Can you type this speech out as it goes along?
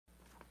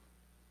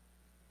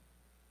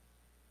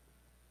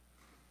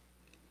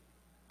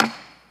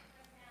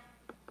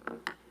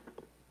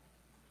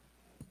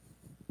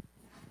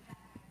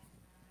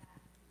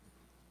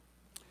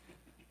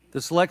The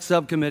Select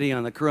Subcommittee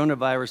on the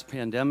Coronavirus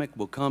Pandemic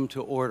will come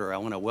to order. I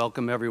want to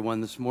welcome everyone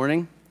this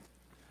morning.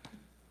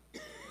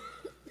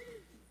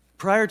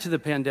 Prior to the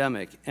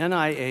pandemic,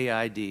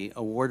 NIAID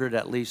awarded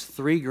at least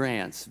 3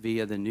 grants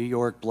via the New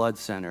York Blood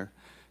Center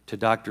to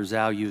Dr.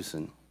 Zhao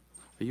Yusen.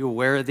 Are you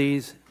aware of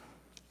these?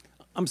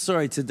 I'm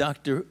sorry, to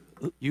Dr.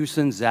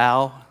 Yusen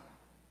Zhao.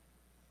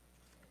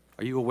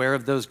 Are you aware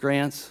of those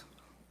grants?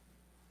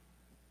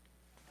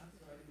 I'm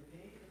sorry, the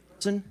name of the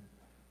person?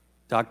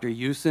 Dr.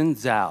 Yusen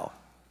Zhao.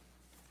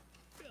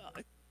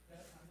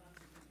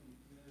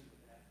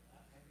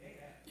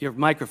 Your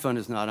microphone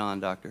is not on,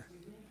 Doctor.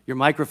 Your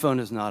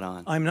microphone is not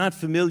on. I'm not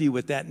familiar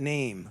with that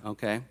name.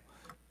 Okay.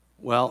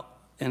 Well,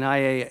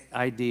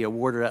 NIAID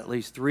awarded at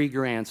least 3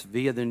 grants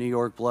via the New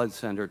York Blood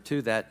Center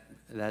to that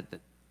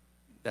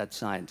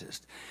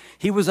scientist.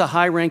 He was a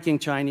high-ranking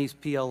Chinese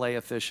PLA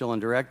official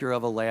and director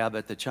of a lab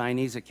at the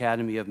Chinese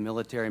Academy of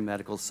Military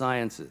Medical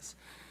Sciences.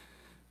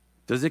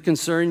 Does it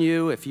concern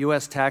you if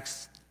U.S.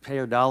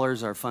 taxpayer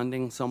dollars are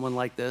funding someone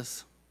like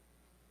this?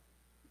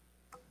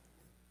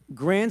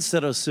 Grants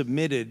that are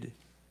submitted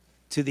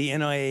to the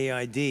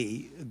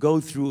NIAID go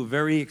through a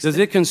very extensive...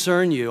 Does it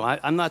concern you?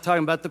 I'm not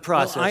talking about the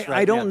process right now.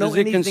 I don't know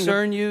anything... Does it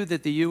concern you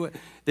that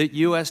that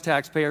U.S.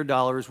 taxpayer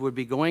dollars would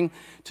be going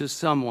to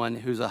someone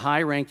who's a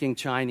high-ranking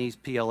Chinese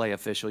PLA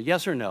official?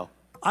 Yes or no?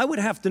 I would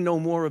have to know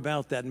more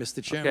about that,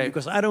 Mr. Chairman, okay.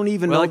 because I don't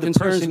even know the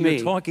person you're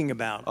talking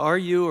about. Are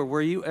you or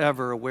were you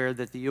ever aware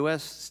that the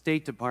U.S.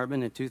 State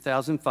Department in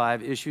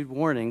 2005 issued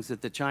warnings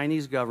that the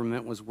Chinese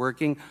government was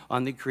working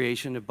on the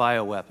creation of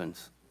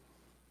bioweapons?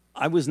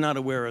 I was not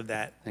aware of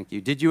that. Thank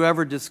you. Did you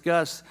ever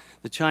discuss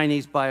the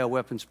Chinese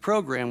bioweapons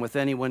program with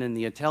anyone in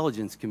the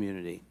intelligence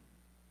community?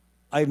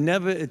 I've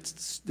never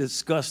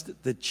discussed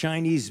the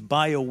Chinese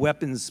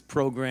bioweapons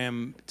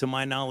program, to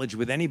my knowledge,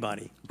 with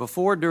anybody.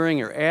 Before, during,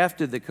 or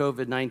after the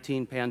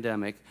COVID-19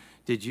 pandemic,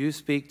 did you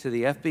speak to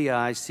the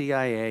FBI,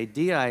 CIA,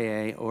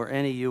 DIA, or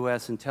any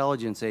U.S.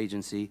 intelligence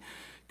agency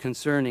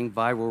concerning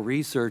viral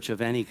research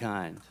of any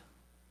kind?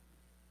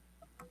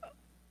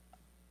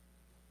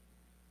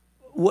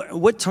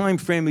 What time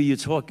frame are you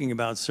talking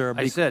about, sir?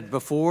 I said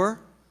before,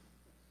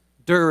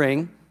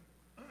 during,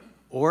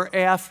 or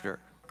after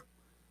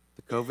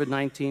the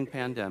COVID-19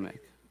 pandemic.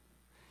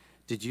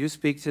 Did you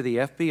speak to the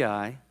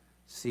FBI,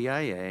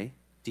 CIA,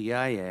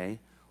 DIA,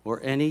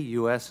 or any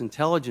U.S.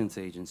 intelligence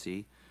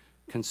agency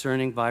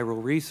concerning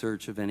viral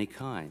research of any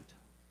kind?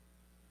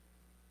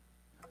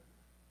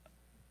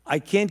 I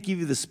can't give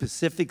you the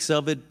specifics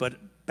of it,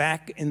 but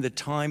back in the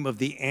time of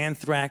the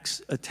anthrax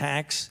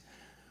attacks,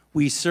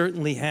 we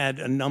certainly had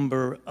a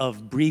number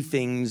of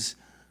briefings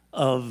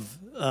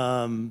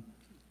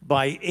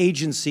by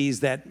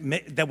agencies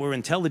that were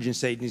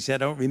intelligence agencies. I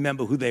don't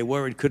remember who they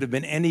were. It could have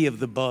been any of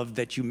the above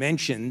that you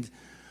mentioned,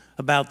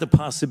 about the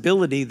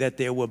possibility that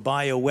there were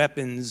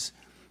bioweapons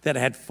that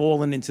had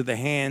fallen into the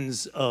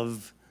hands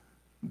of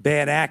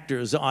bad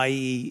actors,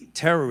 i.e.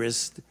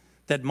 terrorists,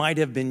 that might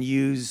have been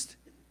used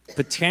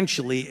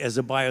potentially as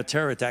a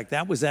bioterror attack.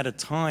 That was at a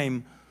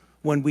time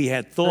when we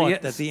had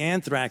thought that the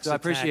anthrax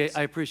attacks...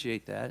 I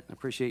appreciate that. I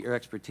appreciate your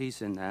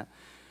expertise in that.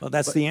 Well,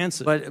 that's the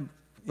answer.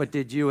 But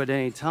did you at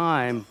any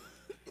time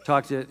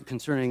talk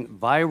concerning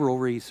viral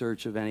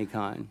research of any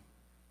kind?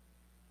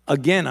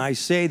 Again, I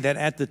say that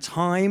at the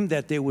time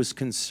that there was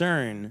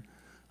concern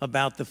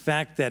about the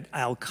fact that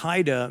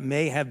Al-Qaeda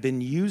may have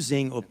been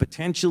using or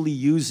potentially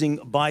using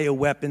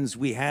bioweapons,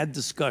 we had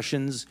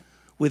discussions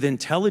with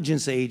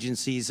intelligence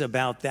agencies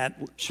about that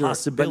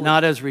possibility. But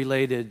not as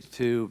related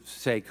to,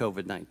 say,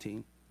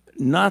 COVID-19?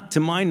 Not to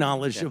my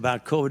knowledge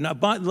about COVID.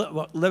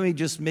 But let me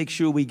just make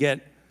sure we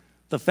get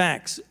the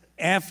facts.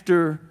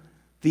 After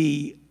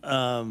the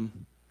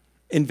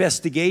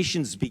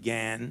investigations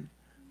began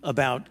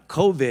about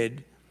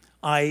COVID,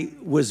 I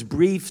was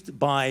briefed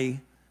by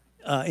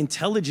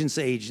intelligence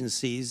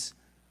agencies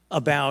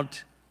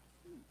about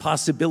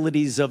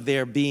possibilities of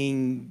there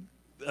being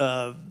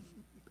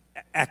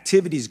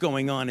activities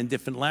going on in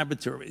different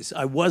laboratories.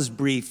 I was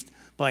briefed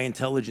by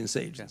intelligence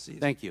agencies.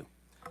 Thank you.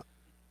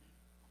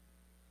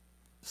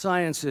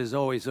 Science is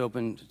always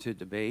open to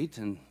debate,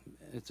 and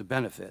it's a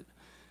benefit.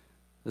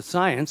 The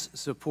science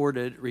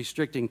supported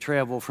restricting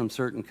travel from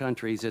certain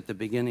countries at the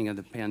beginning of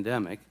the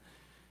pandemic,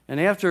 and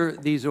after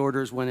these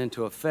orders went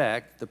into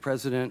effect, the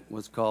president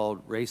was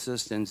called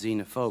racist and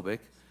xenophobic.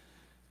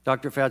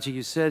 Dr. Fauci,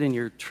 you said in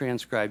your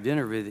transcribed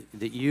interview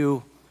that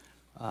you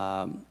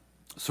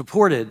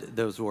supported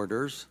those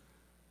orders.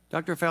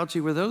 Dr. Fauci,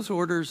 were those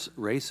orders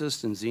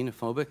racist and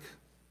xenophobic?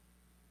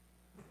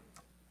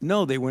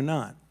 No, they were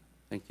not.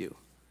 Thank you.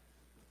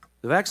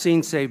 The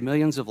vaccine saved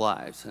millions of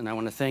lives, and I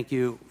want to thank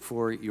you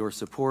for your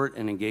support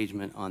and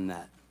engagement on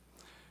that.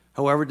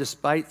 However,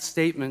 despite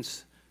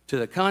statements to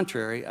the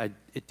contrary,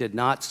 it did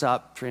not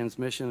stop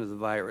transmission of the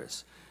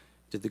virus.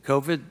 Did the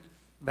COVID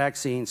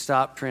vaccine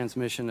stop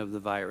transmission of the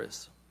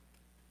virus?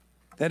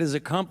 That is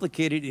a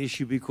complicated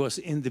issue because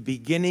in the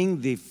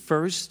beginning, the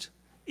first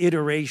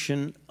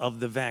iteration of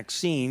the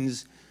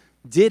vaccines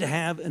did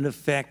have an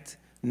effect,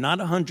 not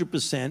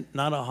 100%,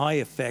 not a high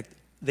effect.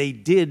 They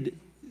did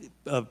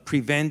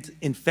prevent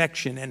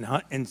infection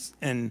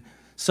and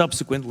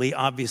subsequently,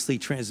 obviously,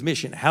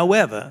 transmission.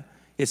 However,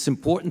 it's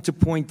important to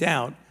point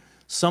out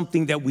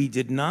something that we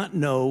did not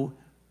know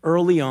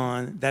early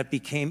on that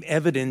became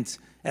evident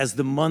as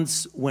the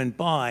months went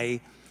by,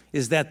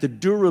 is that the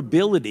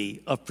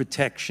durability of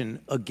protection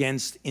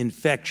against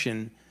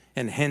infection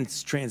and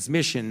hence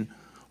transmission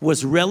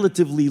was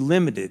relatively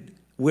limited,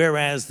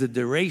 whereas the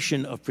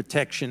duration of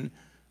protection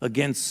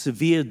against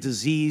severe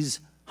disease,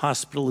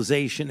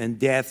 hospitalization, and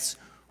deaths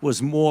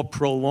was more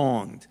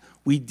prolonged.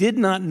 We did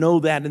not know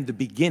that in the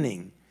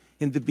beginning.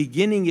 In the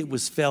beginning, it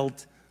was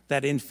felt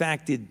that, in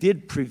fact, it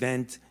did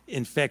prevent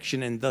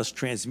infection and thus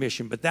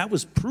transmission, but that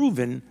was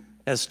proven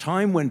as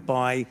time went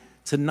by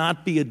to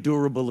not be a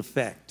durable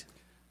effect.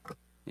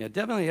 Yeah, it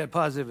definitely had a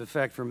positive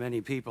effect for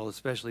many people,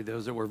 especially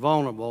those that were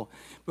vulnerable.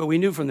 But we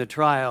knew from the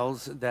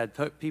trials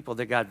that people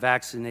that got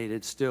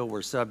vaccinated still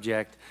were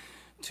subject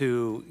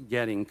to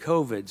getting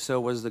COVID. So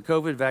was the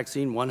COVID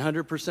vaccine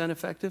 100%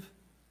 effective?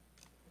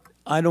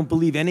 I don't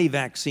believe any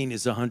vaccine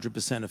is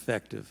 100%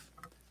 effective.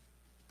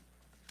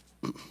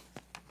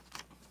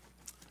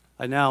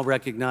 I now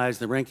recognize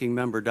the ranking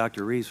member,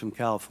 Dr. Reeves from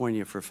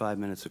California, for 5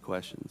 minutes of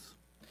questions.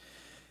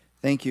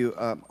 Thank you.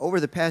 Over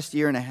the past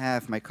year and a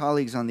half, my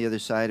colleagues on the other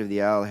side of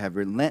the aisle have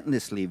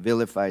relentlessly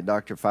vilified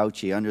Dr.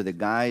 Fauci under the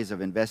guise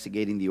of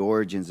investigating the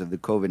origins of the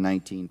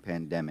COVID-19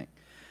 pandemic.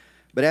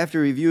 But after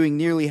reviewing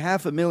nearly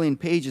 500,000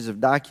 pages of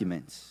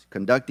documents,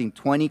 conducting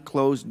 20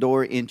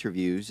 closed-door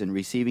interviews, and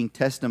receiving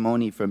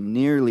testimony from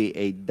nearly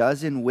a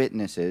dozen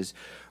witnesses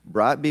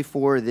brought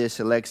before this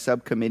select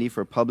subcommittee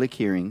for public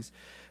hearings,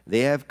 they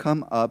have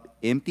come up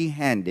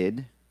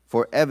empty-handed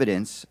for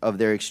evidence of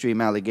their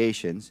extreme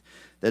allegations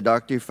that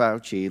Dr.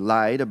 Fauci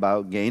lied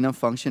about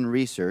gain-of-function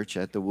research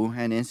at the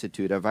Wuhan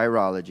Institute of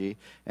Virology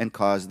and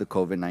caused the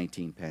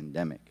COVID-19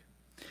 pandemic.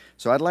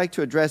 So I'd like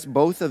to address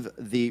both of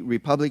the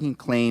Republican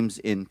claims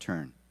in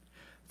turn.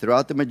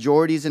 Throughout the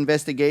majority's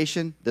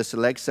investigation, the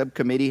Select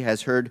Subcommittee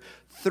has heard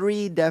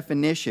 3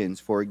 definitions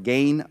for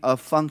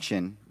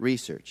gain-of-function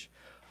research.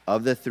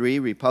 Of the 3,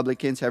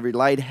 Republicans have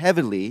relied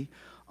heavily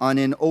on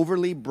an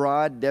overly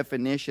broad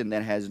definition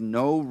that has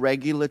no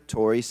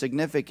regulatory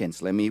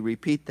significance. Let me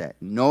repeat that.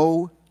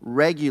 No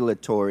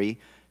regulatory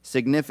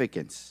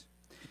significance.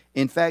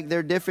 In fact,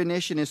 their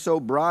definition is so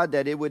broad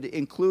that it would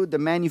include the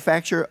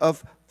manufacture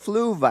of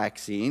flu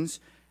vaccines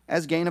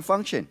as gain of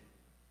function.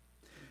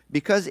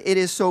 Because it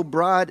is so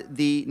broad,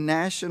 the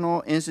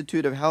National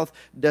Institute of Health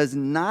does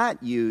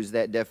not use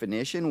that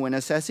definition when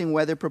assessing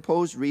whether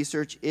proposed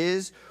research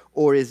is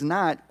or is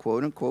not,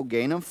 quote-unquote,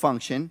 gain of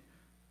function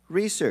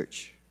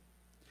research.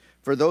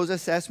 For those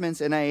assessments,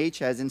 NIH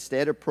has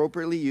instead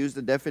appropriately used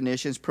the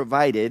definitions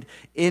provided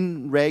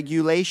in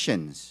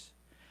regulations.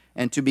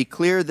 And to be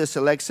clear, the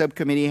Select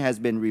Subcommittee has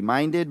been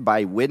reminded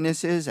by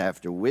witnesses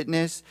after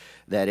witness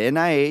that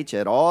NIH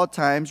at all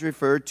times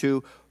referred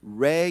to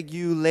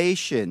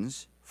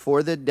regulations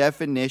for the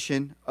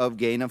definition of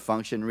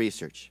gain-of-function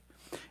research,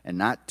 and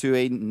not to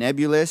a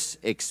nebulous,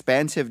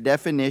 expansive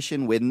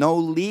definition with no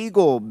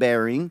legal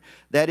bearing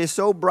that is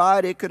so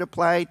broad it could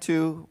apply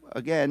to,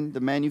 again, the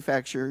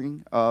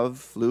manufacturing of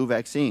flu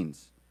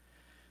vaccines.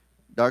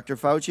 Dr.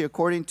 Fauci,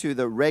 according to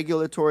the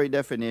regulatory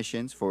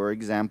definitions, for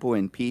example,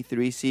 in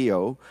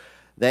P3CO,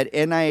 that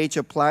NIH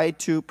applied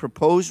to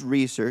proposed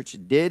research,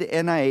 did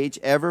NIH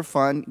ever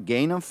fund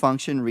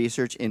gain-of-function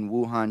research in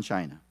Wuhan,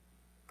 China?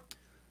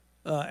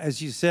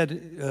 As you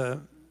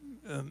said,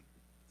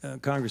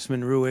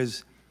 Congressman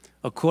Ruiz,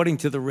 according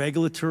to the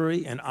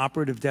regulatory and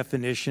operative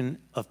definition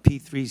of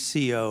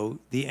P3CO,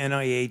 the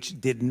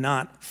NIH did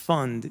not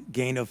fund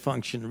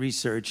gain-of-function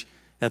research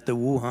at the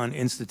Wuhan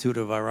Institute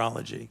of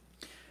Virology.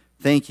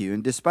 Thank you.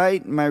 And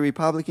despite my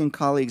Republican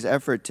colleagues'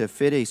 effort to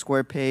fit a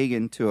square peg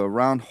into a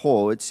round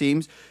hole, it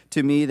seems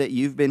to me that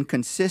you've been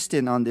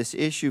consistent on this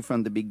issue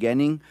from the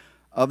beginning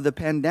of the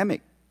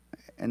pandemic.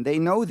 And they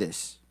know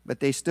this, but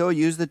they still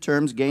use the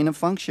terms gain of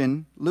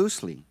function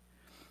loosely.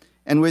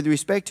 And with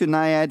respect to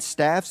NIAID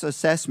staff's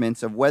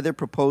assessments of whether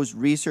proposed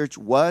research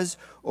was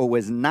or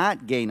was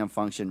not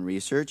gain-of-function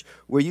research,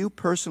 were you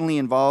personally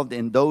involved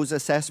in those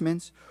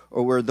assessments,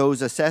 or were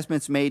those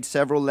assessments made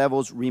several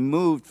levels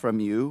removed from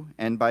you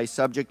and by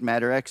subject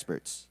matter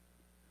experts?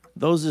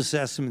 Those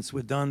assessments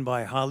were done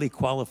by highly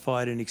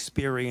qualified and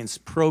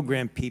experienced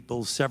program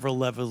people several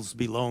levels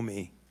below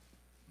me.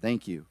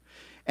 Thank you.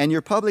 And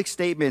your public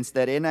statements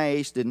that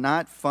NIH did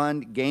not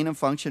fund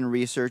gain-of-function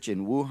research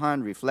in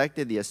Wuhan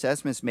reflected the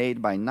assessments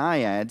made by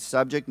NIAID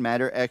subject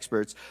matter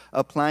experts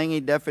applying a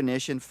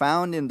definition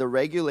found in the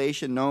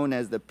regulation known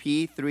as the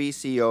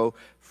P3CO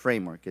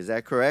framework. Is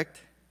that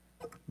correct?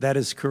 That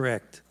is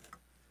correct.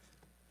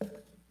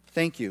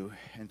 Thank you,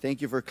 and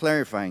thank you for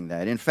clarifying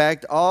that. In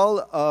fact, all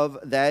of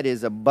that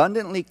is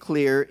abundantly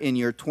clear in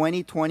your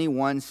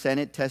 2021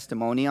 Senate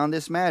testimony on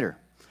this matter.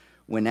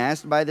 When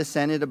asked by the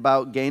Senate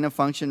about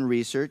gain-of-function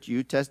research,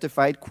 you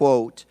testified,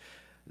 quote,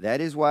 "That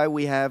is why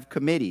we have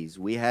committees.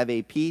 We have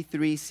a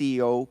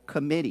P3CO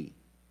committee."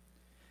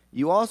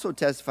 You also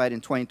testified in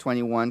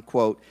 2021,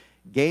 quote,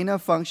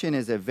 "Gain-of-function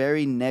is a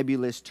very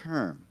nebulous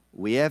term.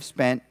 we have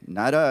spent,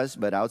 not us,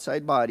 but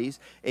outside bodies,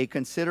 a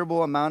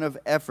considerable amount of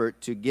effort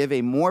to give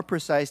a more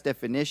precise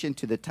definition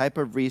to the type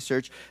of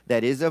research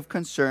that is of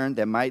concern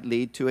that might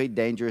lead to a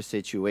dangerous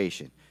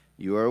situation.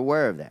 You are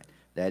aware of that.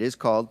 That is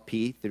called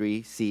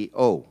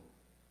P3CO.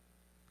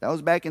 That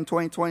was back in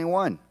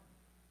 2021.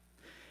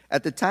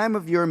 At the time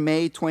of your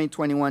May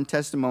 2021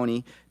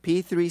 testimony,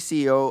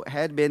 P3CO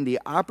had been the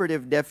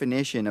operative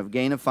definition of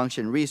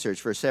gain-of-function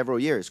research for several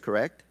years,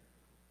 correct?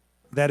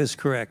 That is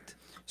correct.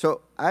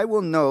 So I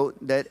will note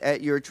that at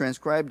your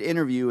transcribed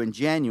interview in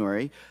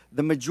January,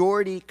 the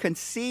majority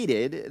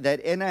conceded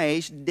that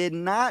NIH did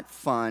not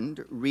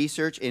fund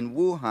research in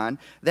Wuhan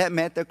that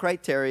met the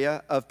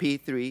criteria of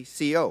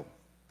P3CO.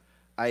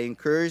 I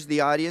encourage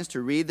the audience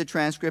to read the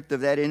transcript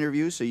of that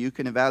interview so you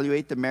can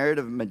evaluate the merit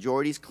of the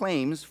majority's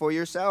claims for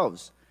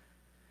yourselves.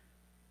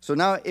 So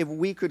now if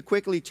we could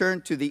quickly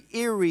turn to the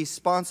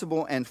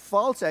irresponsible and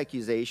false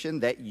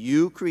accusation that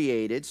you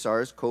created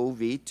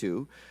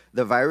SARS-CoV-2,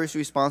 the virus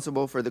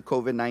responsible for the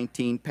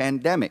COVID-19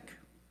 pandemic.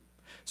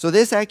 So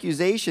this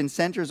accusation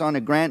centers on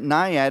a grant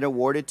NIAID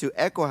awarded to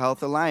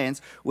EcoHealth Alliance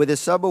with a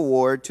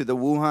subaward to the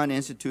Wuhan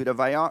Institute of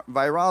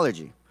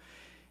Virology.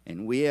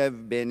 And we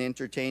have been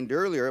entertained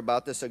earlier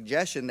about the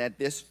suggestion that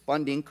this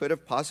funding could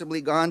have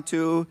possibly gone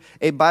to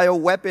a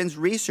bioweapons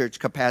research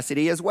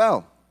capacity as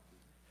well.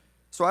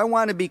 So I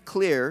want to be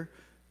clear,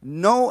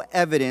 no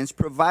evidence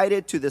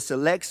provided to the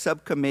Select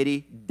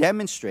Subcommittee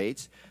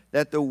demonstrates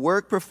that the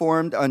work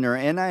performed under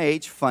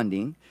NIH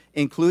funding,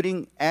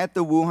 including at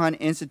the Wuhan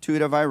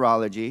Institute of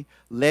Virology,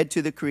 led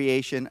to the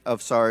creation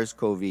of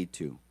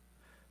SARS-CoV-2.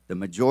 The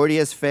majority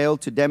has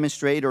failed to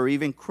demonstrate or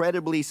even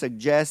credibly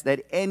suggest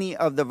that any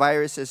of the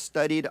viruses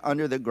studied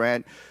under the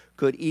grant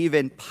could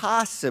even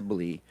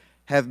possibly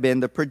have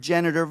been the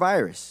progenitor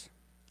virus.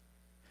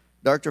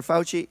 Dr.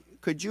 Fauci,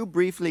 could you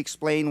briefly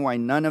explain why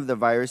none of the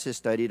viruses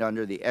studied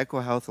under the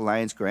EcoHealth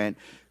Alliance grant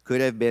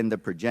could have been the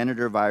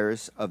progenitor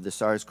virus of the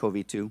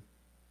SARS-CoV-2?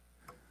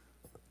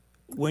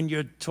 When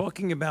you're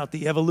talking about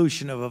the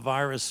evolution of a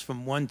virus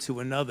from one to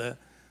another,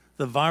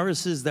 the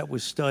viruses that were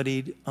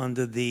studied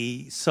under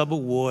the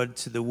subaward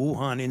to the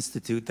Wuhan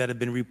Institute that have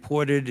been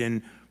reported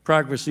in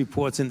progress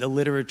reports in the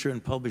literature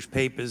and published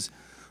papers,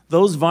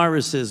 those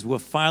viruses were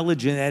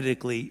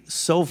phylogenetically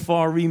so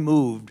far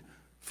removed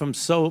from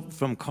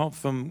SARS-CoV-2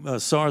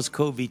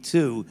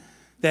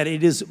 that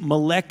it is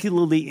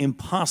molecularly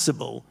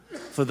impossible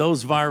for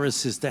those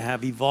viruses to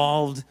have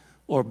evolved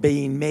or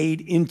being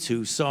made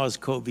into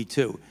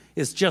SARS-CoV-2.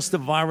 It's just a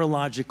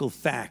virological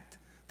fact.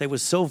 They were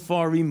so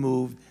far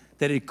removed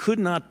that it could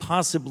not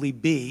possibly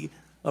be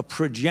a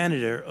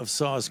progenitor of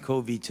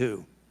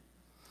SARS-CoV-2.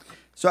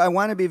 So I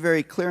want to be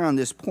very clear on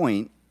this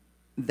point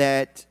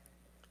that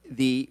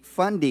the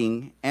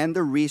funding and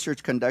the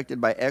research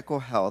conducted by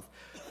EcoHealth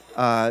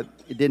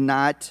did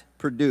not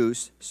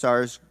produce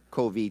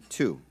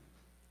SARS-CoV-2.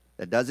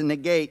 That doesn't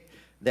negate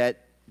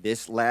that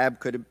this lab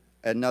could have,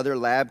 another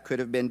lab could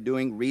have been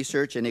doing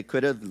research and it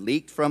could have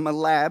leaked from a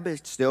lab.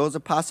 It still is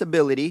a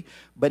possibility,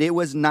 but it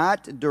was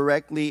not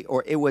directly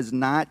or it was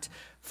not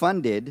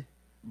funded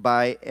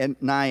by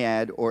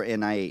NIAID or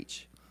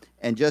NIH.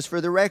 And just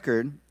for the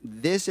record,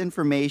 this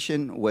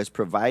information was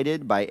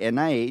provided by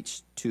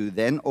NIH to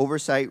then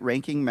Oversight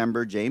Ranking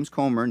Member James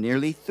Comer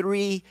nearly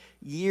 3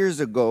 years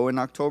ago in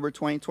October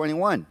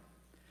 2021.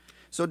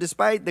 So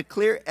despite the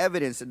clear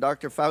evidence that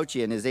Dr.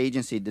 Fauci and his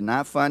agency did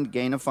not fund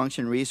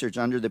gain-of-function research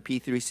under the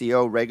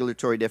P3CO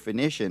regulatory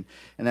definition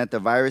and that the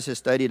viruses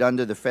studied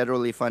under the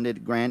federally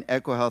funded grant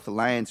EcoHealth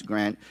Alliance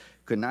grant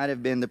could not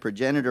have been the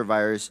progenitor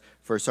virus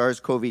for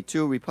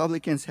SARS-CoV-2,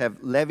 Republicans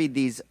have levied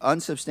these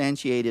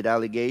unsubstantiated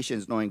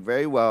allegations knowing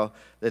very well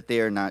that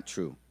they are not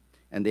true.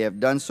 And they have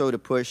done so to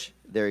push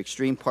their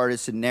extreme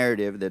partisan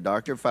narrative that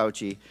Dr.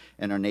 Fauci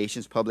and our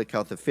nation's public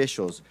health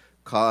officials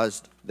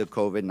caused the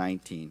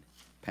COVID-19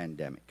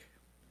 pandemic.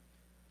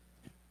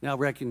 Now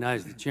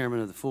recognize the chairman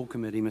of the full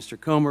committee, Mr.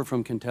 Comer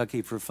from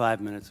Kentucky, for 5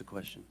 minutes of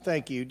question.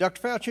 Thank you.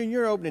 Dr. Fauci, in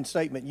your opening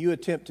statement, you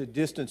attempt to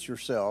distance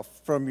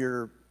yourself from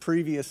your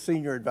previous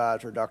senior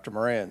advisor, Dr.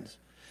 Moran's.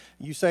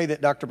 You say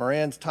that Dr.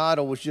 Moran's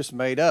title was just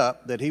made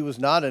up, that he was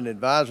not an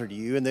advisor to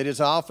you, and that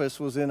his office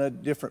was in a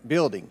different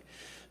building.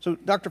 So,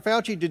 Dr.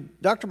 Fauci,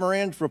 did Dr.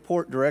 Moran's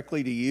report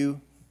directly to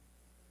you?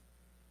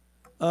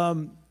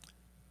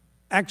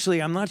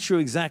 Actually, I'm not sure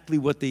exactly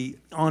what the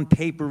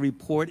on-paper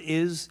report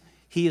is.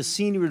 He is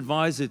senior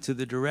advisor to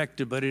the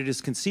director, but it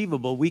is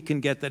conceivable we can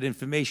get that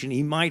information.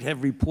 He might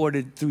have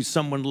reported through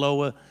someone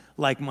lower,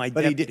 like my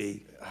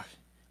deputy.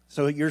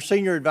 So your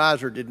senior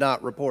advisor did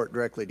not report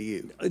directly to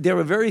you? There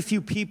are very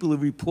few people who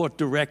report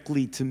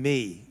directly to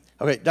me.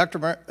 Okay, Dr.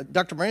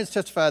 Moran's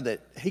testified that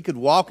he could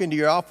walk into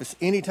your office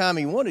anytime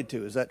he wanted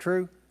to. Is that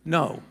true?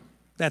 No,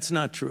 that's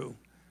not true.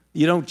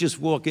 You don't just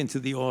walk into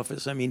the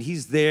office. I mean,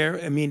 he's there.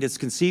 I mean, it's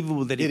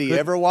conceivable that he could. Did he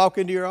ever walk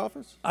into your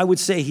office? I would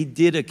say he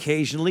did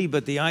occasionally,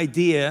 but the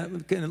idea,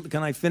 can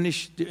I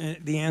finish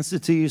the answer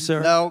to you,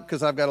 sir? No,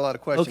 because I've got a lot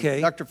of questions.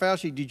 Okay. Dr.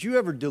 Fauci, did you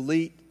ever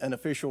delete an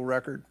official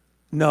record?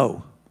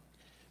 No.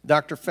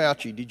 Dr.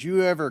 Fauci, did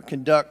you ever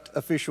conduct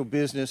official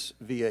business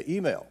via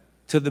email?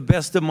 To the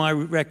best of my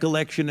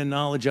recollection and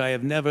knowledge, I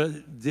have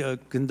never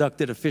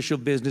conducted official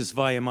business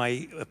via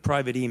my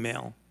private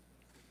email.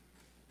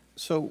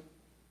 So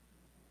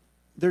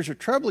there's a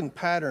troubling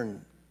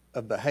pattern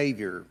of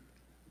behavior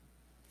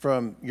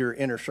from your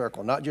inner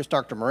circle, not just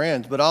Dr.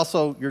 Moran's, but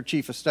also your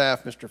chief of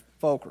staff, Mr.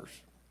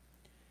 Folkers.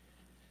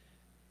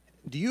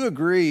 Do you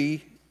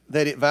agree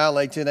that it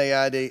violates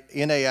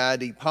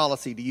NAID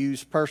policy to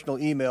use personal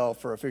email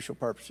for official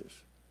purposes?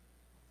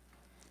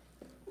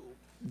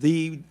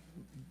 The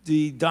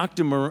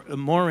Dr.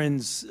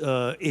 Moran's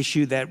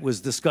issue that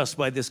was discussed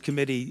by this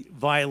committee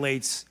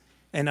violates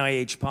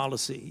NIH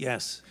policy,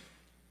 yes.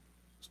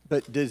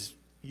 But does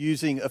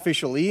using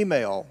official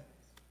email,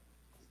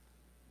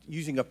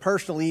 using a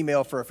personal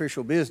email for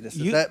official business,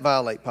 does that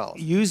violate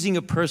policy? Using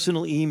a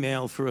personal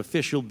email for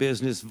official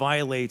business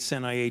violates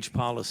NIH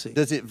policy.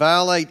 Does it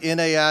violate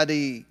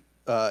NIAID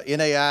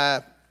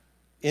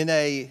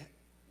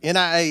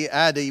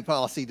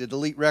policy to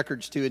delete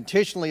records to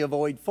intentionally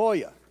avoid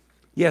FOIA?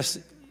 Yes.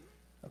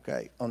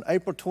 Okay. On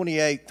April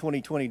 28,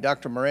 2020,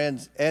 Dr.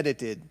 Moran's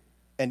edited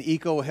an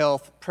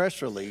EcoHealth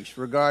press release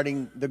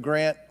regarding the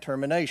grant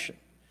termination.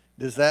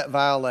 Does that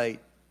violate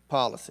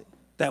policy?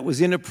 That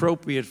was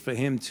inappropriate for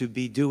him to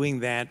be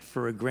doing that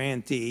for a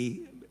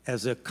grantee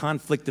as a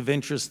conflict of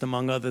interest,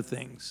 among other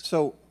things.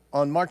 So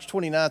on March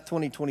 29,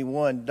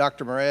 2021,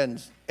 Dr.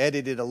 Moran's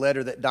edited a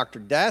letter that Dr.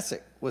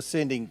 Dasick was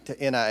sending to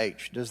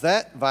NIH. Does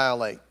that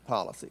violate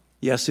policy?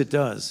 Yes, it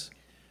does.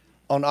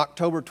 On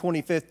October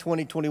 25,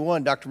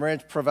 2021, Dr.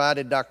 Moran's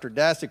provided Dr.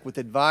 Dasick with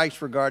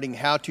advice regarding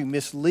how to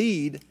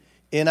mislead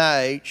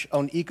NIH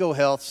on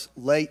EcoHealth's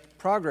late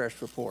progress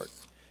report.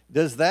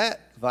 Does that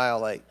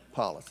violate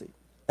policy?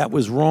 That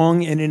was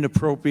wrong and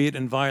inappropriate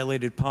and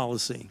violated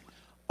policy.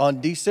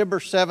 On December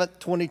 7,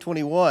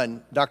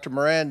 2021, Dr.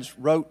 Moran's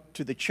wrote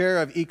to the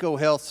chair of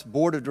EcoHealth's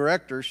board of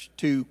directors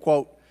to,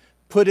 quote,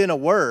 put in a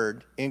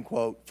word, end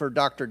quote, for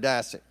Dr.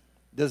 Dasick.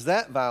 Does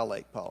that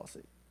violate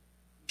policy?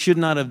 Should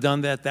not have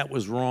done that. That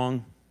was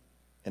wrong.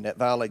 And that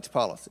violates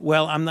policy?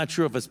 Well, I'm not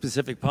sure of a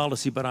specific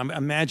policy, but I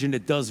imagine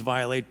it does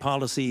violate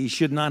policy. He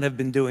should not have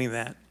been doing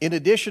that. In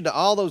addition to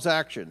all those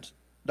actions,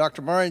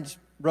 Dr. Moran's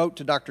wrote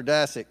to Dr.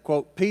 Dasick,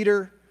 quote,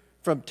 Peter,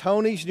 from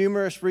Tony's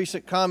numerous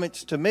recent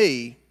comments to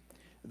me,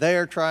 they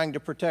are trying to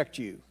protect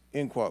you,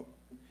 end quote.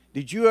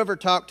 Did you ever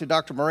talk to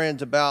Dr.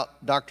 Moran's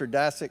about Dr.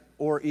 Dasick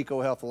or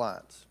EcoHealth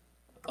Alliance?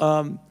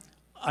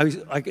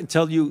 I can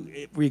tell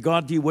you,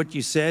 regarding what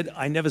you said,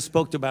 I never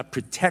spoke about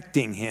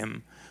protecting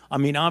him. I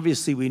mean,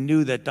 obviously, we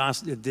knew that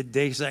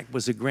Dasick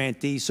was a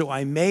grantee, so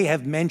I may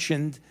have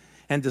mentioned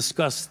and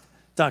discussed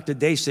Dr.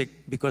 Dasick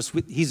because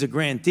he's a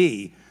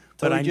grantee,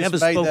 but I never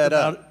spoke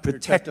about protecting You're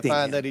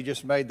testifying him. that he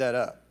just made that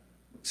up.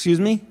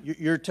 Excuse me?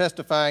 You're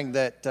testifying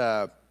that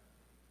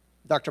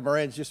Dr.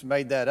 Moran's just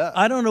made that up.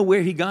 I don't know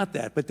where he got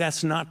that, but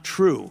that's not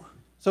true.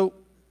 So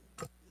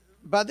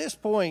by this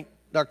point,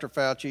 Dr.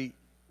 Fauci,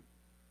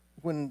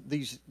 when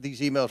these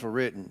emails were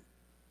written,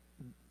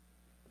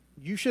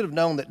 you should have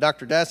known that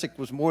Dr. Dasick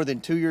was more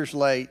than 2 years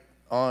late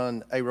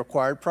on a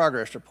required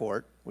progress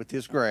report with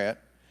his grant.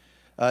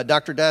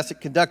 Dr.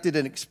 Dasick conducted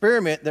an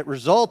experiment that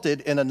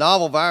resulted in a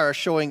novel virus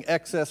showing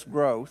excess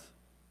growth,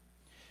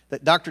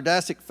 that Dr.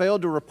 Dasick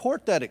failed to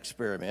report that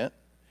experiment,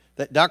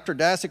 that Dr.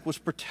 Dasick was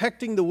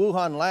protecting the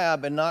Wuhan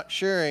lab and not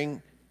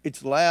sharing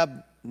its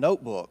lab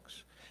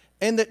notebooks,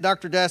 and that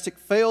Dr. Dasick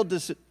failed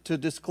to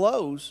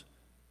disclose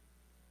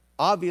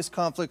obvious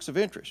conflicts of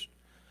interest.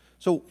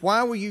 So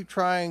why were you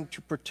trying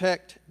to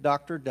protect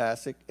Dr.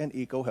 Dasick and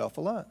EcoHealth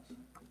Alliance?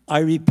 I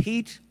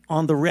repeat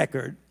on the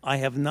record, I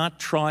have not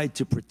tried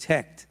to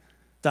protect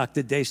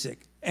Dr. Dasick.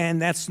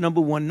 And that's number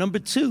one. Number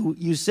two,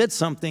 you said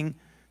something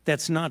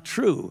that's not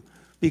true,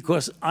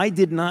 because I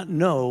did not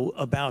know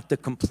about the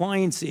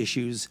compliance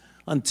issues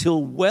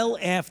until well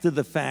after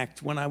the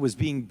fact when I was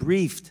being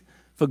briefed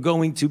for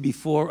going to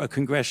before a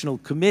congressional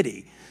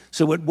committee.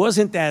 So it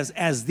wasn't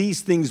as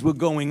these things were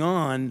going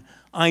on,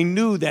 I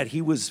knew that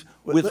he was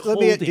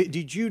withholding.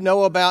 Did you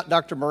know about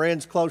Dr.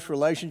 Moran's close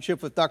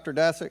relationship with Dr.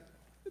 Dasick?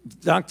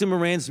 Dr.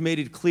 Moran's made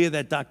it clear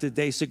that Dr.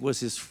 Dasick was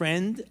his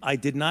friend. I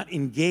did not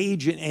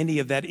engage in any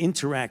of that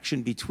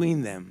interaction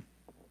between them.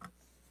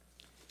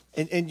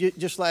 And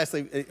just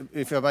lastly,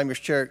 if I may,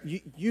 Mr. Chair,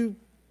 you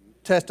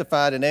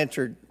testified and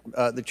answered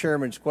the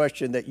chairman's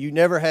question that you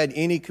never had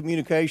any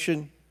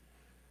communication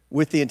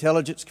with the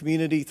intelligence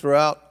community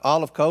throughout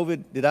all of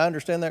COVID. Did I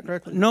understand that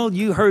correctly? No,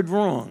 you heard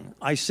wrong.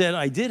 I said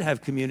I did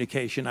have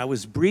communication. I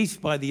was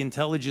briefed by the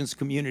intelligence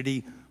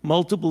community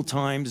multiple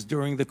times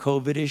during the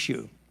COVID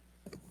issue.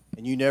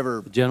 And you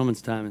never... The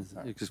gentleman's time has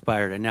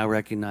expired. I now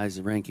recognize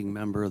the ranking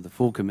member of the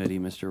full committee,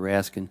 Mr.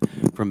 Raskin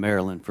from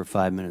Maryland, for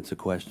 5 minutes of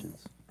questions.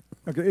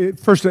 Okay,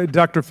 first,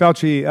 Dr.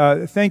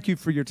 Fauci, thank you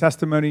for your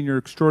testimony and your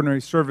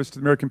extraordinary service to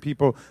the American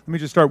people. Let me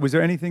just start. Was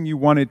there anything you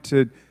wanted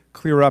to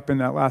clear up in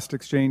that last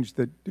exchange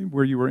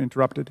where you were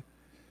interrupted?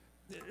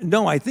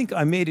 No, I think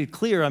I made it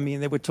clear. I mean,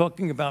 they were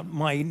talking about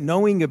my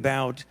knowing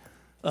about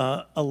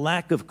a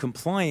lack of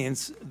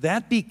compliance.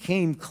 That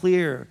became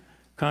clear,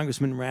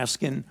 Congressman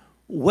Raskin,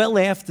 well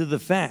after the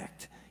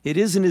fact. It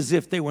isn't as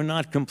if they were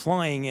not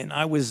complying and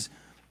I was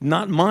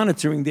not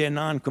monitoring their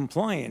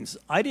non-compliance.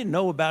 I didn't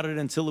know about it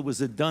until it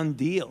was a done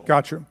deal.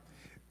 Gotcha.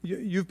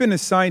 You've been a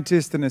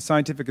scientist and a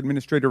scientific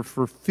administrator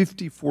for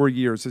 54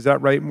 years. Is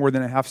that right? More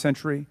than a half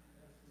century?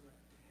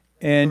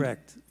 And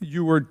correct.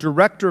 You were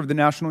director of the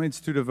National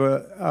Institute of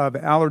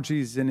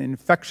Allergies and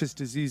Infectious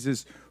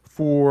Diseases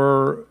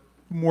for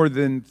more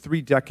than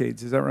 3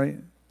 decades. Is that right?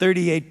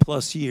 38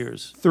 plus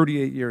years.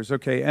 38 years,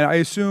 okay. And I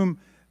assume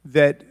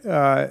that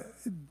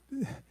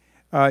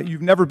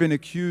you've never been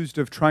accused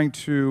of trying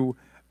to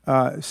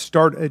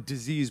start a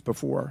disease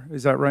before.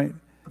 Is that right?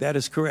 That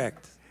is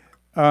correct.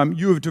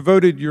 You have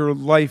devoted your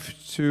life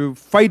to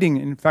fighting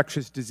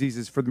infectious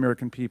diseases for the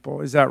American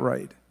people. Is that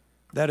right?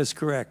 That is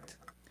correct.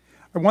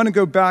 I want to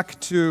go back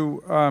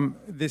to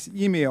this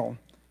email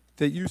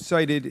that you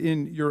cited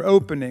in your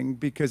opening,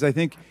 because I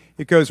think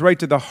it goes right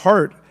to the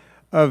heart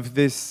of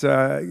this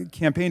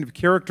campaign of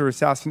character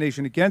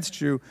assassination against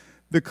you.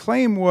 The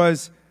claim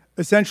was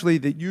essentially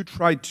that you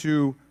tried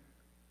to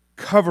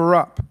cover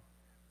up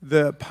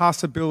the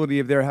possibility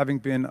of there having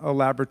been a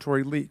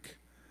laboratory leak,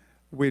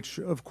 which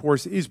of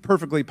course is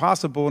perfectly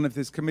possible, and if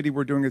this committee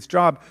were doing its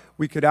job,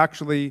 we could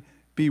actually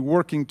be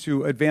working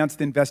to advance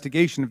the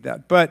investigation of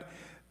that. But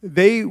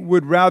they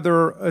would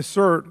rather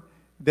assert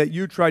that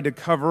you tried to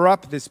cover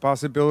up this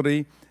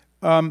possibility.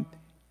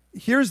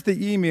 Here's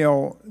the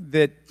email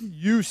that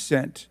you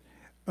sent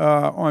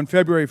on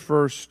February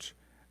 1st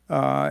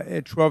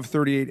at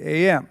 12:38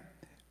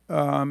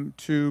 a.m.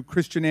 To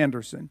Christian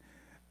Anderson,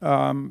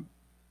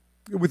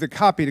 with a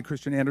copy to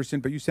Christian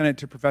Anderson, but you sent it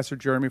to Professor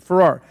Jeremy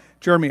Farrar.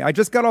 Jeremy, I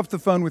just got off the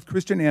phone with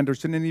Christian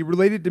Anderson, and he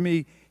related to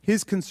me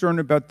his concern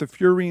about the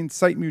furin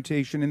site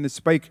mutation in the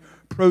spike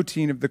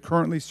protein of the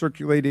currently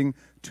circulating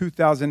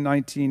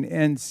 2019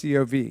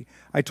 nCoV.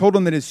 I told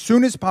him that as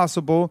soon as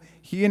possible,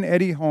 he and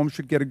Eddie Holmes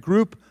should get a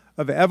group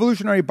of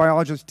evolutionary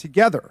biologists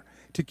together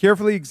to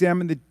carefully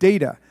examine the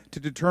data to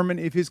determine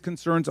if his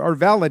concerns are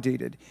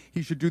validated.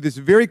 He should do this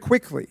very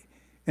quickly.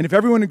 And if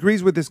everyone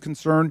agrees with this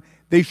concern,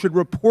 they should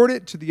report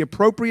it to the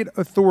appropriate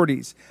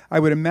authorities. I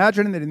would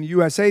imagine that in the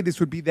USA, this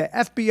would be the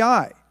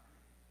FBI.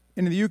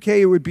 And in the UK,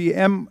 it would be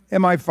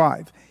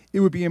MI5. It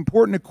would be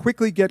important to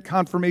quickly get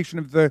confirmation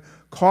of the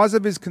cause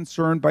of his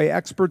concern by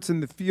experts in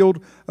the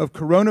field of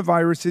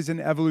coronaviruses and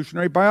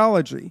evolutionary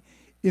biology.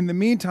 In the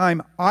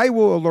meantime, I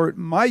will alert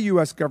my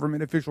U.S.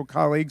 government official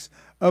colleagues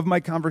of my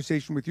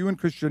conversation with you and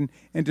Christian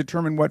and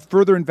determine what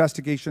further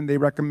investigation they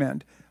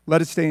recommend.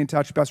 Let us stay in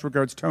touch. Best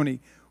regards, Tony.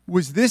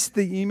 Was this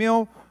the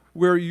email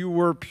where you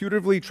were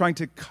putatively trying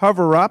to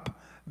cover up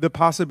the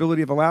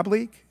possibility of a lab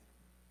leak?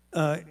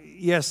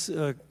 Yes,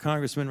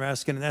 Congressman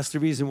Raskin, and that's the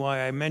reason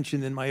why I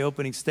mentioned in my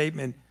opening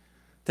statement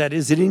that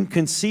is it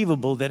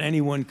inconceivable that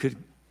anyone could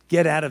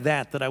get out of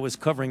that I was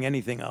covering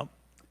anything up.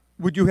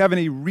 Would you have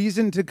any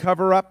reason to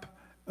cover up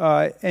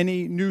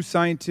any new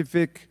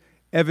scientific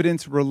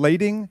evidence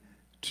relating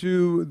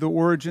to the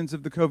origins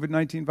of the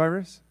COVID-19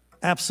 virus?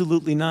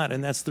 Absolutely not,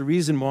 and that's the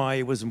reason why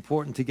it was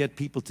important to get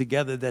people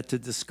together to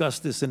discuss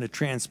this in a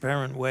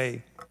transparent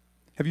way.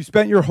 Have you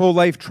spent your whole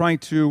life trying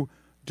to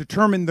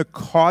determine the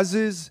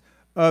causes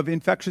of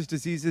infectious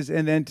diseases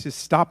and then to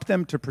stop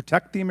them to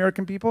protect the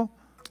American people?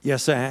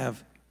 Yes, I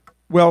have.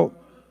 Well,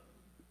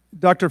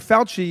 Dr.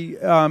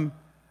 Fauci,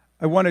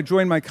 I want to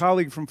join my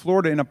colleague from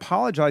Florida in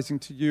apologizing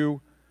to you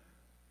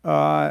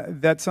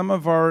that some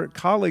of our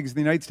colleagues in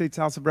the United States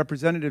House of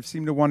Representatives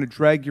seem to want to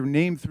drag your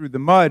name through the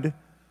mud.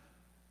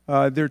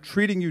 They're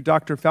treating you,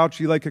 Dr.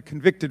 Fauci, like a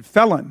convicted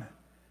felon.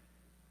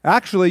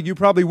 Actually, you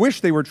probably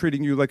wish they were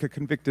treating you like a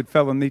convicted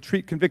felon. They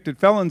treat convicted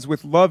felons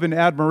with love and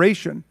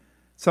admiration.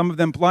 Some of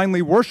them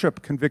blindly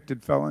worship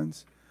convicted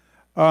felons.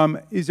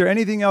 Is there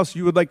anything else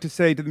you would like to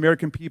say to the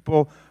American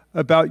people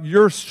about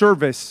your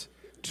service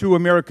to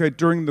America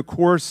during the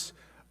course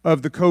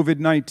of the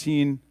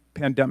COVID-19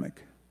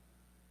 pandemic?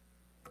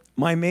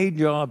 My main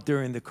job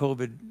during the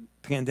COVID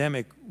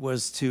pandemic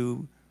was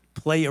to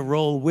play a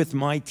role with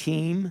my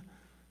team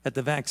at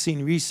the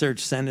Vaccine Research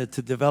Center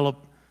to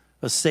develop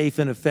a safe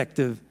and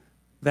effective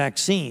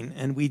vaccine.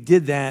 And we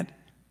did that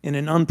in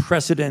an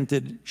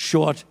unprecedented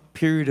short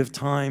period of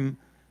time,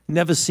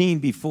 never seen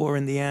before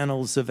in the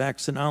annals of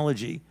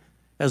vaccinology.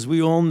 As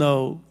we all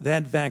know,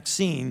 that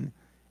vaccine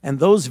and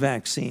those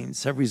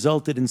vaccines have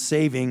resulted in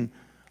saving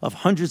of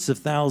hundreds of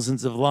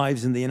thousands of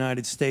lives in the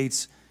United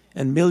States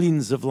and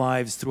millions of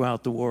lives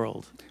throughout the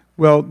world.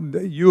 Well,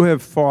 you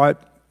have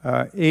fought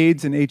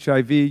AIDS and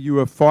HIV. You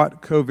have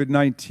fought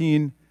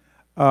COVID-19.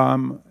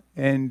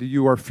 And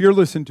you are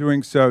fearless in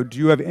doing so. Do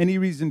you have any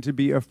reason to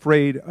be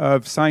afraid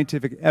of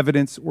scientific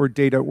evidence or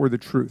data or the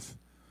truth?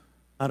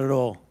 Not at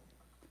all.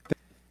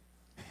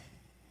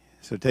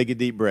 So take a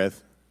deep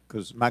breath,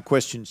 because my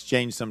questions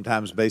change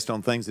sometimes based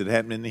on things that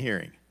happen in the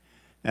hearing.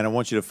 And I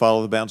want you to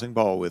follow the bouncing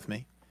ball with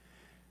me.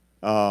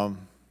 And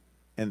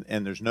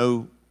there's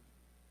no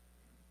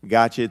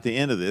gotcha at the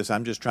end of this.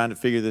 I'm just trying to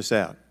figure this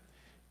out.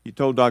 You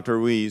told Dr.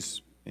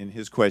 Ruiz in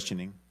his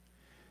questioning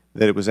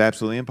that it was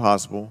absolutely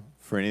impossible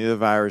for any of the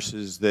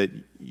viruses that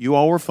you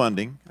all were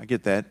funding, I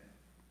get that,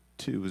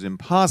 it was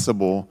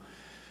impossible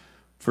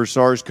for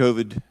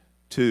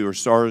SARS-CoV-2 or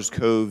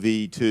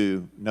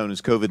SARS-CoV-2, known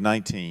as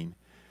COVID-19,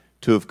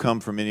 to have come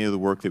from any of the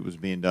work that was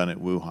being done at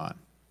Wuhan.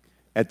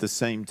 At the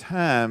same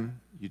time,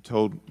 you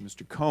told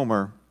Mr.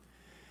 Comer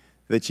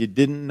that you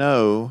didn't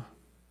know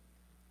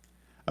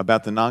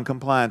about the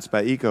noncompliance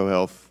by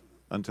EcoHealth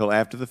until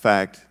after the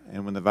fact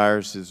and when the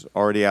virus is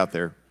already out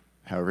there,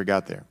 however it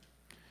got there.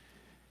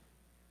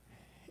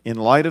 In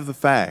light of the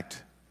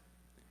fact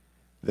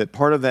that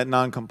part of that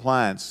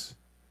noncompliance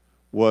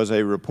was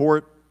a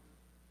report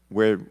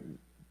where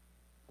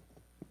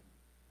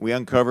we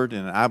uncovered,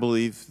 and I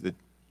believe that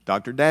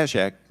Dr.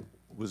 Daszak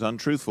was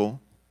untruthful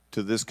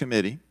to this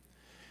committee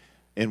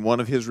in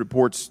one of his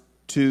reports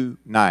to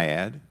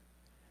NIAID,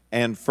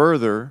 and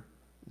further,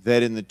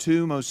 that in the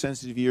 2 most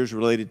sensitive years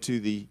related to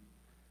the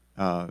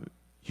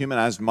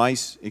humanized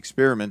mice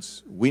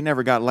experiments, we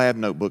never got lab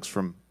notebooks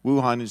from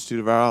Wuhan Institute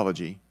of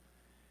Virology.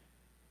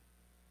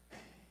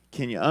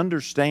 Can you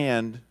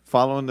understand,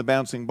 following the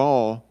bouncing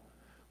ball,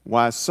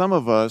 why some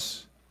of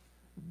us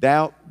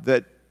doubt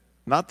that,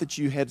 not that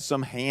you had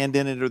some hand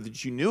in it or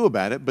that you knew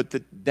about it, but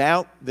that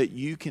doubt that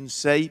you can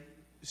state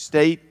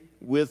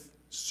with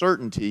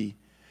certainty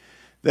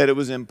that it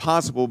was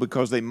impossible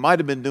because they might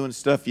have been doing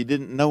stuff you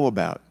didn't know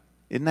about?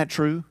 Isn't that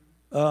true?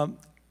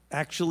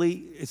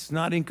 Actually, it's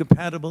not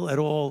incompatible at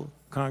all,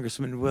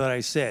 Congressman, with what I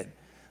said.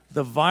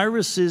 The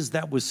viruses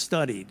that was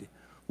studied,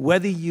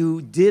 whether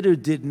you did or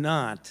did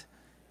not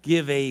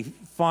give a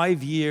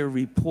 5-year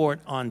report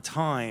on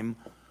time,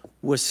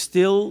 were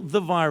still the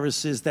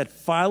viruses that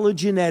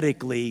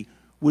phylogenetically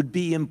would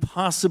be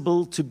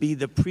impossible to be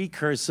the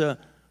precursor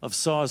of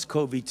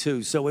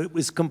SARS-CoV-2. So it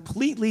was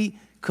completely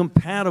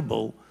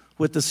compatible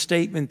with the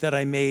statement that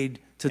I made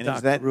to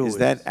Dr. Ruiz. Is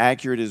that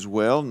accurate as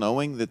well,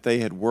 knowing that they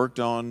had worked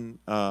on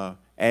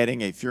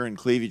adding a furin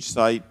cleavage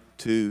site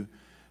to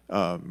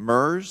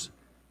MERS?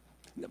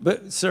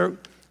 But, sir,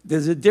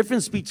 there's a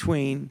difference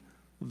between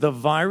the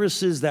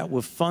viruses that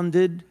were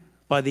funded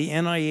by the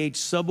NIH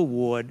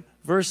subaward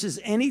versus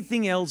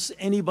anything else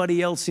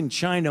anybody else in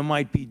China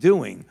might be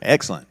doing.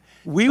 Excellent.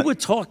 We were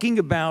talking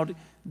about,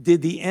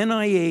 did the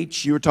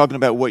NIH... You were talking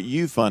about what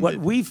you funded. What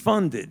we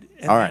funded,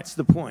 and all right, that's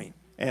the point.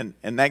 And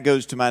that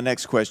goes to my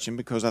next question,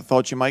 because I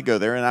thought you might go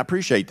there, and I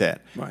appreciate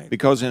that. Right.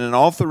 Because in an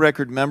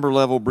off-the-record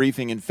member-level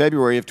briefing in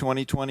February of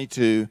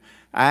 2022,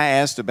 I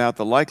asked about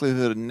the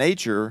likelihood and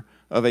nature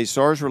of a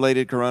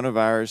SARS-related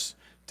coronavirus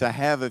to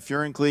have a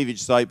furin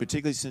cleavage site,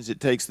 particularly since it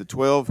takes the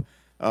 12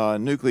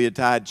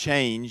 nucleotide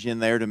change in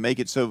there to make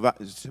it as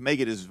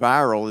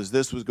viral as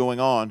this was going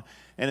on.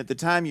 And at the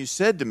time, you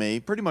said to me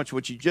pretty much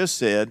what you just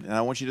said, and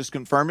I want you to just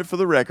confirm it for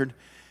the record.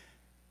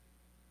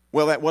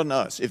 Well, that wasn't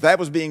us. If that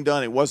was being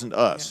done, it wasn't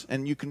us. Yeah.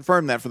 And you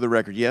confirmed that for the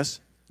record, yes?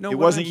 No, it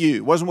wasn't you.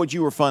 It wasn't what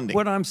you were funding.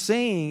 What I'm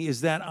saying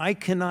is that I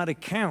cannot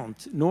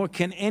account, nor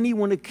can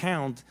anyone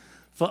account,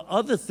 for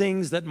other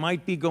things that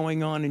might be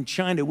going on in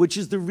China, which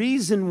is the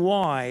reason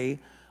why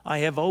I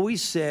have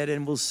always said,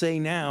 and will say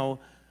now,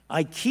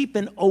 I keep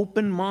an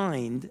open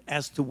mind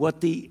as to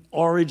what the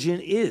origin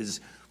is.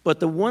 But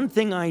the one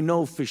thing I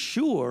know for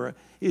sure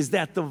is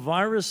that the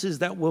viruses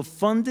that were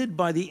funded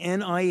by the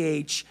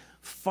NIH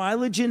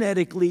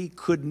phylogenetically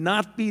could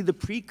not be the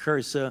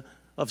precursor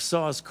of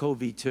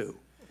SARS-CoV-2.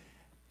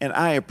 And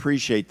I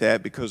appreciate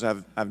that, because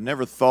I've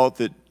never thought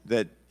that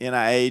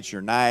NIH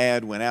or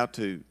NIAID went out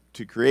to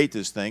create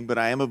this thing, but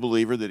I am a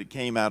believer that it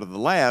came out of the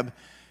lab.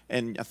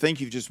 And I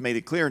think you've just made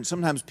it clear, and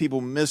sometimes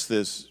people miss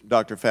this,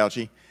 Dr.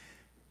 Fauci.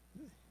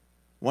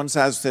 One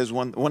side says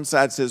one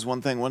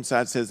thing, one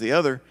side says the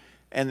other,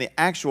 and the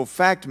actual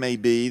fact may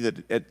be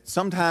that at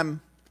some time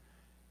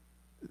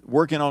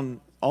working on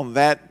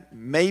that,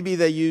 maybe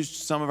they used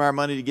some of our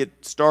money to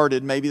get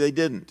started, maybe they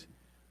didn't.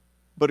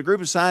 But a group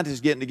of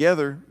scientists getting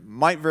together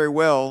might very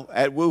well,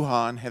 at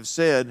Wuhan, have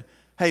said,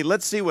 hey,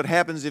 let's see what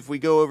happens if we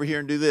go over here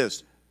and do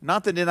this.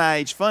 Not that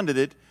NIH funded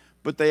it,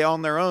 but they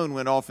on their own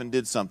went off and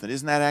did something.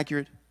 Isn't that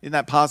accurate? Isn't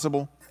that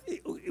possible?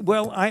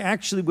 Well, I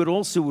actually would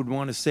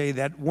want to say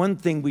that one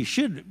thing we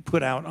should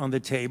put out on the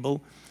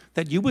table,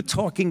 that you were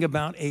talking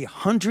about a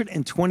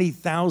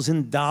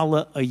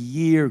 $120,000 a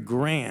year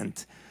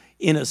grant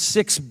in a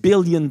 $6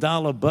 billion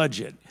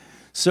budget.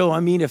 So, I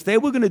mean, if they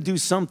were going to do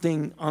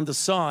something on the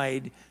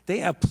side, they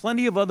have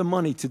plenty of other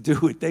money to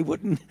do it. They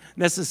wouldn't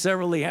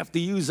necessarily have to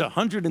use a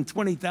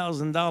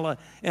 $120,000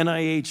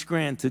 NIH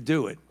grant to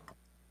do it.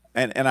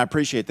 And I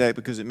appreciate that,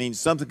 because it means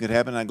something could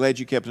happen. I'm glad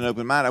you kept an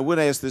open mind. I would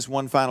ask this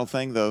one final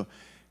thing, though.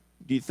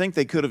 Do you think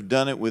they could have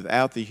done it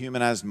without the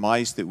humanized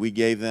mice that we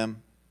gave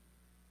them?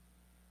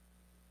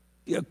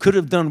 Yeah, could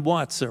have done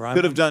what, sir?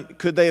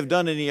 Could they have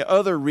done any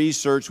other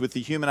research with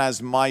the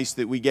humanized mice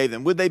that we gave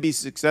them? Would they be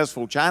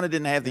successful? China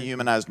didn't have the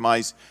humanized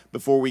mice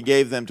before we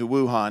gave them to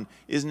Wuhan.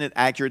 Isn't it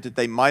accurate that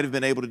they might have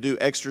been able to do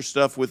extra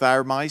stuff with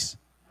our mice?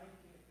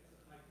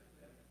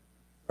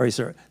 Sorry,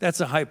 sir.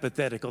 That's a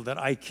hypothetical that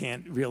I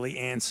can't really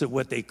answer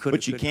what they could have.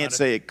 But you can't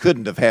say it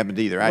couldn't have happened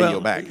either. I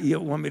yield back. You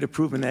want me to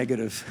prove a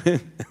negative?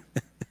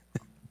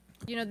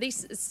 You know,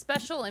 these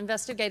special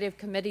investigative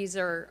committees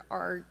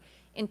are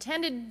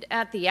intended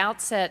at the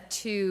outset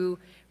to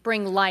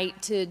bring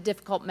light to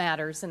difficult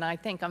matters, and I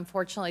think,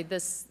 unfortunately,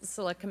 this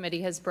Select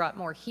Committee has brought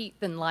more heat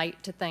than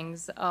light to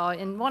things.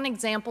 And one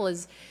example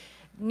is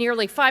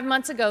nearly 5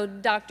 months ago,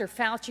 Dr.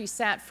 Fauci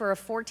sat for a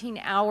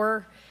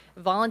 14-hour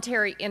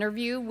voluntary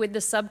interview with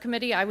the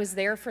subcommittee. I was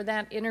there for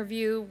that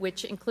interview,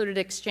 which included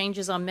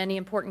exchanges on many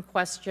important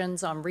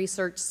questions on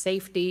research,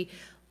 safety,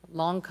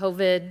 long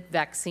COVID,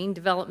 vaccine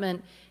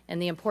development,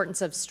 and the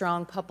importance of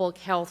strong public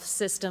health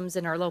systems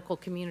in our local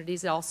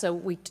communities. Also,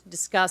 we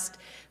discussed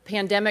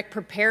pandemic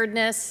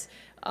preparedness,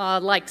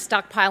 like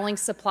stockpiling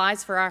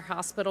supplies for our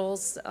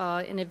hospitals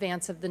in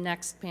advance of the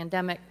next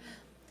pandemic.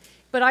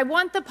 But I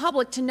want the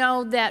public to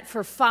know that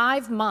for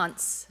 5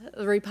 months,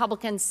 the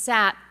Republicans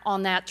sat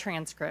on that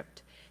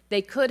transcript.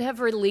 They could have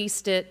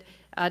released it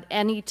at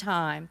any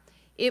time.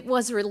 It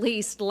was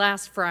released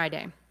last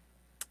Friday.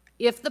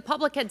 If the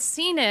public had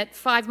seen it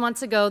 5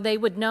 months ago, they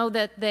would know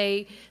that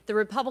the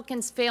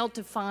Republicans failed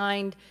to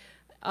find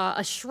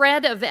a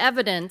shred of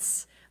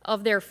evidence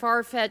of their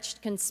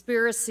far-fetched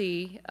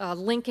conspiracy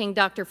linking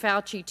Dr.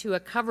 Fauci to a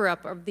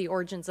cover-up of the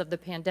origins of the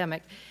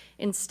pandemic.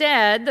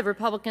 Instead, the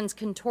Republicans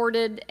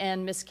contorted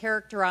and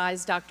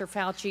mischaracterized Dr.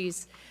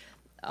 Fauci's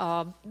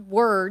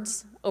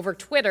words over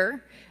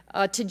Twitter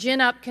to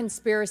gin up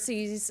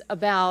conspiracies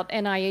about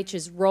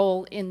NIH's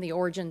role in the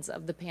origins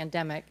of the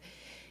pandemic.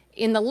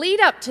 In the lead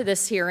up to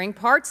this hearing,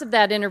 parts of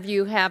that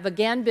interview have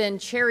again been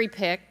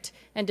cherry-picked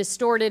and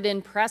distorted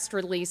in press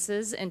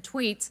releases and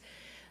tweets.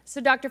 So,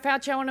 Dr.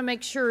 Fauci, I want to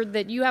make sure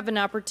that you have an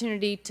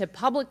opportunity to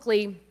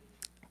publicly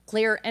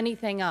clear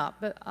anything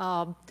up.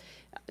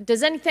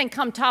 Does anything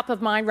come top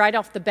of mind right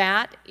off the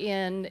bat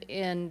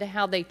in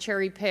how they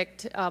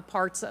cherry-picked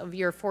parts of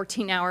your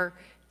 14-hour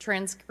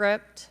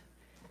transcript?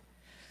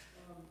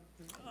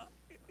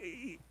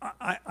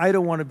 I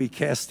don't want to be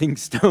casting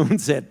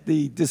stones at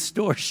the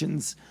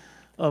distortions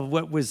of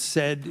what was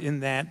said in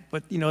that,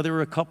 but, you know, there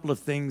are a couple of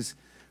things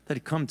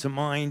that come to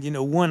mind. You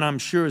know, one I'm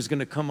sure is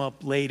going to come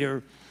up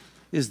later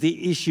is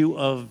the issue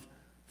of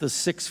the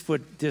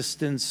 6-foot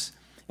distance,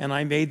 and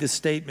I made the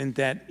statement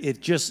that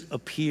it just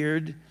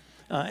appeared,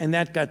 and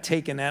that got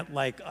taken at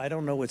like, I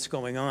don't know what's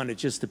going on, it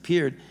just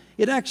appeared.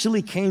 It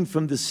actually came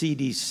from the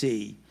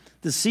CDC.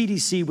 The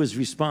CDC was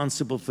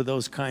responsible for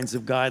those kinds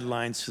of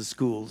guidelines for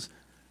schools,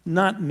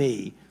 not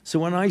me. So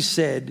when I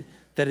said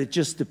that it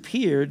just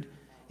appeared,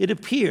 it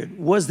appeared.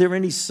 Was there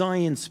any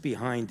science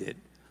behind it?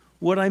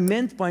 What I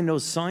meant by no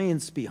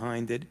science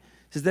behind it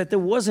is that there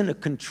wasn't a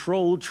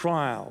controlled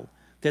trial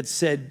that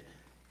said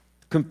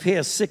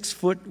compare 6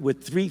 foot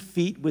with 3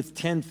 feet with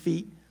 10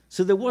 feet.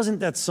 So there wasn't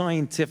that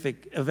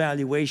scientific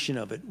evaluation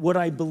of it. What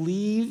I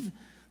believe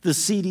the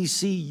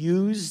CDC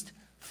used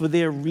for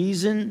their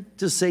reason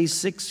to say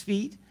 6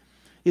 feet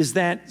is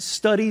that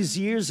studies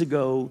years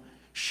ago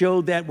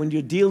showed that when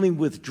you're dealing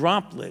with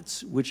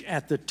droplets, which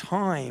at the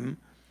time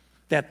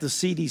that the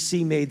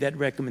CDC made that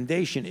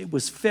recommendation, it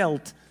was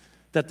felt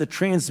that the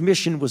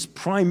transmission was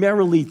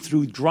primarily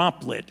through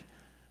droplet,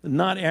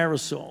 not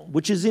aerosol,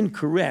 which is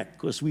incorrect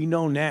because we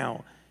know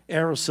now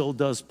aerosol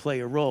does play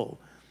a role.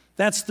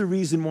 That's the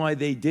reason why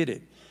they did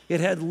it. It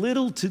had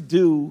little to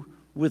do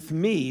with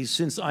me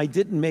since I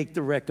didn't make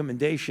the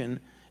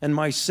recommendation, and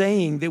my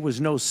saying there was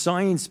no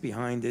science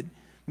behind it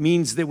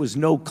means there was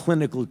no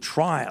clinical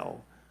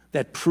trial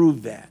that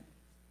proved that.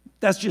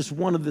 That's just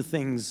one of the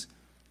things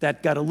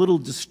that got a little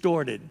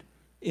distorted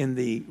in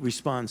the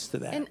response to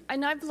that.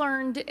 And I've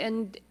learned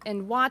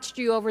and watched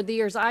you over the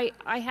years. I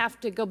have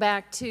to go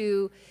back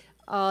to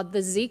the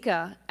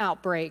Zika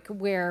outbreak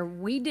where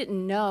we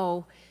didn't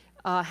know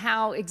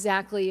how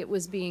exactly it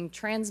was being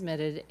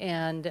transmitted,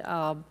 and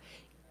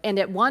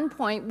at one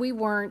point we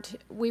weren't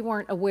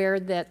aware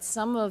that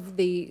some of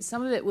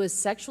it was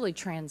sexually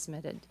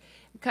transmitted.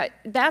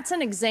 That's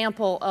an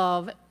example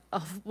of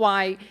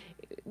why,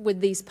 with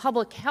these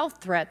public health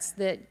threats,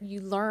 that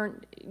you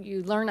learn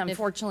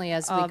unfortunately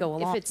as we go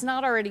along. If it's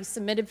not already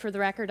submitted for the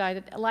record,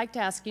 I'd like to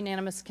ask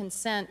unanimous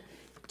consent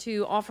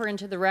to offer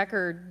into the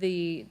record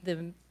the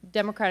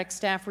Democratic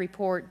staff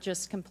report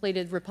just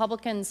completed.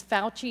 Republicans,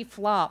 Fauci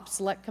flop.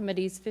 Select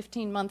Committee's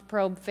 15-month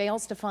probe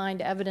fails to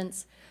find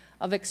evidence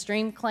of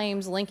extreme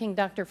claims linking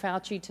Dr.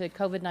 Fauci to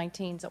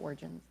COVID-19's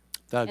origins.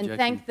 And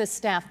thank the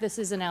staff. This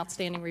is an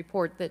outstanding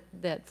report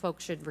that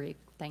folks should read.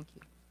 Thank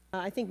you.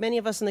 I think many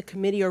of us in the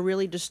committee are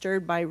really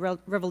disturbed by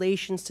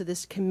revelations to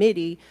this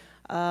committee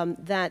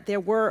that there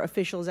were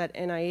officials at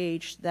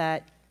NIH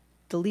that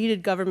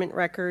deleted government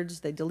records,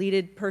 they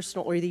deleted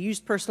personal, or they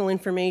used personal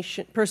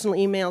information, personal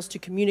emails to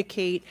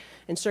communicate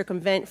and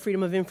circumvent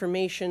freedom of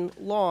information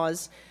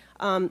laws.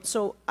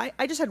 So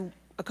I just had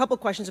a couple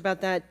questions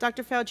about that.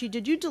 Dr. Fauci,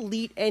 did you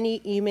delete any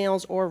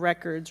emails or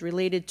records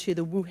related to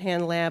the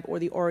Wuhan lab or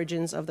the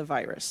origins of the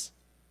virus?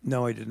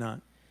 No, I did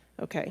not.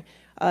 Okay.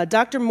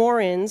 Dr.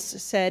 Morins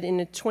said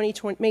in a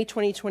May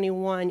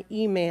 2021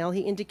 email,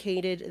 he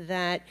indicated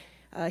that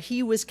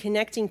he was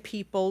connecting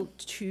people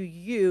to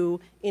you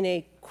in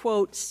a,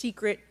 quote,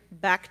 secret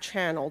back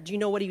channel. Do you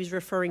know what he was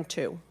referring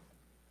to?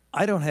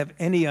 I don't have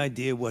any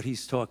idea what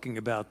he's talking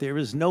about. There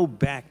is no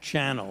back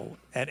channel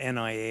at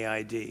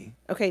NIAID.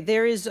 Okay,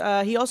 there is,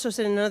 he also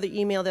said in another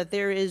email that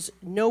there is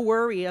no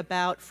worry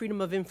about Freedom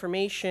of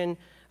Information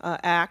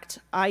Act.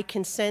 I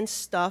can send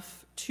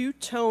stuff to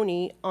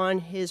Tony on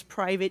his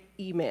private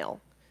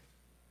email.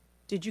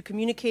 Did you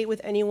communicate with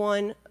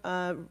anyone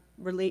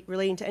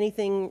relating to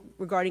anything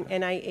regarding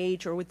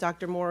NIH or with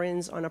Dr.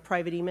 Morins on a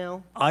private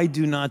email? I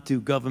do not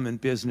do government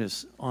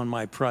business on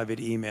my private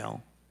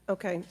email.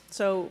 Okay,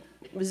 so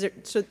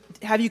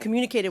have you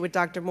communicated with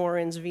Dr.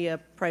 Morins via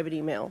private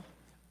email,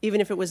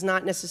 even if it was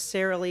not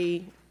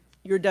necessarily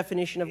your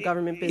definition of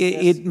government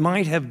business? It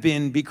might have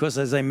been because,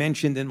 as I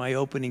mentioned in my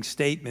opening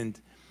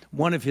statement,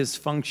 one of his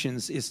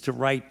functions is to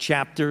write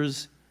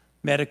chapters,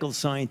 medical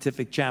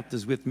scientific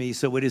chapters with me,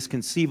 so it is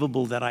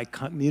conceivable that I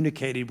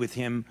communicated with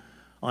him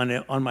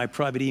on my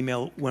private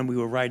email when we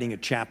were writing a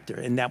chapter,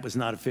 and that was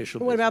not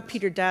official What business. about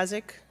Peter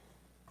Daszak?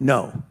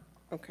 No.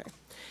 Okay.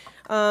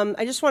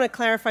 I just want to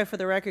clarify for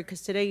the record,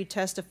 because today you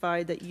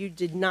testified that you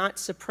did not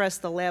suppress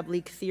the lab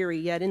leak theory,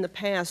 yet in the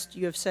past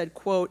you have said,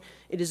 quote,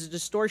 it is a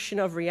distortion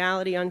of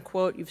reality,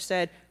 unquote. You've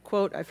said,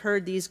 quote, I've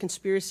heard these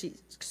conspiracy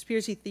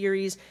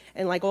theories,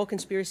 and like all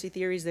conspiracy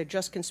theories, they're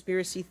just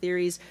conspiracy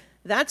theories.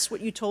 That's what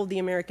you told the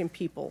American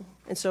people.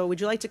 And so would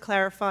you like to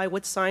clarify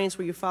what science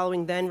were you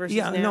following then versus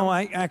now? Yeah, no,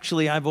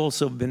 I've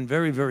also been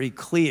very, very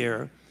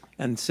clear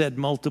and said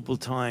multiple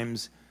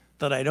times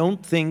that I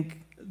don't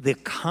think the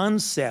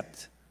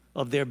concept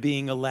of there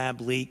being a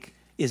lab leak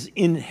is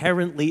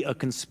inherently a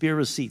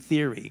conspiracy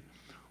theory.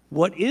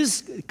 What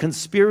is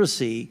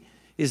conspiracy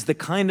is the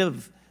kind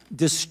of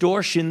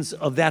distortions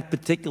of that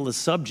particular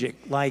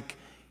subject, like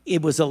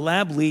it was a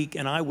lab leak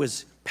and I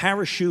was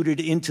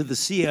parachuted into the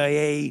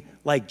CIA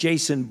like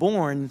Jason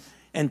Bourne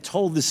and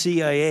told the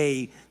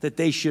CIA that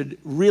they should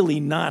really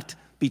not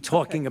be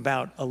talking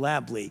about a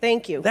lab leak.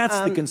 Thank you.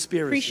 That's the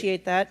conspiracy.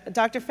 Appreciate that.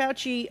 Dr.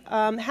 Fauci,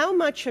 how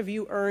much have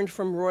you earned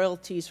from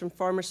royalties from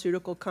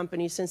pharmaceutical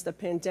companies since the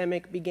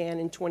pandemic began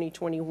in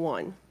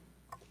 2021?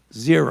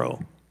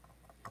 Zero.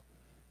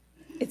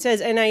 It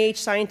says NIH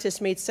scientists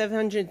made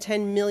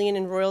 $710 million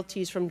in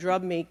royalties from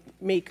drug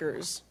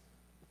makers.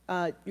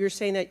 You're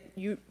saying that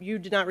you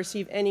did not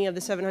receive any of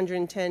the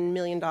 $710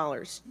 million.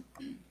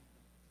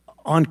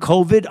 On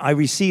COVID, I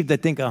received, I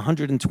think,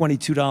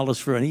 $122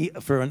 for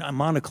a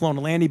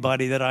monoclonal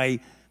antibody that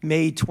I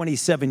made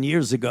 27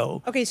 years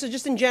ago. Okay, so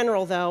just in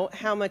general, though,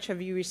 how much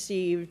have you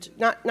received,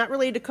 not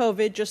related to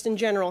COVID, just in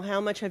general, how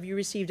much have you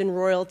received in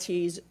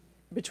royalties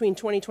between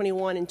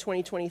 2021 and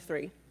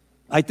 2023?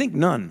 I think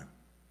none.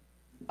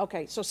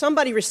 Okay, so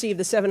somebody received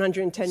the $710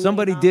 million.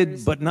 Somebody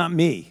did, but not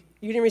me.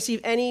 You didn't receive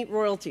any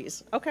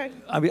royalties. Okay.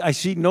 I mean, I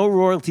see no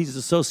royalties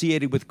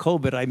associated with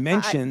COVID. I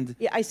mentioned.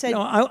 I said.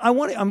 No, I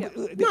want.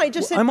 No, I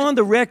just said. I'm on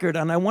the record,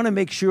 and I want to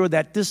make sure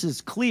that this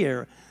is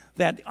clear.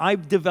 That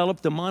I've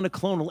developed a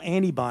monoclonal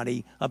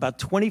antibody about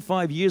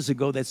 25 years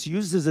ago that's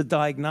used as a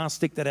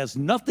diagnostic that has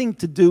nothing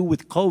to do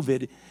with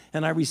COVID,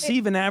 and I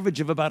receive an average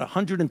of about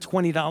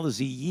 $120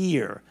 a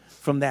year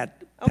from that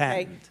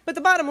patent. Okay, but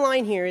the bottom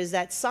line here is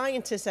that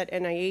scientists at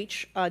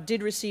NIH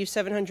did receive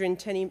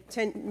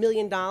 $710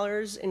 million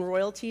in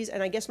royalties,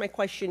 and I guess my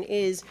question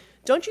is,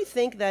 don't you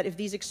think that if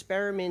these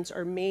experiments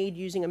are made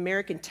using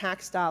American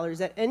tax dollars,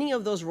 that any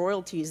of those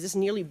royalties, this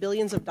nearly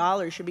billions of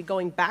dollars, should be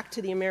going back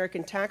to the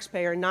American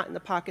taxpayer, not in the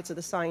pockets of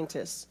the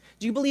scientists?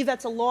 Do you believe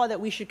that's a law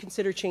that we should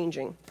consider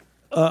changing?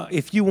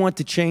 If you want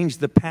to change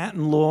the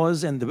patent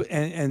laws and the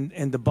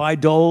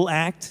Bayh-Dole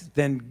Act,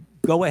 then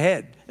go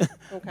ahead.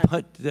 Okay.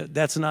 But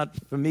that's not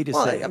for me to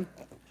say. I'm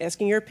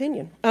asking your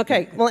opinion.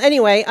 Okay. Well,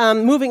 anyway,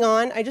 moving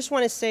on, I just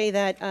want to say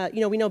that,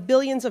 we know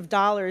billions of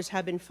dollars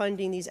have been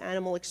funding these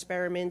animal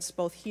experiments,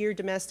 both here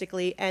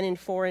domestically and in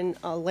foreign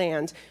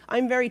lands.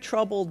 I'm very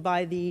troubled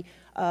by the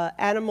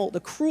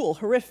cruel,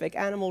 horrific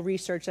animal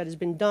research that has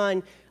been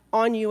done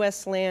on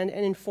U.S. land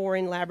and in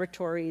foreign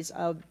laboratories.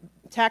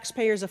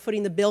 Taxpayers are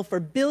footing the bill for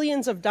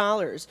billions of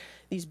dollars.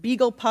 These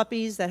beagle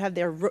puppies that have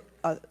their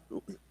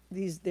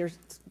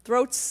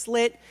throats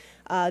slit,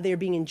 they are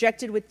being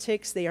injected with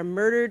ticks, they are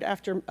murdered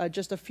after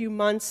just a few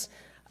months,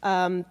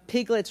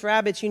 piglets,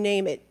 rabbits, you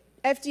name it.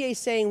 FDA is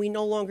saying we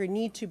no longer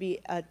need to be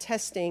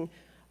testing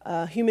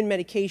human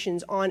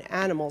medications on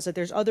animals, that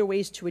there's other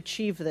ways to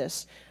achieve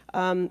this.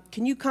 Can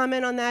you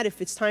comment on that, if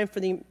it's time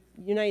for the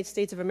United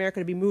States of America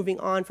to be moving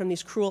on from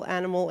these cruel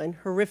animal and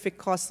horrific,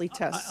 costly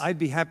tests? I'd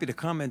be happy to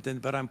comment,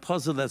 but I'm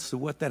puzzled as to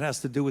what that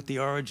has to do with the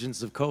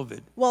origins of COVID.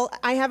 Well,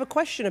 I have a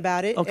question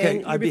about it. Okay,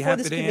 and I'd be before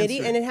happy this to committee,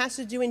 answer. and it has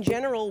to do in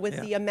general with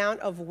the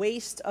amount of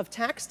waste of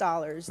tax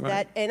dollars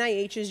that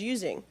NIH is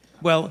using.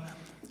 Well,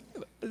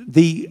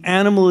 the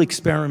animal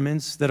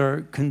experiments that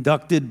are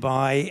conducted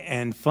by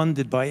and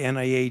funded by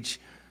NIH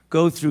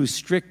go through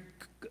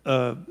strict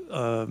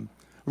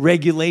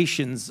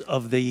regulations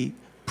of the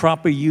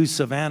proper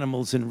use of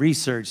animals in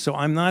research. So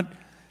I'm not,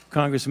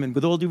 Congressman,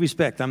 with all due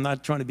respect, I'm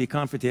not trying to be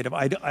confrontative.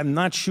 I'm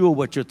not sure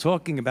what you're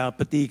talking about,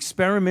 but the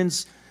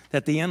experiments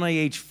that the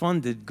NIH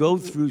funded go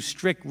through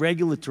strict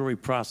regulatory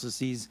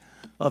processes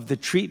of the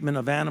treatment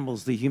of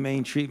animals, the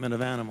humane treatment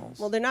of animals?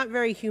 Well, they're not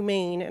very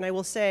humane, and I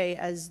will say,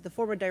 as the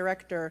former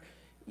director,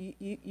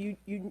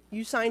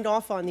 you signed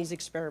off on these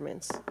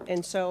experiments,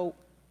 and so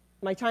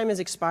my time has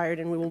expired,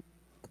 and we will.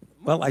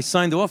 Well, I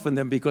signed off on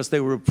them because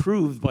they were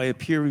approved by a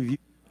peer review.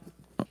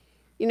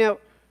 You know,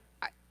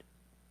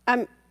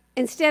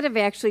 instead of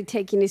actually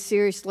taking a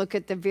serious look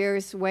at the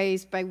various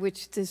ways by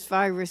which this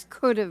virus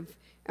could have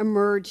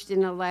emerged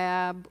in a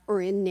lab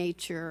or in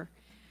nature,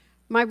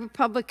 my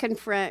Republican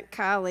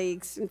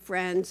colleagues and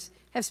friends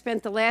have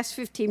spent the last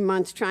 15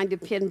 months trying to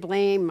pin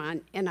blame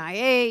on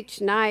NIH,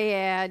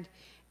 NIAID,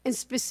 and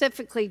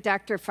specifically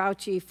Dr.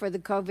 Fauci for the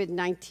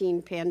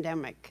COVID-19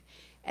 pandemic.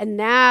 And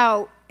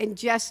now, and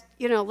just,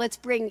 you know, let's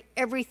bring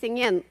everything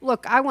in.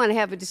 Look, I want to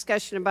have a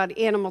discussion about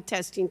animal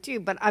testing too,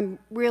 but I'm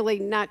really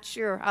not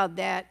sure how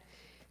that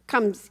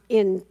comes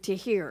into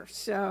here.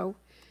 So,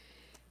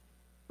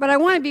 but I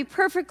want to be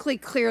perfectly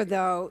clear,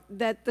 though,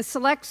 that the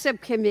Select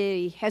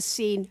Subcommittee has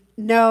seen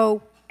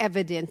no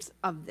evidence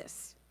of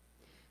this.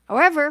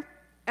 However,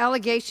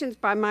 allegations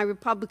by my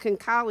Republican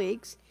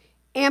colleagues,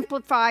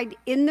 amplified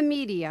in the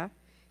media,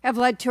 have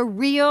led to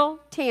real,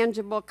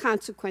 tangible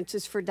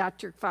consequences for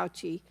Dr.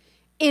 Fauci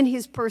in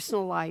his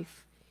personal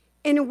life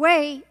in a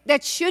way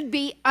that should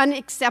be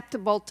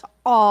unacceptable to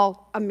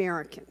all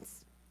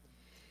Americans.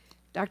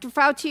 Dr.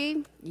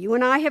 Fauci, you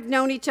and I have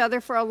known each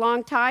other for a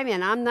long time,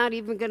 and I'm not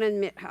even going to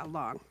admit how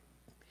long.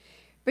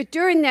 But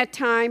during that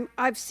time,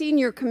 I've seen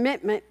your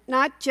commitment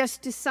not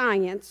just to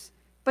science,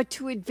 but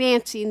to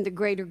advancing the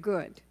greater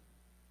good.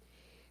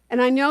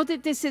 And I know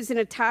that this isn't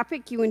a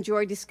topic you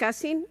enjoy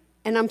discussing,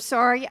 and I'm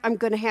sorry I'm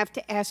going to have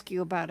to ask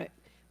you about it.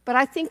 But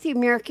I think the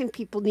American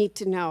people need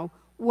to know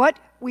what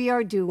we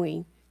are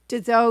doing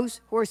to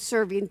those who are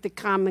serving the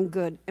common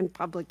good and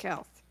public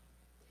health.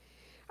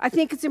 I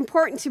think it's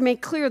important to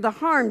make clear the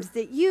harms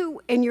that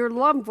you and your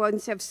loved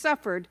ones have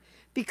suffered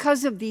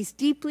because of these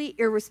deeply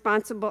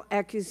irresponsible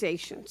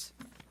accusations.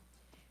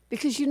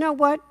 Because you know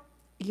what?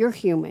 You're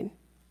human,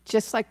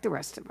 just like the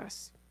rest of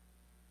us.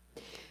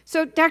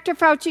 So, Dr.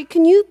 Fauci,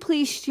 can you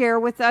please share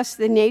with us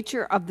the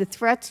nature of the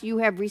threats you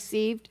have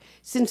received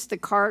since the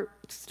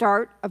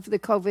start of the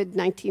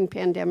COVID-19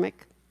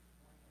 pandemic?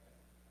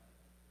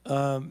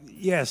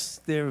 Yes,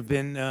 there have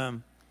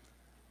been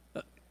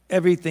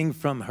everything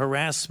from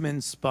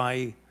harassments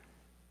by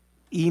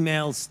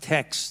emails,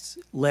 texts,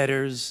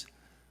 letters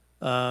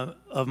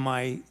of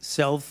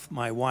myself,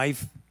 my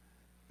wife,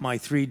 my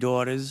 3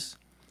 daughters.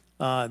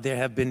 There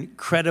have been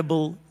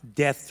credible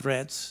death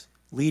threats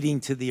leading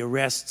to the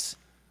arrests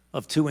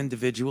of 2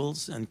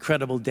 individuals, and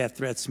credible death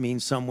threats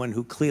means someone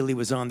who clearly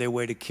was on their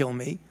way to kill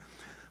me.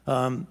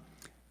 And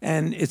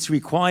it's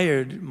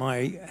required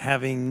my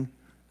having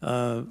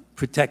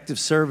protective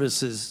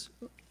services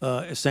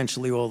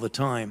essentially all the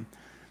time.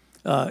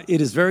 It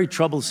is very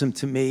troublesome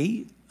to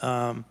me.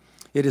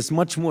 It is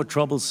much more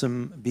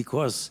troublesome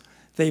because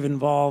they've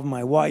involved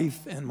my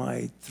wife and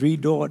my 3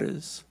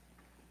 daughters.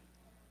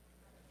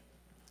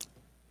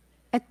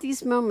 At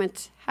these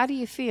moments, how do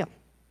you feel?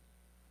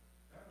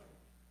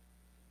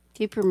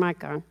 Keep your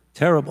mic on.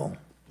 Terrible.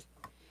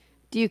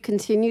 Do you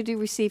continue to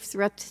receive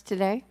threats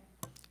today?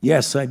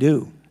 Yes, I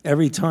do.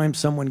 Every time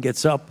someone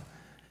gets up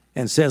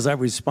and says I'm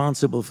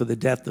responsible for the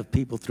death of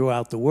people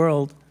throughout the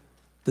world,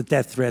 the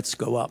death threats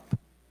go up.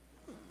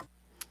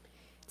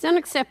 It's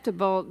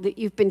unacceptable that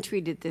you've been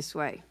treated this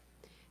way,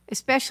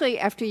 especially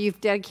after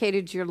you've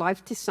dedicated your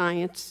life to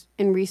science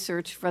and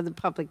research for the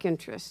public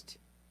interest.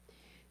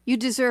 You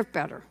deserve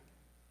better.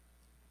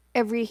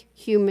 Every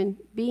human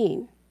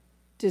being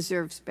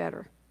deserves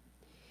better.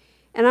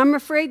 And I'm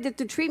afraid that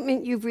the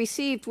treatment you've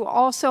received will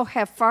also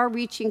have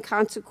far-reaching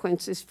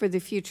consequences for the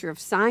future of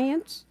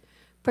science,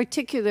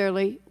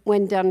 particularly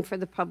when done for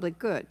the public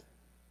good.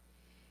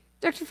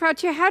 Dr.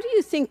 Fauci, how do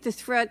you think the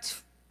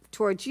threats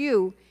towards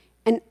you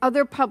and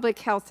other public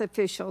health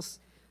officials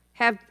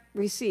have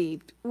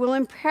received will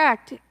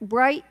impact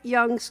bright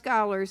young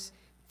scholars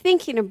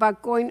thinking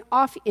about going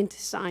off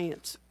into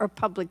science or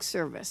public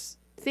service?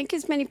 Think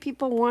as many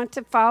people want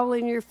to follow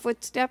in your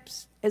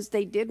footsteps as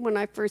they did when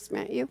I first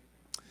met you?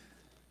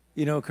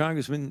 You know,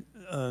 Congressman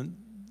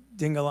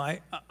Dingell,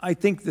 I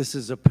think this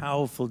is a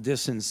powerful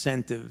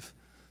disincentive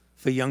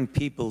for young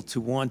people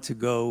to want to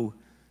go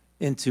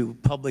into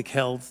public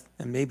health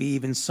and maybe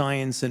even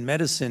science and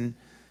medicine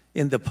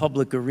in the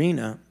public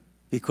arena,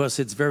 because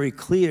it's very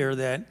clear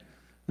that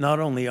not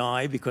only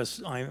I,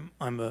 because I'm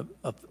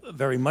a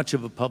very much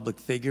of a public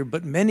figure,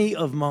 but many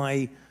of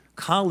my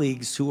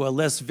colleagues who are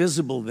less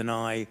visible than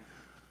I,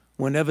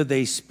 whenever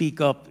they speak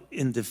up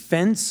in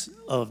defense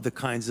of the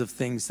kinds of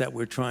things that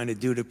we're trying to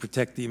do to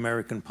protect the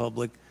American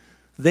public,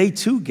 they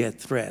too get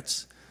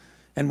threats.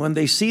 And when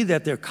they see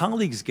that their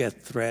colleagues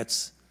get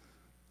threats,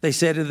 they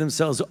say to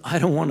themselves, I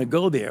don't want to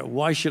go there.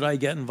 Why should I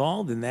get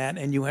involved in that?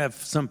 And you have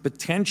some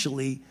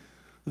potentially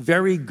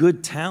very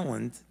good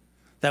talent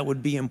that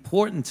would be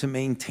important to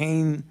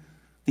maintain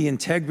the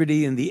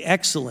integrity and the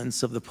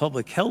excellence of the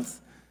public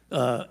health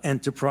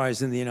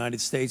enterprise in the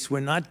United States. We're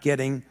not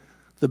getting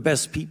the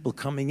best people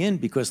coming in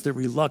because they're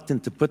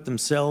reluctant to put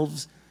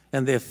themselves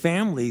and their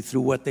family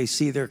through what they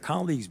see their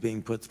colleagues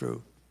being put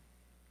through.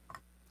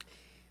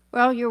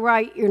 Well, you're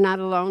right. You're not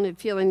alone in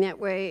feeling that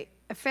way.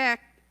 In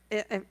fact,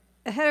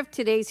 ahead of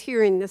today's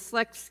hearing, the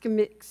Select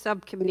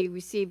Subcommittee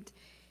received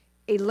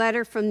a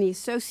letter from the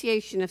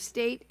Association of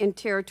State and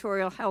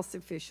Territorial Health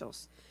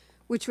Officials,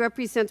 which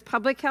represents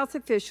public health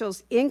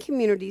officials in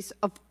communities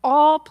of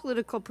all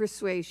political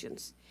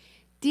persuasions,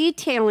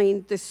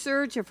 detailing the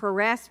surge of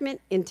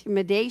harassment,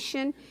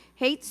 intimidation,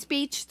 hate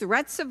speech,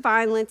 threats of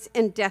violence,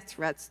 and death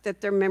threats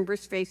that their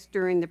members faced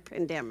during the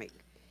pandemic.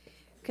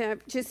 I'm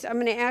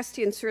going to ask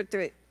to insert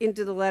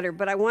into the letter,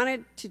 but I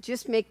wanted to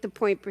just make the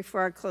point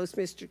before I close,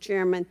 Mr.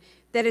 Chairman,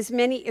 that as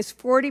many as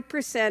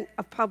 40%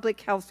 of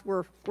public health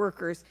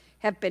workers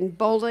have been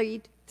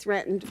bullied,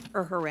 threatened,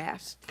 or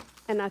harassed.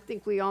 And I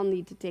think we all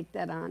need to take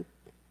that on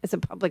as a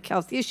public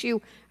health issue.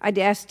 I'd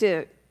ask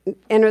to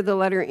enter the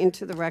letter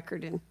into the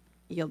record and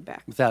yield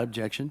back. Without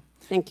objection.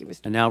 Thank you,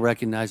 Mr. And now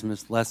recognize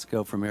Ms.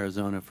 Lesko from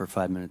Arizona for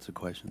 5 minutes of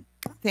question.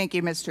 Thank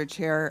you, Mr.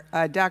 Chair.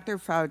 Dr.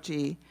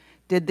 Fauci,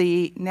 did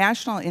the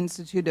National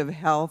Institute of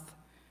Health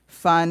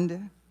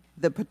fund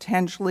the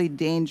potentially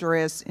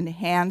dangerous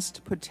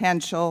enhanced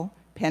potential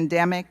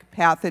pandemic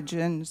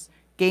pathogens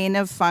gain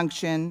of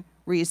function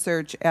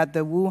research at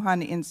the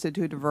Wuhan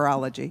Institute of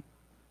Virology?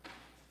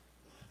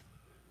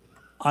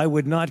 I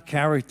would not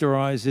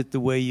characterize it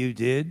the way you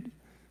did.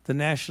 The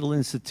National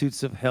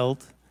Institutes of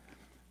Health,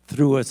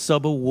 through a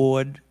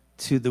sub-award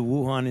to the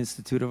Wuhan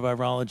Institute of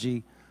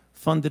Virology,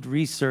 funded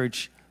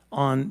research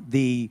on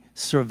the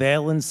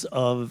surveillance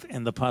of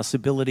and the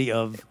possibility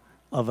of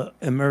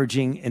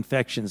emerging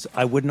infections.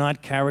 I would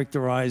not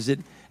characterize it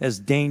as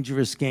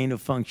dangerous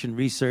gain-of-function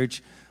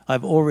research.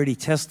 I've already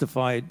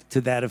testified to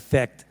that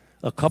effect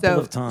a couple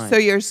of times. So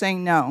you're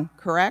saying no,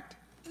 correct?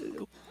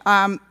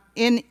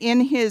 In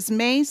his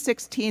May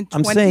 16th,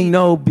 I'm saying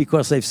no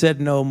because they've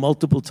said no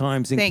multiple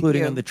times,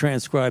 including you. in the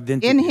transcribed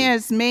interview. In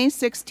his May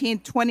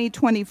 16th,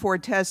 2024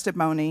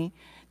 testimony,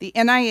 the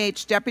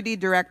NIH Deputy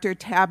Director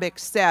Tabak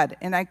said,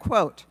 and I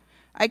quote,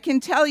 "I can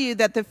tell you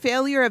that the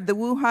failure of the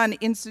Wuhan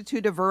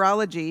Institute of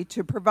Virology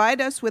to provide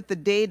us with the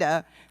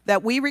data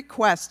that we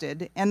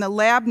requested and the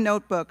lab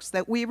notebooks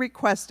that we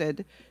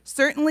requested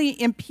certainly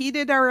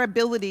impeded our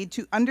ability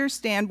to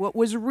understand what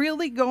was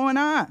really going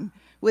on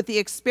with the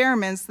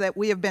experiments that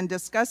we have been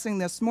discussing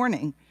this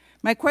morning."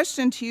 My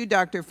question to you,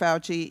 Dr.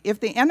 Fauci, if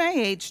the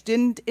NIH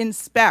didn't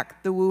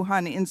inspect the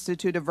Wuhan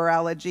Institute of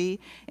Virology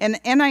and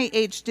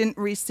NIH didn't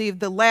receive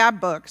the lab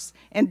books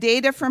and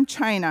data from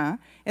China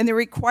and the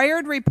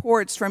required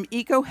reports from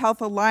EcoHealth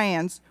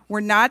Alliance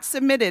were not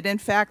submitted, in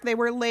fact, they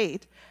were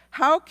late,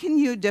 how can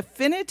you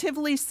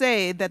definitively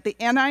say that the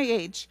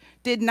NIH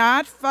did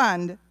not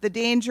fund the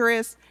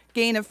dangerous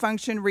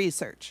gain-of-function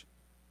research?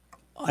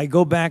 I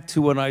go back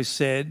to what I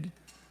said,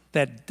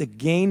 that the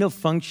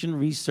gain-of-function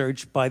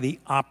research by the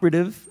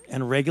operative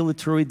and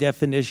regulatory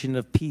definition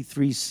of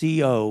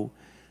P3CO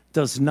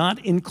does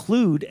not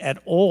include at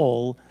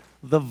all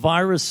the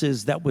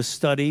viruses that were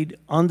studied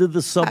under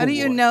the sub-award. How do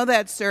you know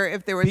that, sir,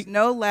 if there was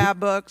no lab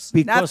books,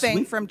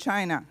 nothing from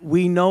China?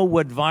 We know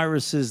what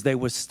viruses they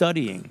were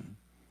studying.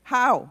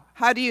 How?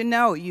 How do you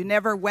know? You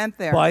never went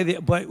there.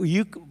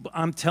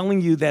 I'm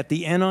telling you that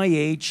the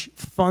NIH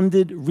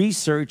funded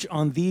research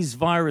on these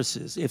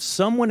viruses. If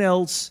someone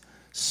else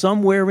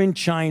somewhere in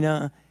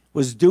China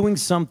was doing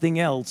something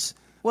else.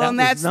 Well, and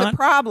that's the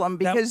problem,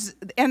 because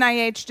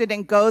NIH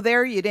didn't go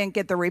there. You didn't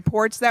get the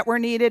reports that were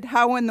needed.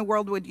 How in the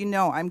world would you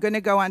know? I'm going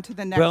to go on to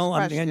the next question. Well,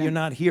 and you're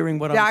not hearing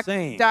what I'm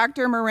saying.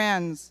 Dr.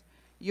 Morenz,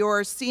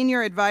 your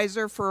senior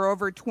advisor for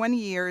over 20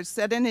 years,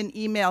 said in an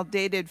email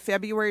dated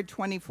February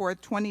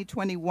 24th,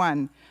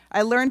 2021,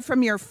 "I learned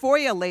from your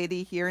FOIA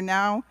lady here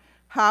now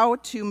how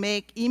to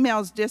make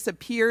emails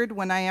disappeared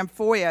when I am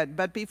FOIA'd,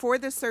 but before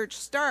the search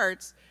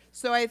starts,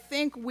 so I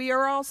think we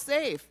are all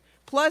safe.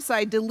 Plus,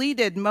 I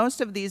deleted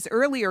most of these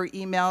earlier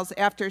emails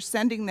after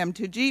sending them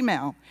to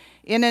Gmail."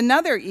 In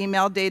another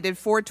email dated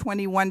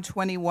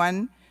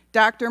 4/21/21,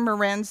 Dr.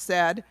 Morenz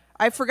said,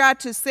 "I forgot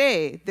to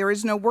say, there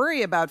is no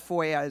worry about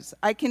FOIAs.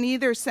 I can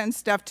either send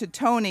stuff to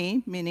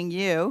Tony," meaning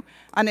you,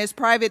 "on his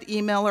private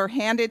email or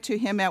hand it to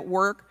him at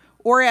work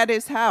or at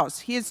his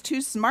house. He is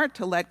too smart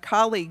to let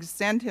colleagues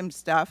send him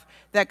stuff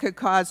that could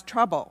cause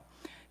trouble."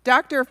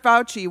 Dr.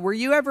 Fauci, were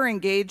you ever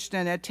engaged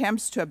in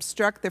attempts to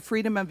obstruct the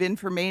Freedom of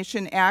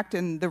Information Act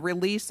and the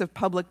release of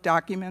public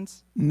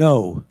documents?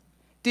 No.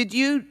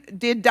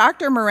 Did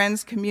Dr.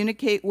 Morenz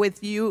communicate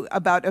with you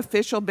about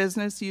official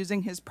business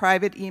using his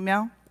private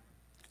email?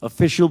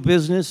 Official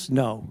business?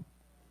 No.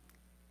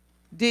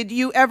 Did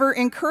you ever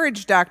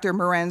encourage Dr.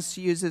 Morenz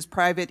to use his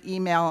private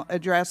email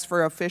address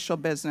for official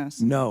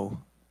business? No.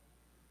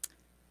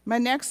 My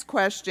next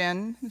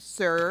question,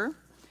 sir,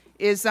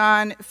 is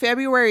on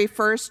February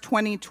 1st,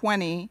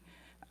 2020,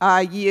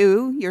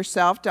 you,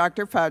 yourself,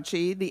 Dr.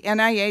 Fauci, the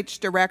NIH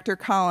Director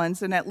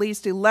Collins, and at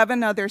least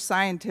 11 other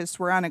scientists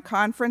were on a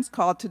conference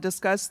call to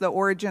discuss the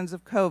origins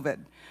of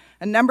COVID.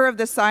 A number of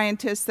the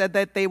scientists said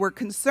that they were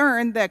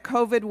concerned that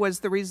COVID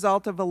was the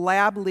result of a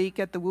lab leak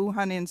at the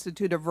Wuhan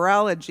Institute of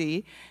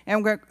Virology,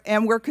 and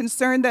were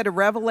concerned that a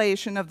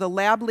revelation of the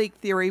lab leak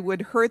theory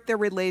would hurt their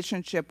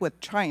relationship with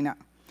China.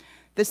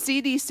 The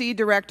CDC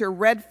director,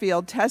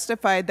 Redfield,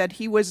 testified that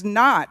he was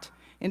not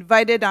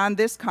invited on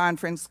this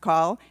conference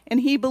call, and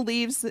he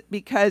believes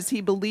because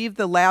he believed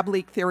the lab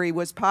leak theory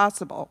was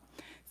possible.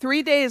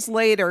 3 days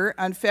later,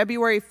 on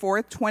February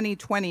 4th,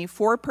 2020,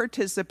 4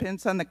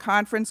 participants on the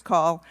conference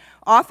call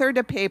authored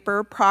a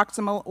paper,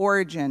 Proximal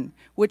Origin,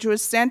 which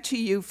was sent to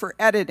you for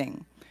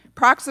editing.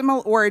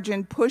 Proximal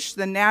Origin pushed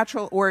the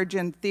natural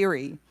origin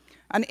theory.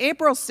 On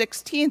April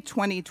 16,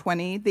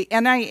 2020, the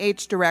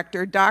NIH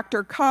director,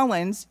 Dr.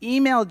 Collins,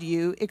 emailed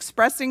you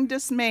expressing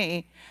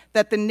dismay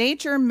that the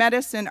Nature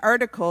Medicine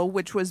article,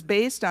 which was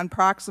based on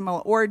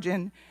proximal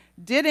origin,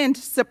 didn't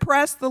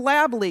suppress the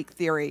lab leak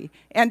theory,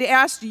 and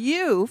asked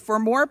you for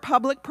more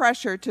public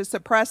pressure to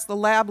suppress the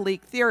lab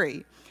leak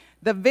theory.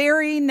 The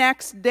very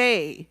next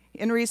day,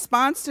 in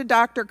response to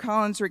Dr.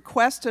 Collins'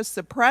 request to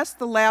suppress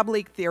the lab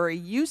leak theory,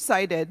 you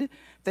cited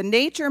the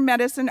Nature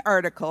Medicine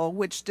article,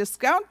 which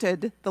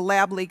discounted the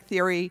lab leak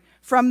theory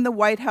from the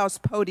White House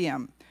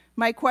podium.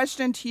 My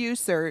question to you,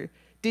 sir,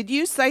 did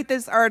you cite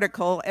this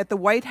article at the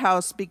White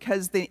House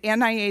because the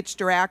NIH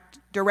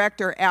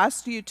director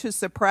asked you to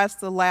suppress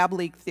the lab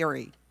leak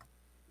theory?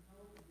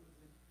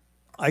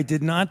 I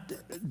did not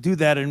do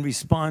that in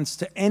response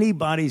to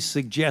anybody's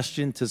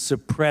suggestion to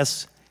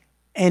suppress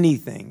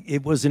anything.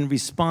 It was in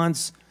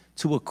response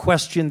to a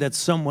question that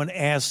someone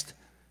asked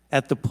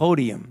at the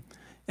podium.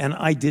 And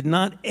I did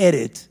not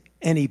edit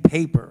any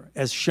paper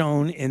as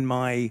shown in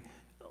my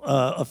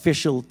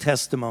official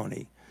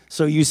testimony.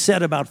 So you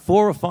said about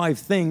 4 or 5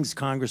 things,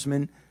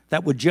 Congressman,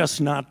 that were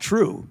just not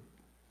true.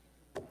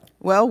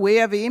 Well, we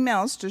have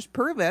emails to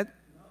prove it.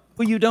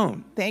 Well, you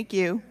don't. Thank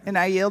you, and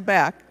I yield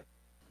back.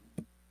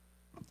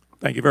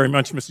 Thank you very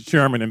much, Mr.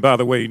 Chairman. And by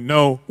the way,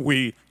 no,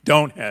 we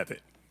don't have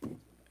it.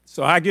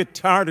 So I get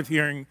tired of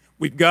hearing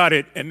we've got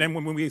it, and then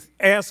when we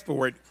ask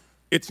for it,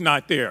 it's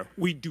not there.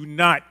 We do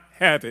not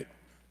have it,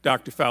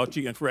 Dr.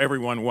 Fauci, and for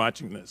everyone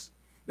watching this.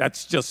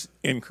 That's just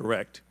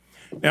incorrect.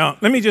 Now,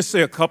 let me just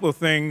say a couple of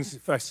things.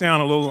 If I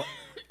sound a little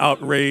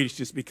outraged,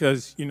 just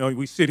because, you know,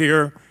 we sit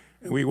here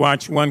and we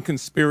watch one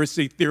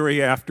conspiracy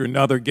theory after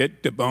another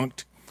get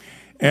debunked.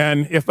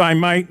 And if I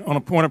might, on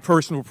a point of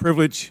personal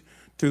privilege,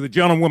 to the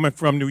gentlewoman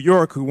from New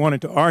York who wanted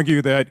to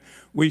argue that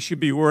we should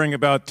be worrying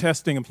about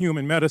testing of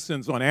human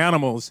medicines on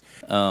animals.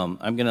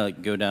 I'm going to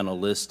go down a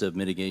list of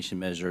mitigation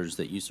measures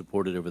that you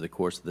supported over the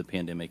course of the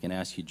pandemic and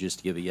ask you just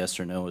to give a yes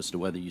or no as to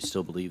whether you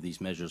still believe these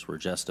measures were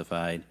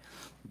justified.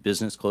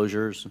 Business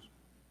closures.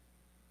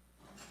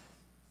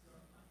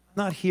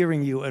 Not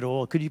hearing you at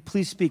all. Could you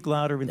please speak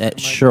louder? Into the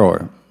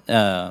Sure.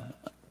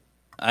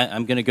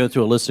 I'm going to go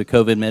through a list of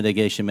COVID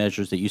mitigation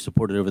measures that you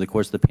supported over the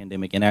course of the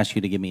pandemic and ask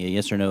you to give me a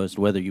yes or no as to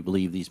whether you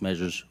believe these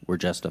measures were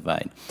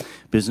justified.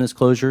 Business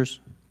closures?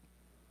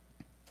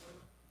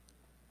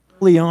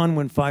 Early on,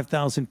 when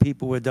 5,000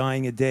 people were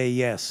dying a day,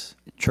 yes.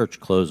 Church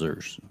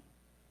closures?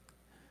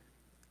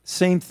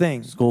 Same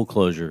thing. School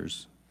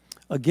closures?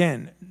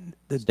 Again,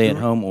 the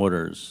stay-at-home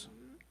orders?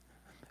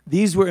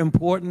 These were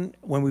important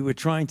when we were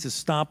trying to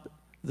stop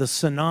the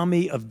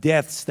tsunami of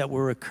deaths that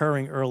were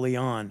occurring early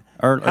on.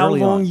 How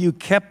long you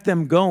kept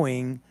them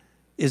going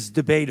is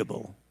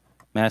debatable.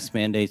 Mask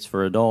mandates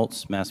for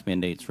adults, mask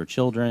mandates for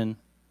children,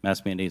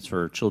 mask mandates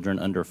for children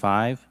under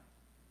 5.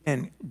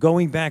 And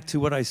going back to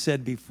what I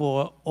said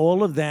before,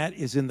 all of that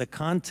is in the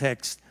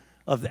context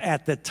of,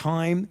 at the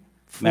time,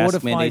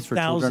 4,000 to 5,000 mandates for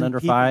children under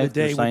 5,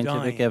 there's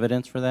scientific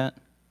evidence for that?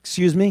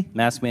 Excuse me?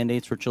 Mask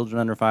mandates for children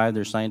under 5,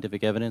 there's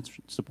scientific evidence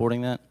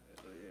supporting that?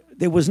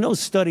 There was no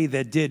study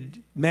that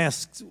did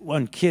masks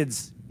on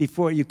kids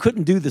before. You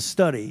couldn't do the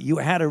study. You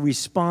had to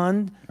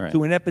respond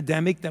to an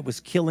epidemic that was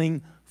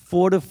killing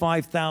 4,000 to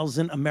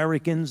 5,000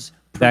 Americans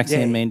per Vaccine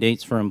day.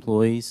 mandates for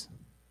employees,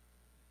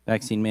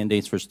 vaccine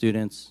mandates for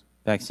students,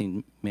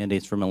 vaccine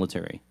mandates for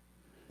military.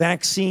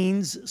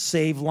 Vaccines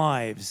save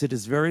lives. It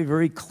is very,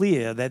 very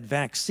clear that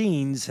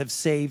vaccines have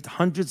saved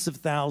hundreds of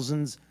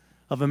thousands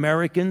of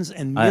Americans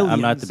and millions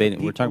I'm not debating. of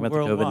people We're talking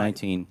about worldwide.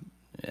 the COVID-19.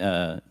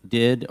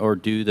 Did or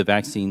do the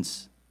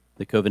vaccines,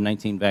 the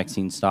COVID-19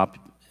 vaccine, stop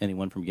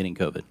anyone from getting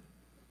COVID?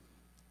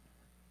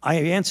 I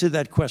answered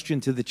that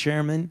question to the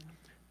chairman.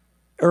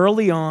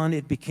 Early on,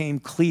 it became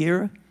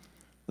clear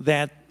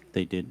that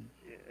they did.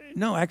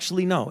 No,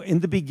 actually, no. In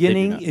the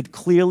beginning, it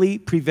clearly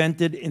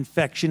prevented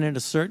infection in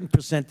a certain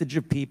percentage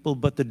of people,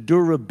 but the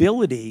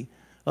durability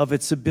of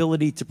its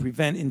ability to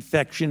prevent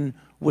infection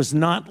was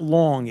not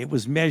long. It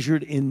was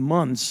measured in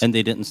months. And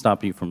they didn't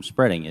stop you from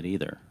spreading it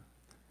either.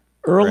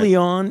 Early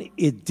on,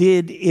 it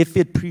did if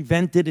it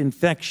prevented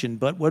infection,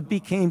 but what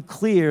became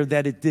clear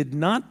that it did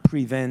not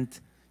prevent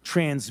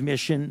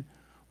transmission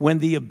when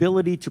the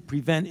ability to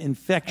prevent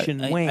infection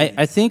wanes.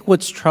 I think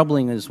what's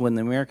troubling is when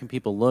the American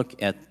people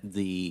look at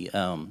the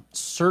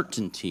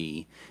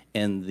certainty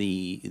and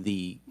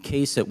the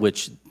case at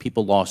which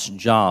people lost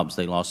jobs,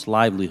 they lost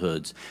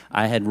livelihoods.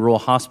 I had rural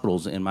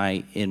hospitals in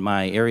my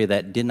area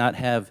that did not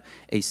have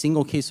a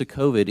single case of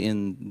COVID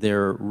in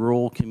their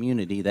rural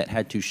community that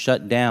had to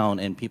shut down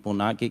and people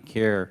not get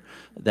care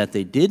that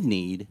they did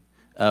need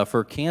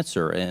for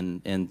cancer,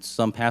 and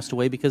some passed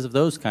away because of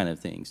those kind of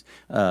things.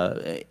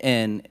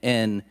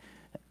 Time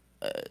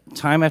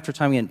after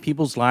time again,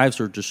 people's lives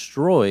are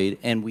destroyed,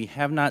 and we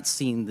have not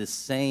seen the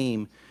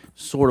same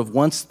sort of,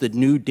 once the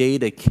new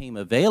data came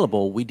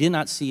available, we did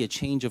not see a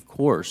change of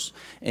course.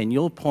 And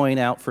you'll point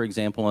out, for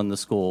example, in the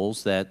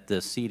schools that the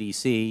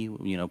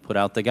CDC, you know, put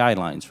out the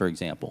guidelines, for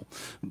example.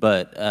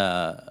 But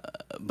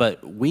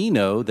we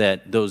know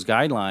that those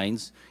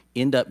guidelines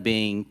end up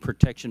being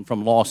protection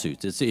from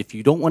lawsuits. It's, if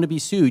you don't want to be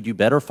sued, you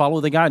better follow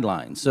the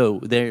guidelines.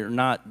 So they're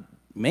not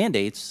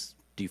mandates,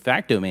 de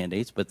facto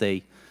mandates, but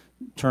they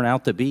turn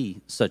out to be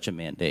such a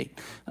mandate.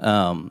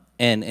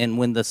 And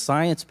when the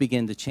science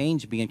began to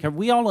change,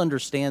 we all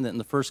understand that in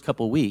the first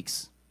couple of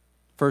weeks,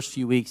 first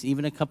few weeks,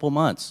 even a couple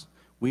months,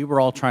 we were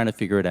all trying to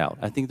figure it out.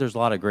 I think there's a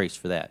lot of grace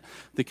for that.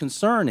 The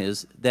concern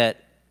is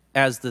that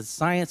as the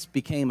science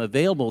became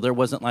available, there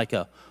wasn't like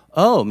a,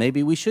 oh,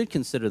 maybe we should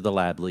consider the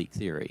lab leak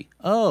theory.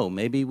 Oh,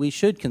 maybe we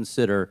should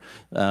consider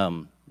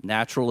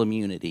natural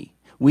immunity.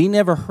 We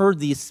never heard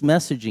this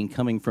messaging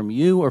coming from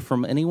you or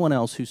from anyone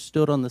else who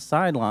stood on the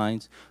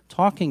sidelines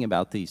talking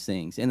about these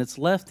things. And it's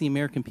left the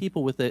American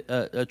people with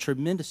a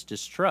tremendous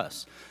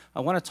distrust.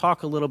 I want to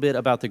talk a little bit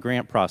about the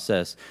grant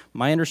process.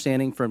 My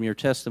understanding from your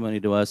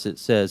testimony to us, it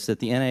says that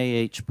the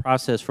NIH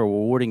process for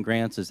awarding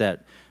grants is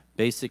that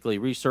basically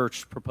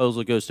research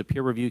proposal goes to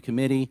peer review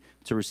committee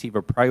to receive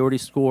a priority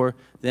score.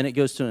 Then it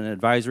goes to an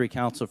advisory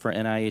council for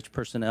NIH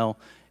personnel.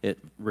 It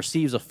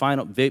receives a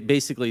final,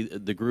 basically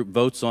the group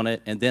votes on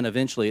it, and then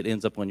eventually it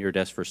ends up on your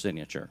desk for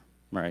signature,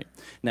 right?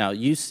 Now,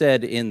 you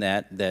said in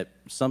that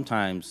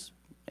sometimes,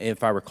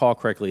 if I recall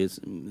correctly,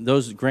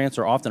 those grants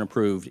are often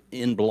approved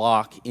in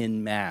block,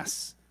 in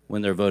mass,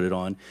 when they're voted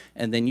on,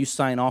 and then you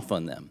sign off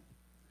on them.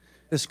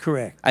 That's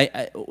correct.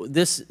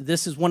 This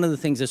is one of the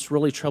things that's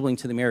really troubling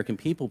to the American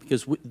people,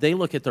 because they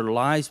look at their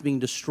lives being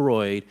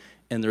destroyed,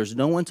 and there's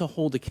no one to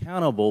hold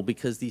accountable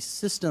because these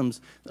systems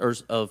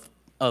of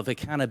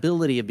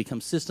accountability have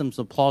become systems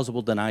of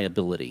plausible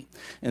deniability.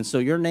 And so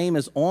your name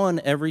is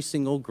on every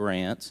single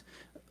grant,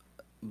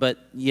 but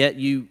yet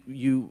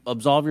you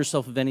absolve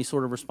yourself of any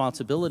sort of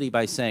responsibility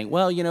by saying,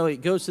 well, you know,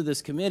 it goes to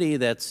this committee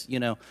that's, you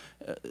know,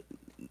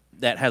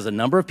 that has a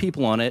number of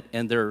people on it,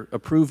 and they're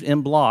approved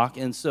in block,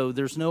 and so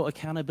there's no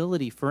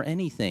accountability for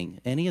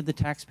anything, any of the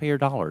taxpayer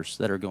dollars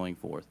that are going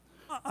forth.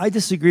 I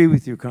disagree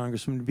with you,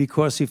 Congressman,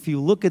 because if you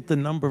look at the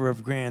number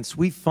of grants,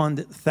 we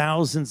fund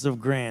thousands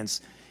of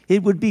grants.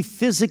 It would be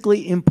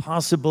physically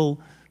impossible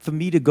for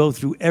me to go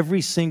through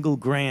every single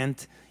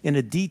grant in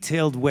a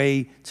detailed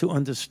way to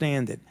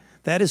understand it.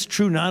 That is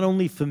true not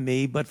only for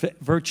me, but for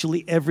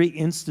virtually every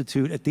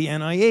institute at the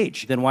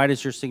NIH. Then why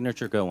does your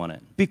signature go on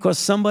it? Because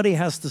somebody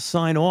has to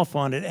sign off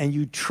on it, and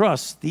you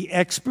trust the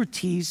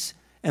expertise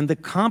and the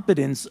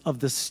competence of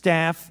the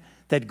staff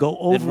that go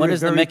over it. Then what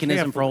is the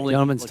mechanism for holding the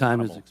gentleman's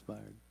time has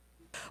expired.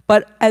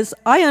 But as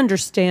I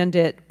understand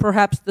it,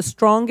 perhaps the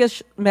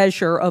strongest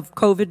measure of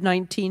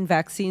COVID-19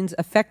 vaccines'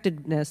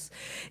 effectiveness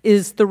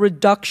is the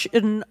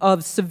reduction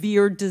of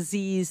severe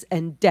disease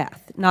and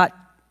death, not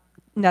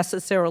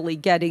necessarily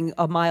getting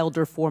a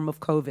milder form of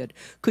COVID.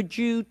 Could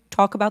you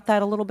talk about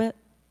that a little bit?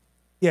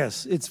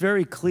 Yes, it's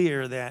very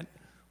clear that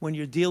when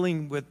you're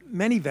dealing with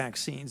many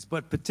vaccines,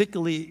 but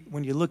particularly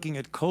when you're looking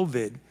at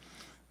COVID,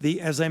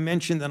 as I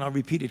mentioned, and I'll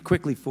repeat it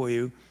quickly for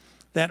you,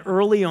 that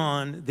early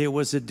on there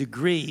was a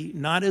degree,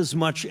 not as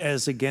much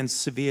as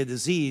against severe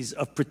disease,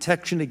 of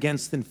protection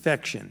against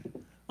infection.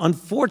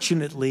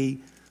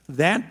 Unfortunately,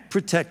 that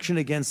protection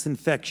against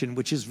infection,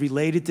 which is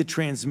related to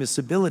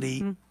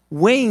transmissibility,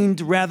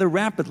 waned rather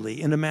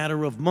rapidly in a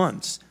matter of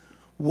months.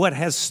 What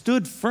has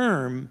stood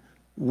firm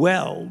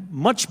well,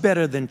 much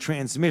better than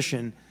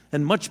transmission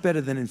and much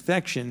better than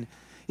infection,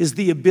 is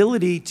the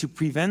ability to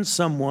prevent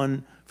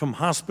someone from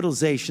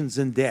hospitalizations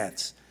and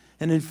deaths.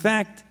 And in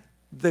fact,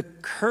 the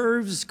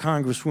curves,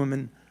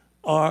 Congresswoman,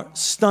 are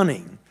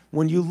stunning.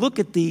 When you look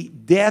at the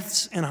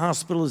deaths and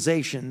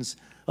hospitalizations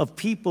of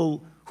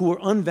people who are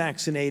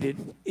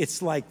unvaccinated,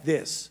 it's like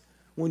this.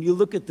 When you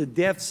look at the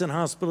deaths and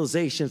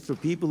hospitalizations for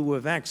people who are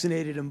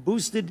vaccinated and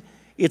boosted,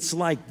 it's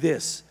like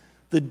this.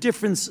 The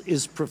difference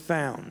is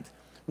profound.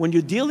 When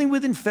you're dealing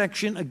with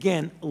infection,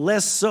 again,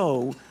 less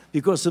so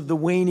because of the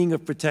waning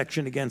of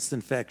protection against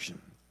infection.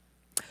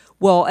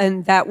 Well,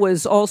 and that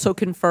was also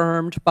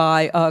confirmed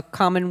by a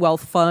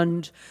Commonwealth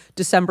Fund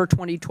December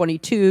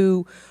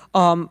 2022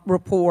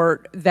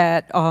 report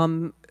that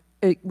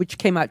which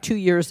came out 2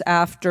 years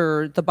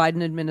after the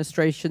Biden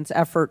administration's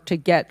effort to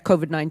get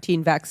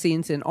COVID-19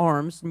 vaccines in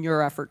arms, and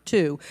your effort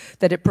too,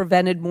 that it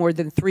prevented more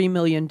than 3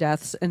 million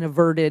deaths and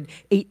averted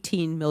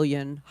 18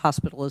 million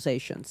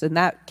hospitalizations. And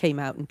that came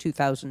out in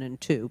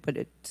 2002, but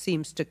it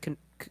seems to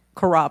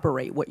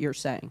corroborate what you're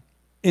saying.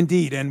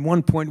 Indeed, and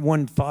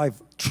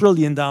 $1.15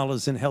 trillion in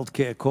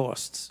healthcare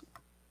costs.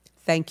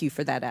 Thank you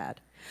for that add.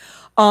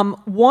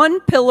 One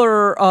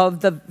pillar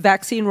of the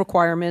vaccine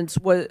requirements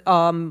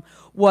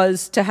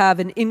was to have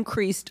an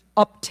increased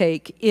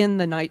uptake in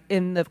the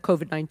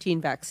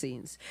COVID-19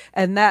 vaccines.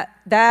 And that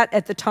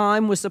at the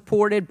time was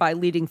supported by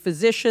leading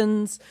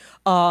physicians,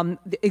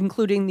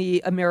 including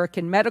the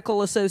American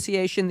Medical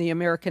Association, the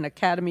American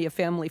Academy of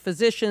Family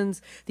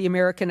Physicians, the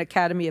American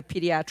Academy of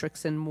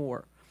Pediatrics, and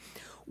more.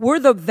 Were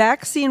the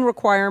vaccine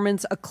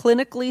requirements a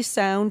clinically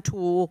sound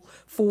tool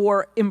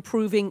for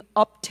improving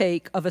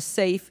uptake of a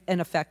safe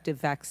and effective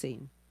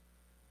vaccine?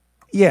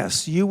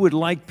 Yes, you would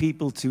like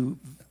people to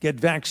get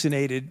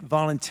vaccinated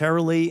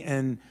voluntarily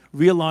and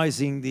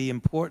realizing the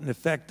important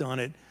effect on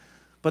it.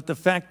 But the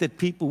fact that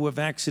people were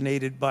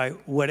vaccinated by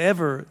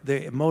whatever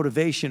their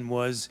motivation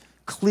was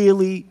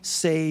clearly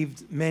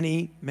saved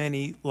many,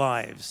 many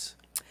lives.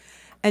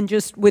 And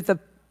just with the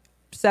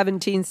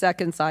 17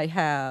 seconds I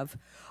have,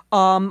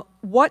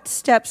 what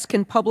steps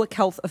can public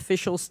health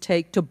officials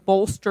take to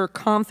bolster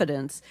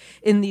confidence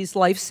in these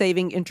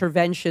life-saving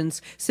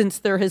interventions since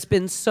there has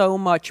been so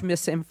much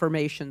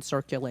misinformation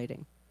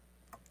circulating?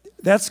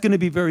 That's going to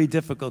be very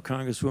difficult,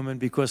 Congresswoman,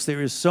 because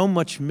there is so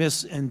much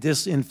mis and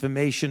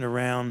disinformation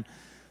around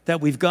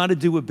that we've got to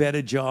do a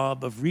better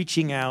job of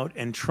reaching out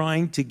and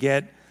trying to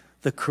get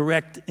the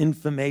correct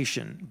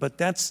information. But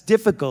that's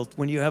difficult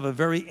when you have a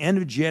very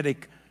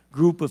energetic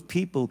group of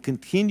people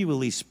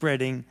continually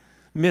spreading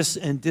mis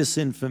and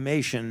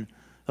disinformation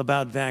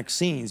about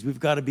vaccines. We've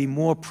got to be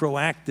more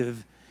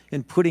proactive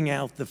in putting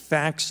out the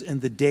facts and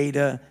the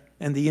data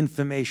and the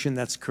information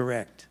that's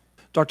correct.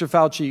 Dr.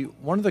 Fauci,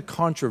 one of the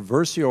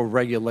controversial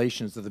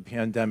regulations of the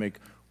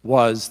pandemic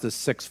was the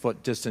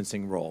 6-foot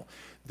distancing rule.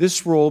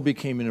 This rule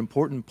became an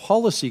important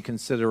policy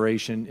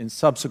consideration in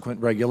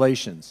subsequent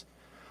regulations.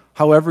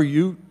 However,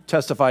 you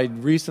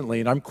testified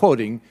recently, and I'm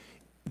quoting,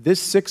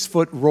 this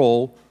 6-foot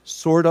rule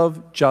sort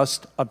of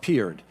just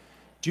appeared.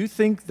 Do you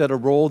think that a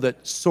rule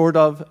that sort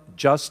of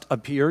just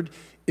appeared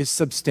is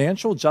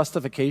substantial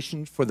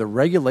justification for the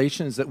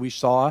regulations that we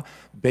saw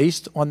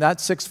based on that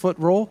 6-foot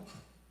rule?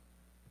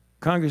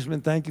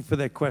 Congressman, thank you for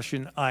that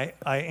question. I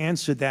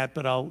answered that,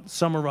 but I'll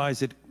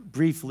summarize it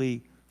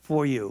briefly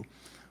for you.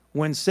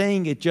 When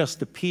saying it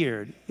just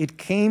appeared, it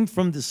came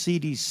from the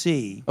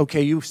CDC.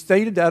 Okay, you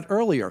stated that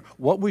earlier.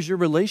 What was your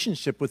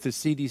relationship with the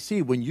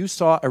CDC when you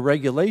saw a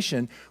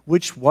regulation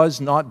which was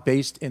not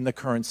based in the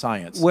current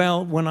science?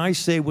 Well, when I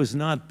say was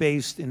not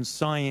based in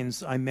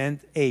science, I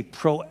meant a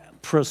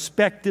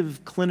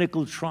prospective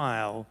clinical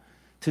trial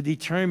to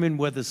determine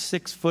whether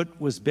 6 foot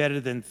was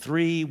better than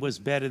 3, was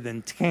better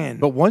than 10.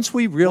 But once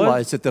we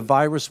realized that the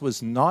virus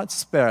was not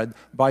spread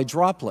by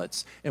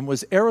droplets and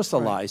was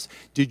aerosolized,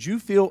 did you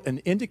feel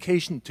an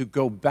indication to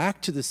go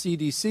back to the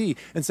CDC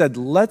and said,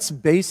 let's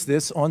base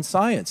this on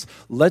science.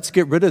 Let's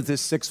get rid of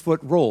this 6-foot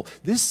rule.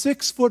 This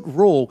 6-foot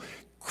rule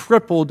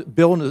crippled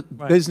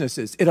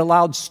businesses. It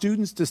allowed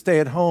students to stay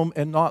at home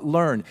and not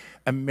learn.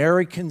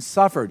 Americans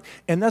suffered.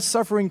 And that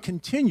suffering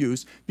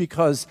continues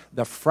because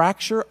the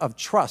fracture of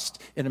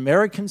trust in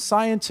American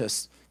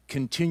scientists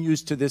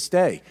continues to this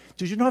day.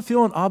 Did you not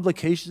feel an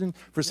obligation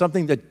for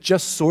something that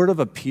just sort of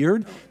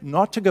appeared,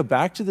 not to go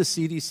back to the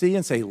CDC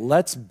and say,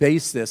 let's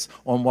base this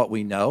on what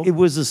we know? It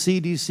was a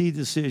CDC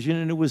decision,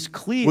 and it was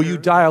clear. Were you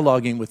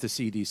dialoguing with the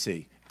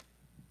CDC?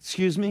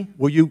 Excuse me?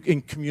 Were you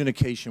in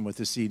communication with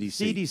the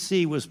CDC?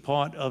 CDC was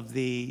part of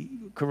the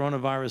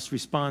coronavirus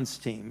response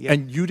team. Yeah.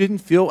 And you didn't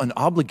feel an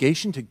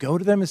obligation to go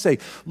to them and say,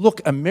 look,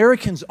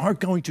 Americans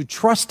aren't going to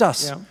trust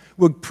us. Yeah.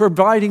 We're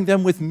providing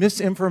them with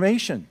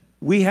misinformation.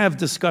 We have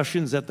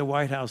discussions at the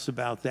White House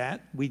about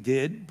that. We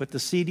did. But the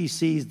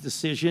CDC's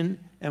decision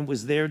and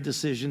was their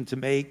decision to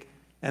make,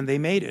 and they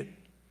made it.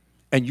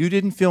 And you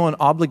didn't feel an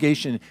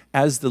obligation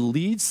as the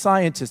lead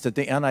scientist at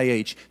the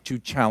NIH to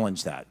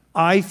challenge that?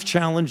 I've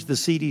challenged the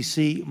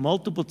CDC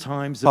multiple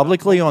times.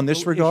 Publicly on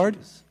this regard?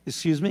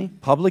 Excuse me?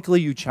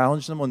 Publicly you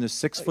challenged them on the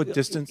 6-foot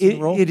distancing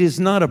rule? It is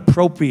not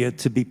appropriate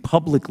to be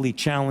publicly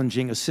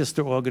challenging a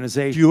sister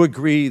organization. Do you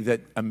agree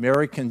that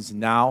Americans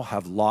now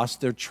have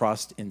lost their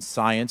trust in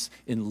science,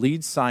 in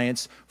lead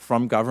science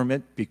from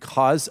government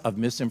because of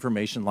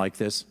misinformation like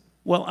this?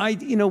 Well,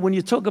 when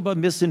you talk about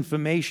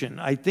misinformation,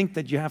 I think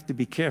that you have to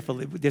be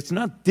careful. It's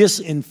not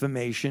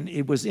disinformation.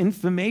 It was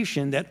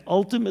information that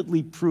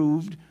ultimately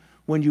proved,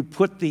 when you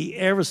put the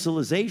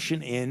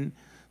aerosolization in,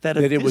 that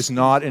it was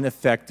not an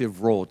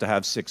effective rule to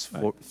have 6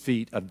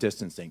 feet of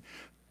distancing.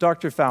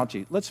 Dr.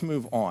 Fauci, let's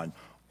move on.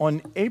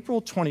 On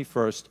April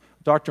 21st,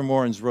 Dr.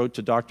 Morens wrote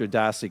to Dr.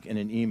 Daszak in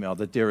an email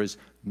that there is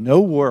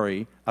no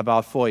worry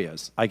about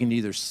FOIAs. I can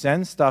either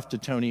send stuff to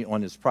Tony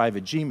on his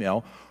private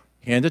Gmail,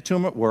 hand it to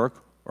him at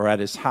work, or at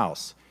his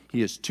house.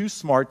 He is too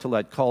smart to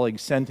let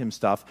colleagues send him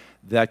stuff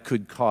that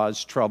could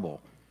cause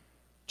trouble.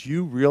 Do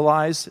you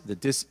realize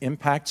that this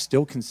impact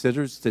still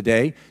considers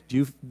today?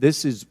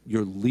 This is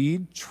your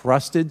lead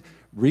trusted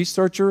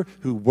researcher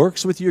who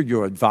works with you,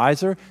 your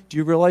advisor. Do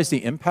you realize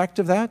the impact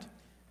of that?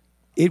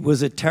 It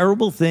was a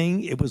terrible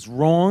thing. It was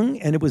wrong,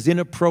 and it was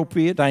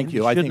inappropriate. Thank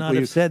you. I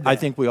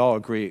think we all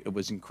agree it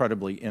was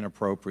incredibly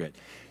inappropriate.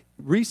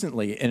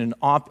 Recently, in an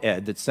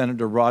op-ed that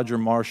Senator Roger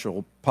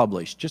Marshall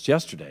published just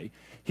yesterday,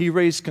 he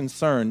raised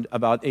concern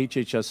about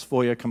HHS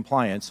FOIA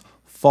compliance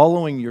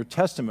following your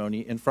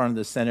testimony in front of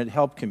the Senate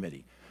Help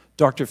Committee.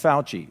 Dr.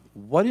 Fauci,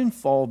 what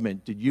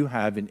involvement did you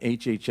have in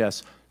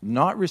HHS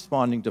not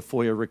responding to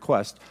FOIA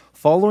requests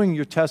following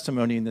your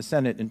testimony in the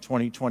Senate in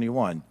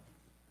 2021?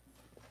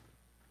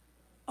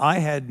 I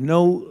had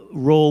no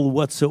role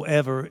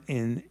whatsoever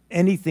in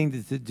anything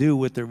to do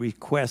with the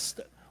request.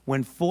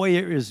 When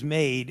FOIA is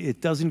made,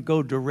 it doesn't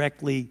go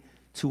directly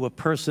to a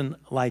person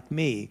like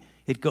me.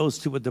 It goes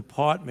to a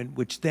department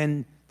which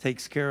then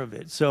takes care of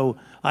it. So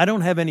I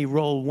don't have any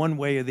role one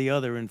way or the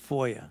other in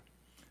FOIA.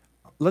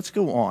 Let's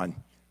go on.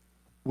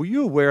 Were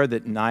you aware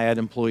that NIAID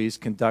employees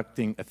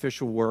conducting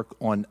official work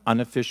on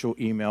unofficial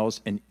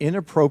emails and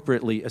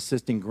inappropriately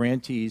assisting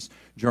grantees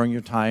during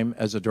your time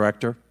as a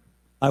director?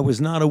 I was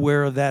not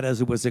aware of that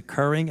as it was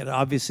occurring. It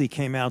obviously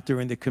came out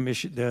during the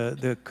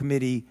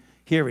committee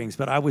hearings,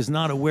 but I was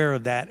not aware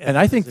of that. And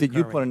I think that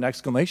you put an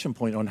exclamation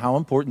point on how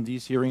important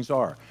these hearings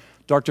are.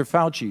 Dr.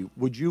 Fauci,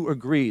 would you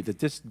agree that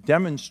this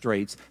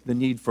demonstrates the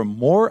need for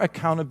more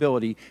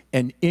accountability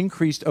and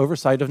increased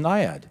oversight of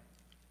NIAID?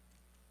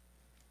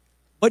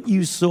 What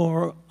you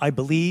saw, I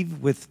believe,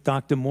 with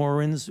Dr.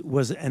 Morin's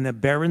was an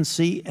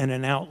aberrancy and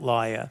an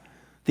outlier.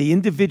 The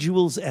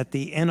individuals at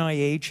the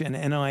NIH and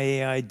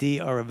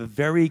NIAID are a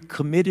very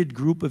committed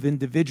group of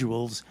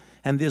individuals,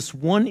 and this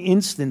one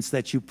instance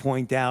that you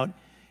point out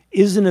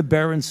is an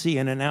aberrancy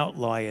and an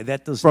outlier.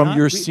 That does From not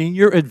your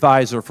senior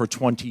advisor for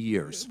 20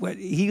 years. Well,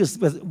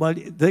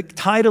 the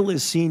title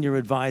is senior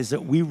advisor.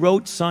 We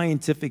wrote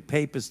scientific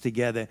papers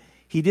together.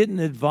 He didn't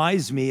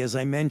advise me, as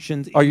I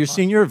mentioned. Are your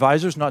senior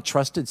advisors not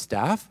trusted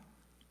staff?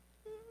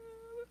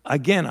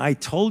 Again, I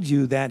told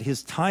you that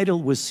his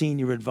title was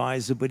senior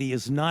advisor, but he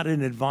is not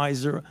an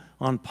advisor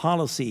on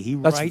policy.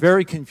 That's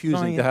very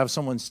confusing to have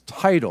someone's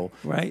title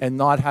and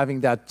not having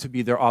that to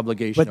be their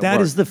obligation. But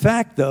that is the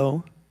fact,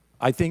 though.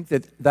 I think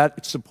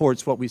that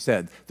supports what we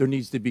said. There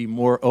needs to be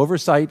more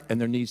oversight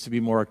and there needs to be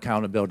more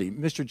accountability.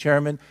 Mr.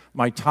 Chairman,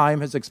 my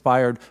time has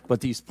expired,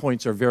 but these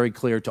points are very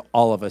clear to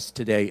all of us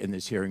today in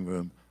this hearing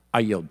room.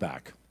 I yield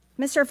back.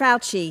 Mr.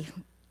 Fauci,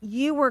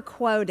 you were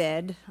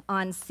quoted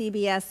on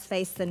CBS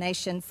Face the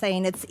Nation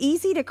saying it's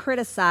easy to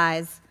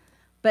criticize,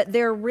 but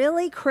they're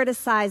really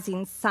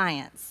criticizing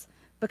science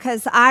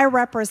because I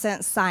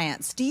represent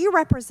science. Do you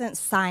represent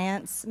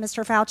science,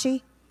 Mr.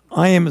 Fauci?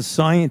 I am a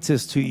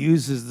scientist who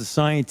uses the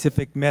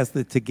scientific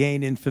method to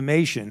gain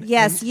information.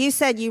 Yes, you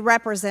said you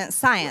represent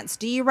science.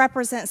 Do you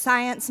represent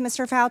science,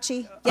 Mr.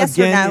 Fauci? Yes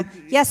or no?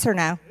 Yes or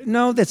no?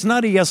 No, that's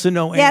not a yes or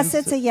no answer. Yes,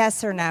 it's a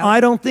yes or no.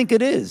 I don't think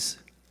it is.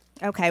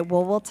 Okay,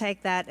 well, we'll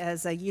take that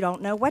as a you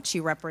don't know what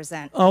you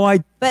represent. Oh,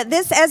 But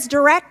this, as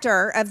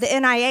director of the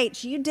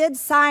NIH, you did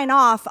sign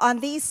off on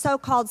these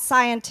so-called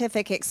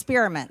scientific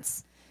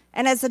experiments.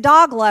 And as a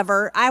dog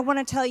lover, I want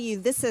to tell you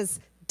this is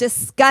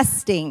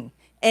disgusting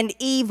and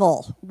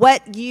evil,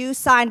 what you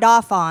signed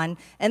off on,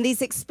 and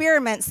these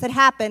experiments that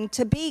happened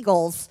to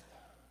beagles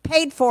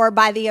paid for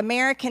by the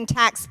American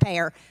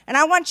taxpayer. And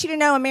I want you to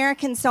know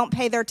Americans don't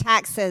pay their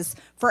taxes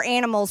for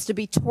animals to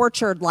be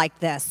tortured like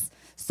this.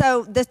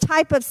 So the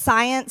type of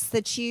science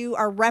that you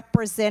are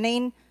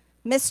representing,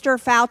 Mr.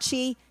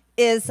 Fauci,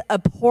 is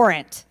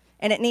abhorrent,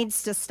 and it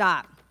needs to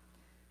stop.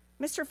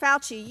 Mr.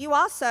 Fauci, you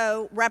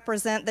also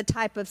represent the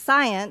type of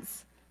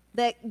science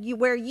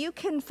where you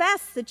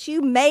confess that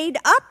you made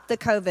up the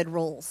COVID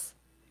rules,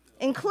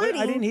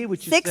 including I didn't hear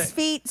what you 6 said.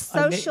 feet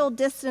social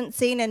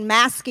distancing and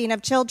masking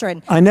of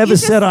children. I never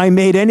said I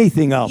made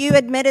anything up. You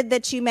admitted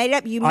that you made it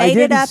up. You made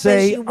it up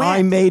as you went.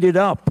 I made it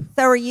up.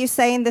 So are you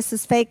saying this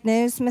is fake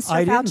news, Mr. Fauci?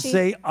 I didn't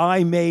say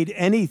I made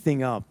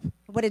anything up.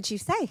 What did you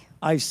say?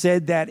 I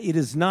said that it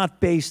is not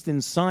based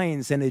in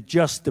science and it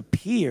just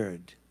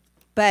appeared.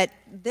 But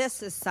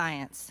this is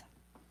science.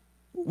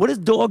 What does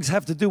dogs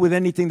have to do with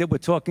anything that we're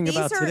talking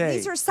about today?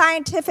 These are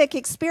scientific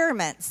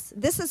experiments.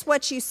 This is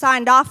what you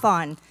signed off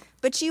on.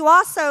 But you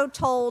also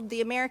told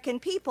the American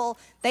people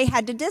they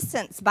had to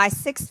distance by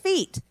 6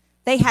 feet.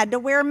 They had to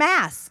wear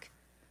masks.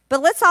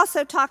 But let's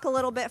also talk a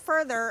little bit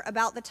further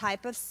about the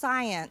type of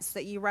science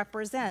that you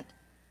represent.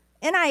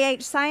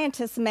 NIH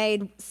scientists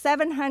made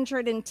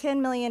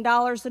 $710 million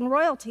in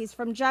royalties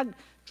from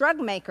drug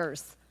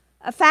makers,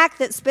 a fact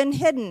that's been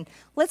hidden.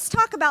 Let's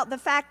talk about the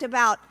fact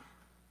about,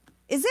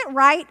 is it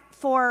right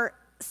for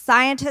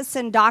scientists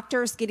and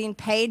doctors getting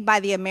paid by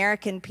the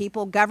American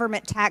people,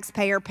 government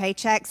taxpayer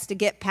paychecks to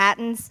get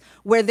patents,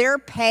 where they're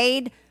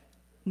paid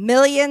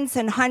millions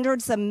and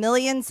hundreds of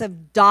millions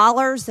of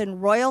dollars in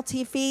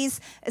royalty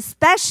fees,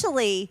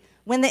 especially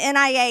when the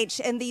NIH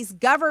and these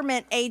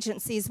government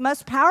agencies,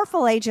 most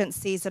powerful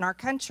agencies in our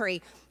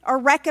country, are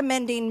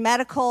recommending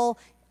medical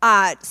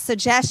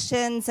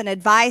suggestions and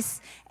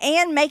advice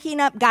and making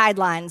up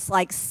guidelines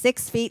like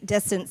 6 feet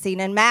distancing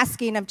and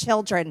masking of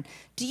children.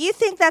 Do you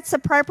think that's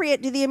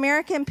appropriate? Do the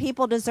American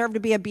people deserve to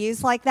be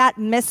abused like that,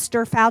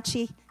 Mr.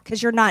 Fauci?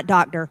 Because you're not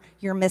doctor,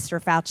 you're Mr.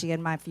 Fauci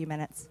in my few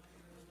minutes.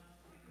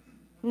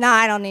 No,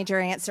 I don't need your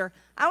answer.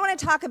 I want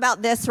to talk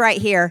about this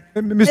right here.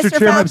 Mr.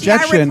 Chairman, Fauci,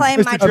 objection. I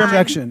reclaim my time.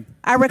 Objection.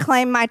 I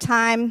reclaim my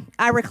time.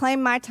 I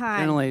reclaim my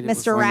time,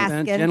 Mr.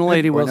 Raskin.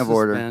 Gentlelady will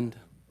suspend.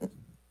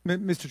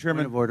 Mr.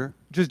 Chairman, Point of order.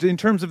 Just in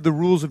terms of the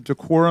rules of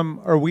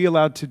decorum, are we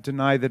allowed to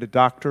deny that a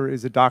doctor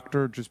is a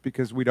doctor just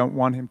because we don't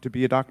want him to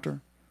be a doctor?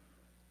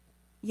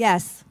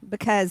 Yes,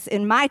 because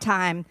in my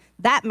time,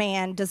 that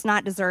man does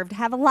not deserve to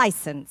have a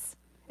license.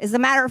 As a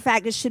matter of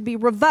fact, it should be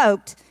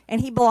revoked, and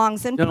he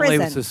belongs in Gentlelady will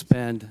prison.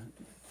 suspend.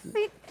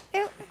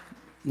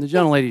 The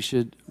gentlelady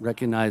should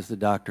recognize the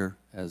doctor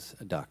as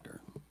a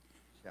doctor.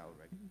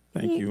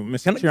 Thank you.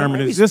 Mr. Chairman,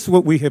 is this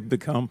what we have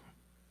become?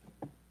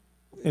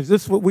 Is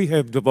this what we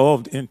have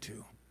devolved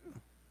into?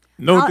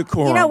 No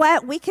decorum. You know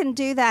what? We can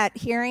do that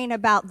hearing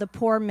about the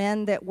poor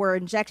men that were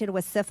injected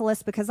with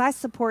syphilis because I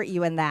support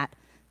you in that.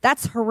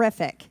 That's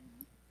horrific.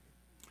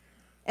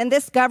 And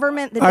this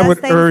government that does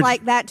things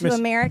like that to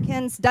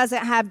Americans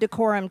doesn't have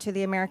decorum to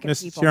the American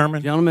people. Mr.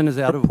 Chairman, the gentleman is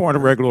out of point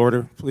of regular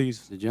order,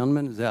 please. The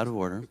gentleman is out of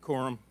order.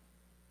 Decorum.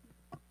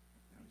 I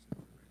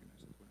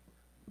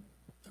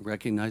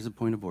recognize the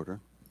point of order.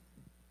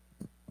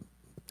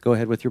 Go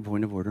ahead with your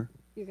point of order.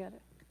 You got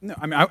it. No,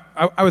 I mean,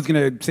 I was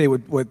going to say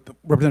what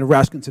Representative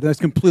Raskin said. That's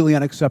completely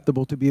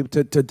unacceptable to be able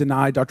to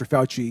deny Dr.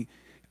 Fauci,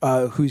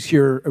 who's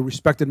here, a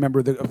respected member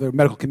of the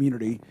medical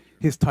community,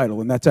 his title,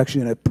 and that's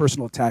actually a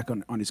personal attack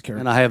on his character.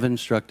 And I have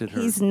instructed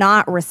her. He's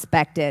not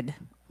respected.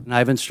 And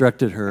I've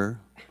instructed her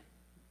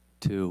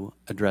to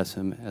address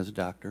him as a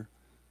doctor.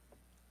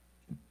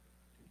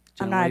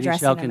 I'm not Gentlelady addressing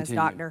shall him as continue.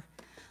 doctor.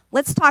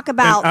 Let's talk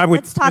about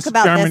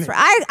Mr. Chairman, this.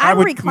 I'm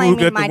would reclaiming move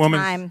that my the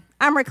woman's time.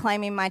 I'm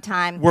reclaiming my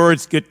time.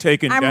 Words get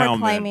taken down. I'm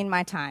reclaiming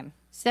my time.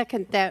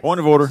 Second that. Point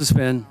of order.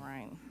 Suspend. All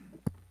right.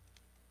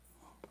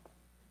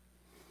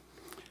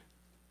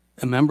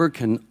 A member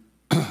can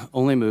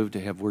only move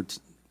to have words.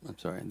 I'm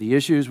sorry. The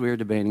issues we are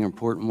debating are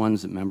important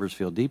ones that members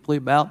feel deeply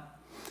about.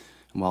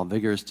 And while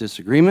vigorous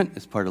disagreement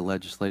is part of the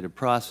legislative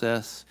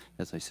process,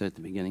 as I said at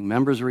the beginning,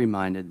 members are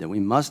reminded that we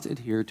must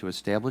adhere to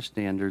established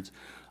standards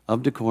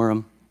of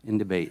decorum in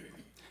debate.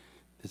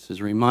 This is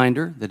a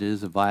reminder that it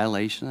is a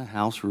violation of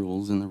House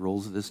rules and the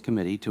rules of this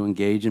committee to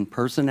engage in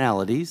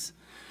personalities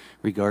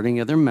regarding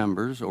other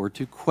members or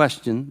to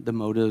question the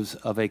motives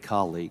of a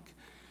colleague.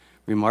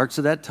 Remarks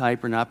of that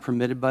type are not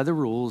permitted by the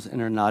rules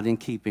and are not in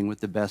keeping with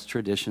the best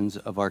traditions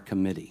of our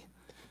committee.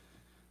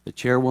 The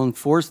chair will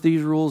enforce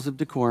these rules of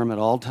decorum at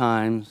all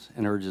times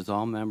and urges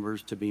all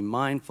members to be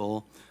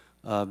mindful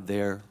of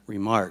their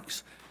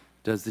remarks.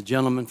 Does the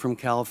gentleman from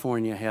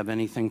California have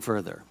anything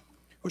further?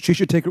 We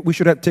should take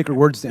her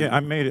words down. Yeah, I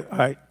made it.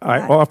 I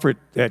offered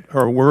that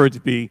her words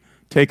be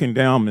taken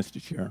down, Mr.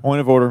 Chair.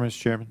 Point of order, Mr.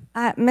 Chairman.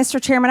 Mr.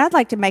 Chairman, I'd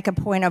like to make a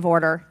point of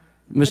order.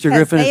 Mr.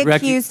 Because Griffin they is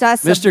accused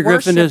us of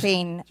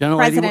worshiping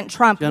President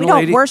Trump. We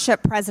don't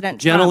worship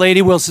President Trump.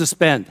 Gentlelady will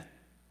suspend.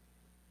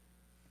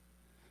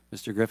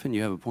 Mr. Griffin,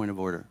 you have a point of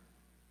order.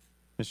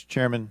 Mr.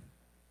 Chairman,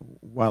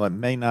 while it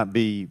may not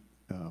be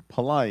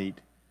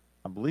polite,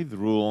 I believe the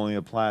rule only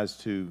applies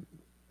to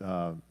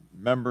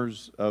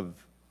members of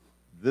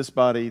this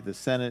body, the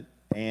Senate,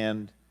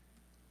 and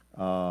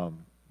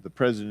the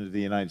President of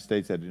the United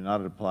States. I do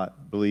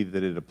not believe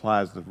that it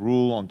applies. The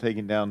rule on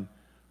taking down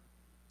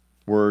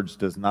words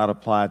does not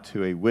apply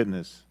to a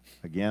witness.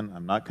 Again,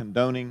 I'm not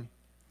condoning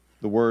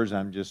the words.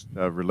 I'm just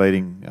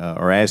relating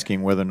or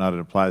asking whether or not it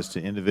applies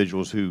to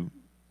individuals who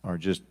are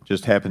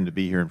just happen to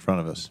be here in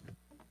front of us.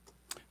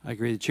 I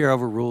agree. The chair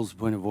overrules the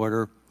point of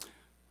order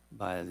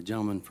by the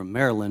gentleman from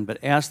Maryland, but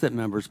ask that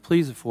members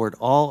please afford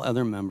all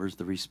other members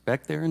the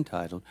respect they're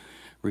entitled,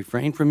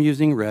 refrain from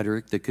using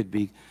rhetoric that could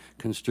be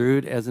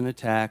construed as an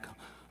attack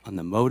on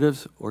the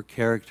motives or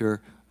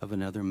character of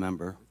another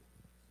member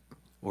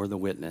or the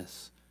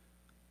witness.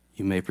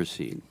 You may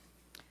proceed.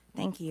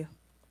 Thank you.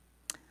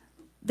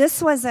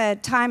 This was a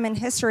time in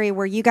history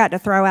where you got to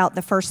throw out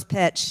the first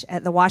pitch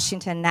at the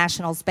Washington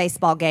Nationals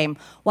baseball game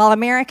while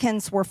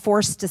Americans were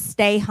forced to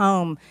stay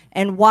home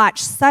and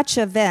watch such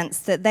events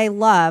that they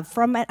love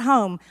from at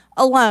home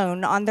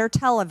alone on their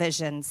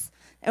televisions.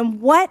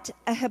 And what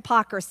a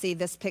hypocrisy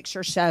this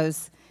picture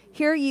shows.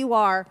 Here you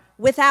are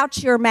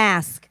without your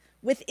mask,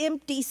 with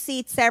empty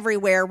seats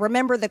everywhere.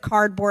 Remember the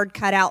cardboard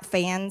cutout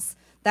fans?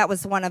 That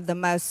was one of the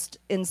most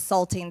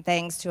insulting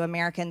things to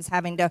Americans,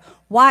 having to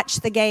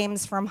watch the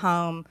games from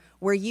home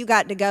where you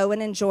got to go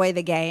and enjoy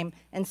the game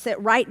and sit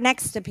right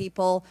next to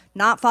people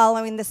not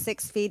following the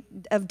 6 feet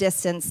of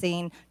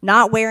distancing,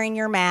 not wearing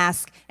your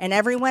mask, and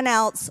everyone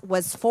else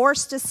was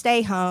forced to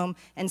stay home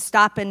and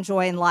stop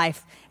enjoying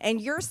life.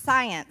 And your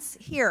science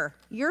here,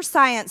 your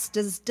science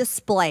is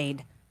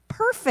displayed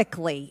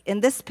perfectly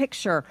in this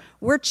picture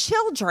where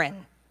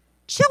children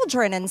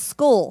Children in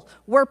school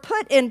were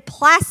put in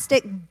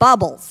plastic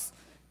bubbles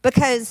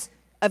because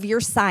of your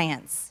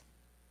science,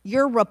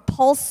 your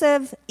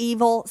repulsive,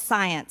 evil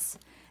science.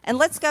 And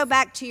let's go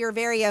back to your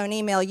very own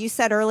email. You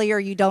said earlier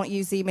you don't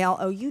use email.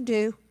 Oh, you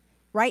do.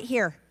 Right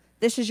here.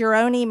 This is your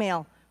own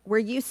email where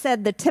you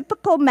said the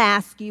typical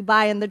mask you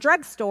buy in the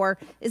drugstore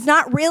is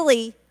not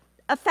really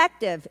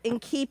effective in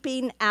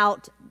keeping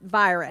out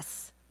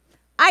virus.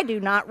 I do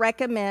not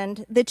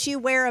recommend that you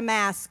wear a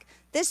mask.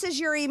 This is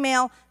your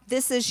email.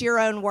 This is your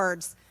own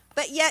words.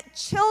 But yet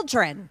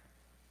children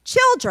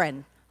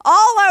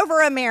all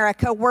over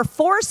America were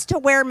forced to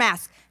wear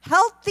masks.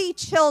 Healthy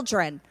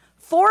children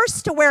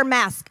forced to wear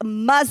masks,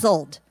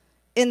 muzzled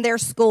in their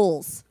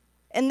schools.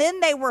 And then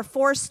they were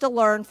forced to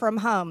learn from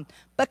home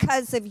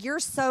because of your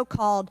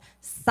so-called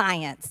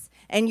science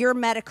and your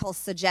medical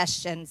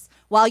suggestions,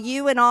 while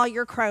you and all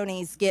your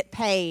cronies get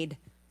paid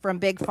from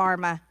Big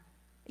Pharma.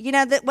 You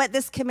know that what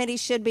this committee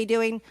should be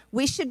doing?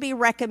 We should be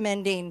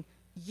recommending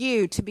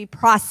you to be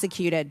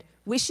prosecuted.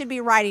 We should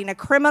be writing a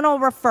criminal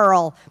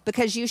referral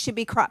because you should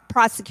be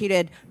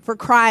prosecuted for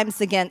crimes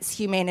against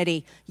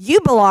humanity.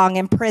 You belong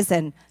in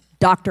prison,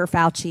 Dr.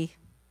 Fauci.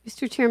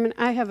 Mr. Chairman,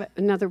 I have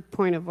another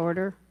point of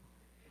order.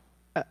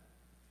 I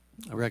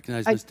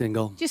recognize Ms.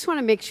 Dingell. Just want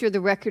to make sure the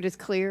record is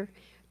clear.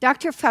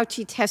 Dr.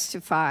 Fauci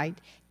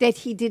testified that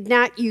he did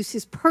not use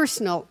his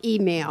personal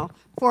email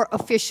for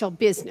official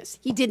business.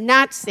 He did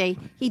not say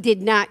he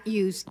did not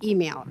use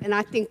email. And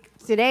I think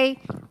today,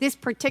 this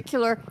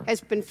particular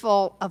has been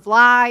full of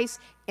lies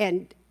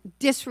and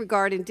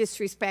disregard and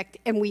disrespect,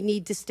 and we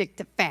need to stick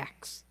to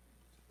facts.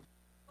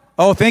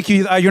 Oh, thank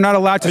you. You're not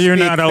allowed to speak. You're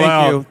not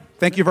allowed. Thank you.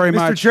 Thank you very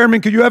much. Mr.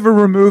 Chairman, could you have her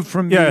removed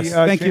from Yes. the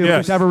Thank you.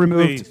 Yes, Please have her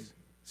removed. please.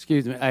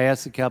 Excuse me, I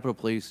asked the Capitol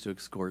Police to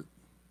escort.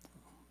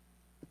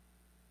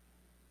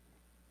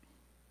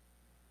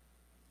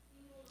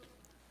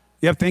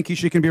 Yep, thank you.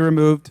 She can be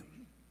removed.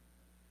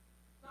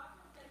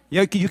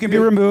 Yeah, you can be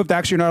removed.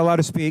 Actually, you're not allowed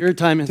to speak. Your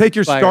time has Take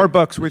your expired.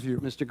 Starbucks with you.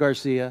 Mr.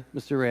 Garcia,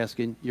 Mr.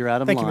 Raskin, you're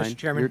out of Thank you, line. Mr.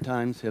 Chairman. Your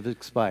times have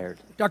expired.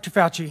 Dr.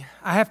 Fauci,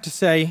 I have to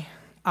say,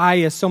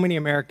 I, as so many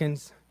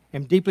Americans,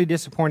 am deeply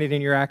disappointed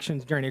in your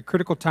actions during a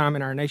critical time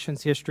in our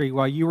nation's history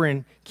while you were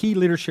in key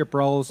leadership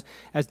roles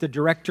as the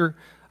director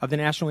of the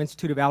National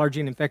Institute of Allergy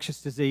and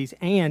Infectious Disease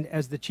and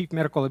as the chief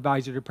medical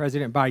advisor to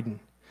President Biden.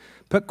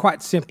 Put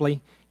quite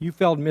simply, you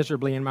failed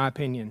miserably, in my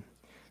opinion.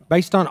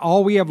 Based on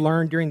all we have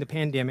learned during the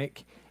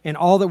pandemic and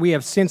all that we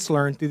have since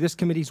learned through this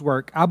committee's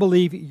work, I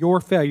believe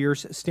your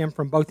failures stem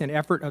from both an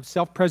effort of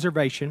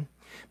self-preservation,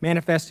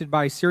 manifested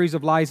by a series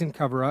of lies and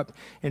cover-up,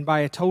 and by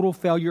a total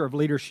failure of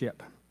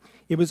leadership.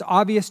 It was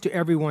obvious to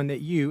everyone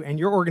that you and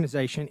your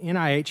organization,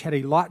 NIH, had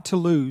a lot to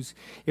lose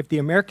if the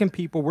American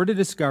people were to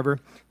discover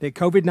that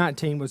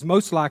COVID-19 was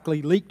most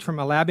likely leaked from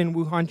a lab in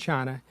Wuhan,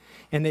 China,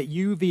 and that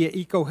you, via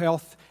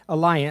EcoHealth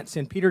Alliance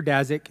and Peter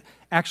Daszak,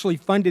 actually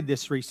funded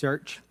this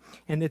research,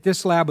 and that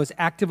this lab was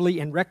actively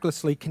and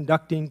recklessly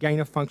conducting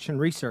gain-of-function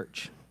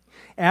research.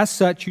 As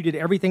such, you did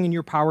everything in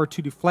your power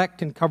to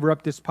deflect and cover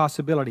up this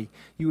possibility.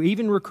 You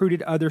even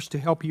recruited others to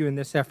help you in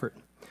this effort.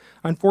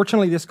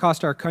 Unfortunately, this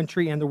cost our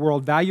country and the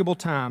world valuable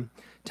time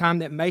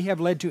that may have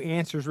led to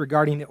answers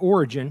regarding the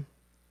origin,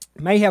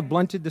 may have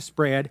blunted the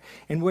spread,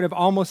 and would have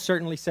almost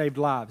certainly saved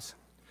lives.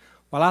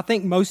 While I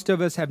think most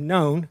of us have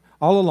known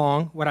all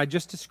along what I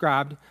just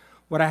described,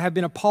 what I have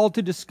been appalled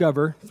to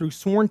discover through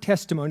sworn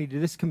testimony to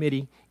this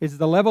committee is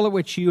the level at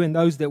which you and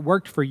those that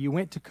worked for you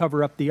went to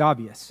cover up the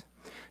obvious.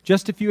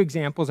 Just a few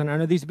examples, and I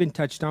know these have been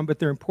touched on, but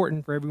they're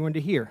important for everyone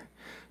to hear.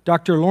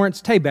 Dr.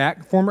 Lawrence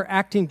Tabak, former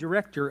acting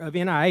director of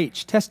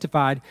NIH,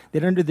 testified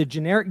that under the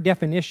generic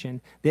definition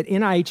that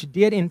NIH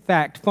did in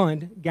fact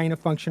fund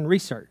gain-of-function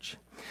research.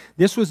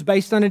 This was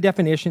based on a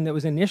definition that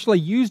was initially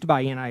used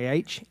by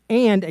NIH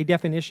and a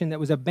definition that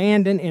was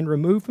abandoned and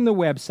removed from the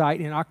website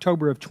in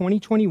October of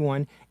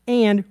 2021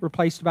 and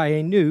replaced by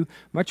a new,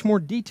 much more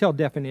detailed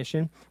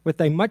definition with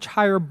a much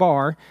higher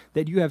bar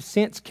that you have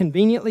since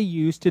conveniently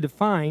used to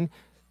define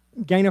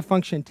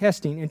gain-of-function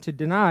testing and to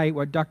deny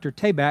what Dr.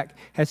 Tabak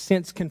has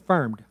since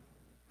confirmed.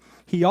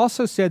 He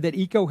also said that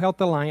EcoHealth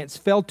Alliance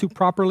failed to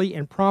properly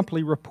and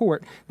promptly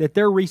report that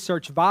their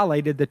research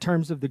violated the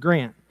terms of the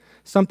grant,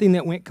 something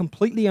that went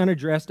completely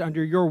unaddressed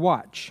under your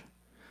watch.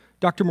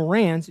 Dr.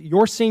 Moran's,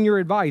 your senior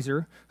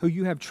advisor, who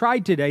you have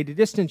tried today to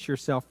distance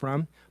yourself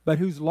from, but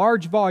whose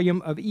large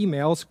volume of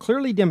emails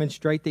clearly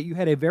demonstrate that you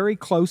had a very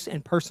close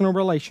and personal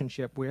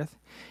relationship with,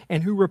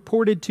 and who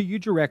reported to you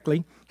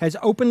directly, has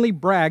openly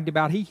bragged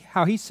about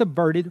how he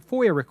subverted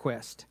FOIA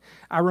requests.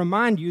 I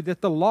remind you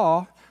that the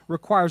law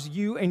requires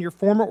you and your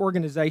former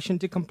organization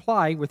to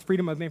comply with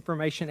Freedom of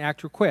Information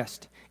Act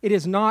requests. It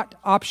is not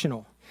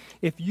optional.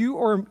 If you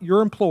or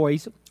your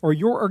employees or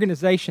your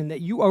organization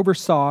that you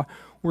oversaw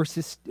were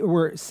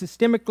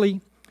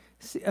systemically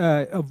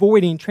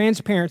avoiding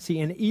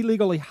transparency and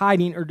illegally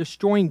hiding or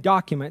destroying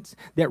documents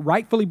that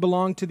rightfully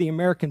belong to the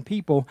American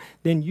people,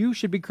 then you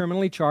should be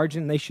criminally charged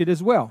and they should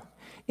as well.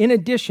 In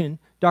addition,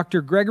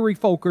 Dr. Gregory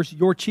Folkers,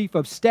 your chief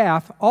of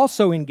staff,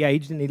 also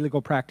engaged in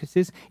illegal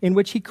practices in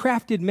which he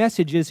crafted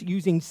messages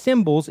using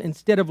symbols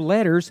instead of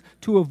letters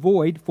to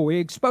avoid FOIA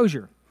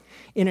exposure.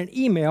 In an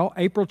email,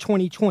 April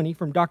 2020,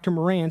 from Dr.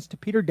 Morans to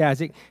Peter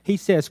Daszak, he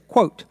says,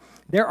 quote,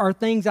 "There are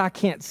things I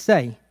can't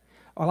say."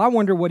 Well, I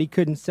wonder what he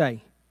couldn't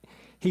say.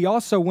 He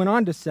also went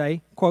on to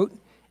say, quote,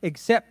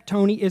 "Except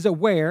Tony is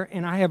aware,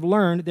 and I have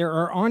learned there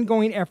are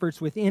ongoing efforts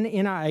within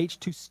NIH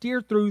to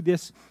steer through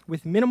this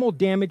with minimal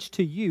damage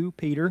to you,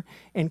 Peter,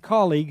 and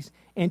colleagues,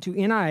 and to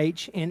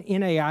NIH and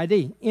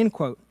NAID," end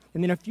quote.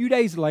 And then a few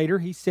days later,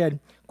 he said,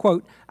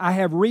 quote, "I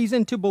have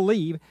reason to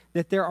believe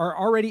that there are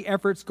already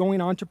efforts going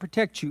on to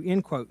protect you,"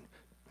 end quote.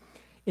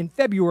 In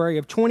February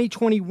of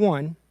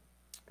 2021,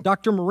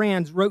 Dr.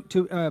 Morans wrote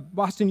to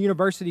Boston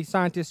University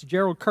scientist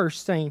Gerald Kirsch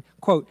saying,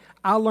 quote,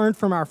 "I learned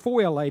from our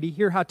FOIA lady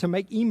here how to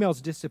make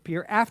emails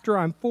disappear after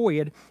I'm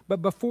FOIA'd,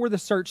 but before the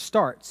search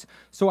starts.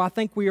 So I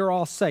think we are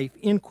all safe,"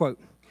 end quote.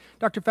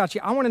 Dr. Fauci,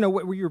 I want to know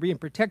what you were being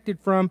protected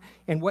from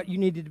and what you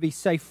needed to be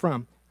safe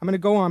from. I'm going to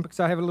go on because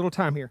I have a little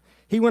time here.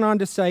 He went on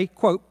to say,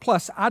 quote,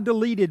 "Plus, I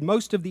deleted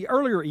most of the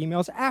earlier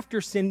emails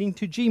after sending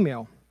to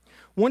Gmail.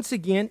 Once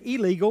again,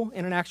 illegal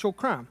and an actual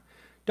crime."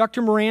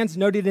 Dr. Morans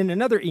noted in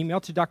another email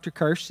to Dr.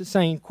 Kirsch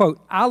saying, quote,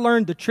 I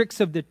learned the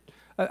tricks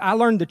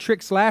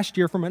last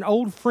year from an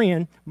old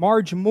friend,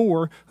 Marge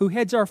Moore, who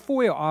heads our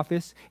FOIA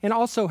office and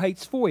also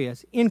hates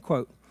FOIAs," end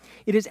quote.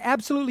 It is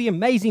absolutely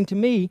amazing to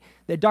me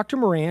that Dr.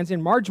 Morans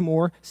and Marge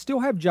Moore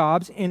still have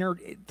jobs and our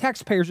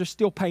taxpayers are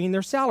still paying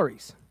their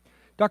salaries.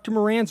 Dr.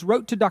 Morans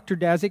wrote to Dr.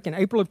 Daszak in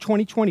April of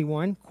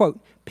 2021, quote,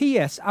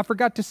 "P.S. I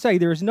forgot to say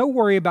there is no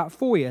worry about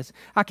FOIAs.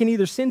 I can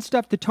either send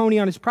stuff to Tony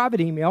on his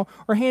private email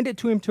or hand it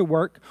to him to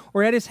work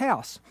or at his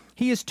house.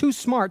 He is too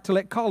smart to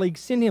let colleagues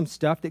send him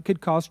stuff that could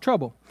cause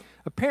trouble."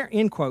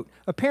 End quote.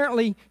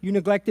 Apparently, you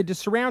neglected to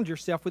surround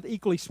yourself with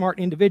equally smart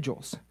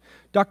individuals.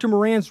 Dr.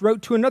 Morans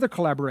wrote to another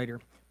collaborator,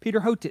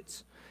 Peter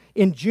Hotitz,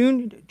 in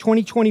June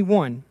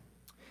 2021,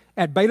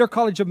 at Baylor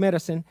College of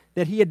Medicine,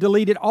 that he had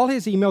deleted all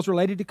his emails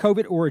related to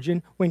COVID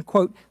origin when,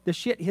 quote, "the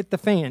shit hit the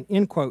fan,"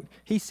 end quote.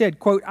 He said,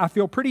 quote, "I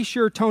feel pretty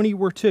sure Tony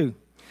were too.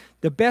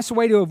 The best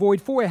way to avoid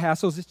FOIA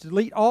hassles is to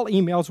delete all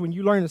emails when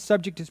you learn the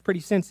subject is pretty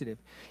sensitive."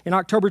 In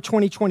October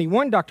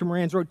 2021, Dr.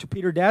 Morans wrote to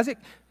Peter Daszak,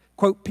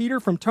 quote, "Peter,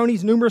 from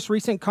Tony's numerous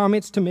recent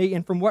comments to me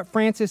and from what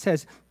Francis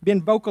has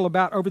been vocal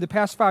about over the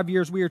past 5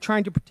 years, we are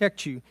trying to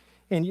protect you,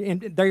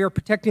 and they are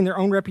protecting their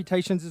own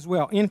reputations as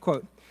well," end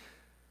quote.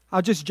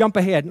 I'll just jump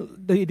ahead.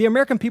 The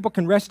American people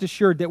can rest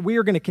assured that we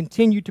are going to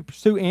continue to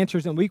pursue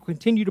answers and we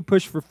continue to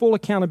push for full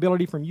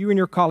accountability from you and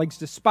your colleagues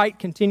despite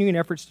continuing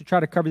efforts to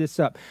try to cover this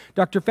up.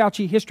 Dr.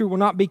 Fauci, history will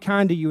not be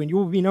kind to you and you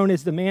will be known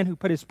as the man who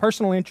put his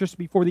personal interest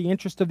before the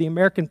interest of the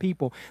American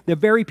people, the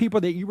very people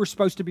that you were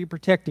supposed to be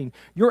protecting.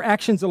 Your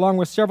actions, along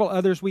with several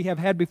others we have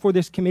had before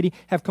this committee,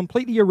 have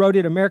completely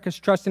eroded America's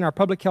trust in our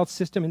public health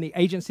system and the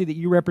agency that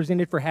you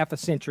represented for half a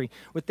century.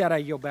 With that, I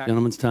yield back.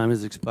 Gentleman's time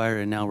has expired.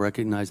 I now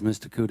recognize Ms.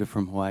 Takuda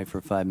from Hawaii for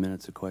 5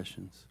 minutes of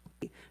questions.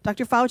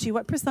 Dr. Fauci,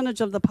 what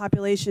percentage of the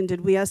population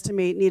did we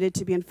estimate needed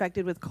to be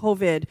infected with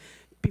COVID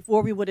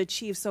before we would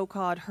achieve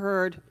so-called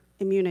herd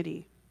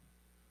immunity?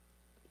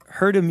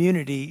 Herd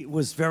immunity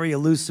was very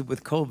elusive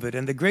with COVID,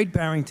 and the Great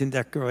Barrington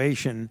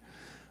Declaration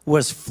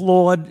was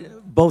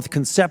flawed both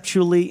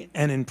conceptually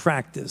and in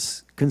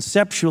practice.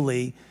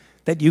 Conceptually,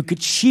 that you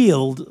could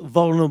shield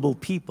vulnerable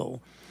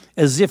people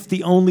as if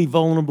the only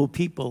vulnerable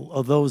people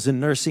are those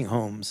in nursing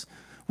homes.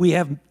 We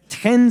have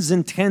tens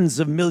and tens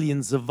of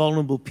millions of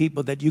vulnerable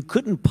people that you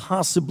couldn't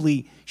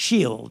possibly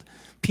shield.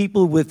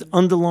 People with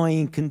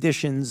underlying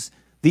conditions,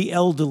 the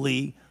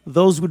elderly,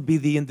 those would be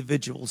the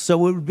individuals.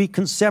 So it would be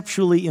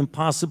conceptually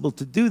impossible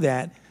to do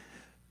that.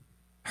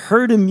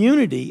 Herd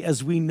immunity,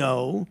 as we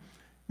know,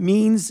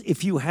 means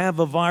if you have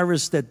a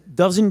virus that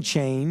doesn't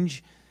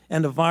change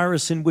and a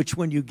virus in which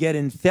when you get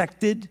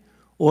infected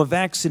or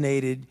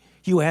vaccinated,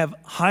 you have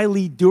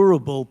highly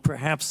durable,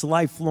 perhaps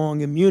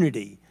lifelong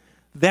immunity.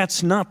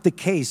 That's not the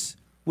case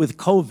with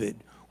COVID.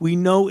 We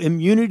know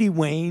immunity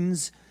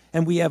wanes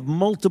and we have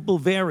multiple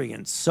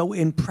variants. So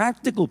in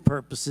practical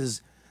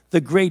purposes, the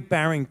Great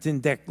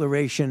Barrington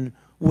Declaration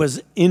was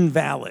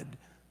invalid,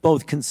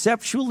 both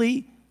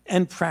conceptually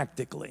and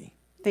practically.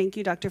 Thank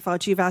you, Dr.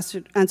 Fauci.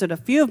 You've answered a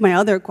few of my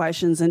other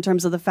questions in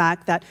terms of the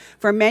fact that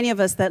for many of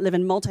us that live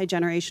in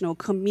multi-generational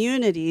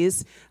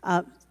communities,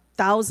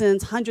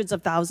 thousands, hundreds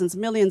of thousands,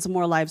 millions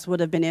more lives would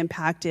have been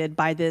impacted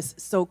by this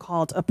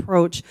so-called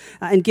approach.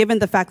 And given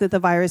the fact that the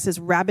virus's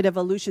rapid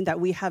evolution that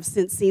we have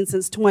seen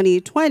since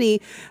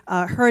 2020,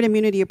 herd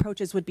immunity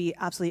approaches would be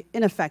absolutely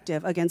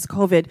ineffective against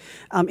COVID.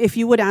 If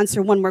you would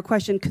answer one more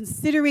question,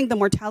 considering the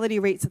mortality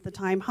rates at the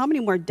time, how many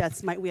more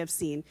deaths might we have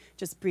seen,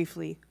 just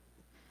briefly?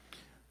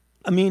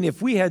 I mean,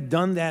 if we had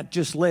done that,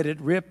 just let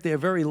it rip, there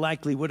very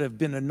likely would have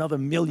been another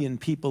 1 million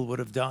people would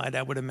have died,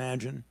 I would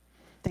imagine.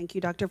 Thank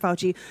you, Dr.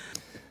 Fauci.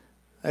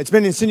 It's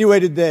been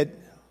insinuated that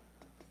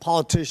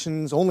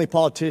politicians, only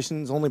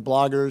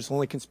bloggers,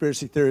 only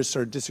conspiracy theorists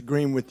are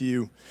disagreeing with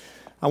you.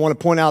 I want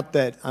to point out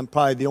that I'm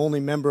probably the only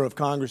member of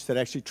Congress that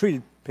actually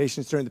treated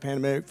patients during the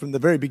pandemic from the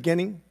very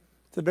beginning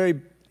to the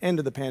very end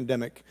of the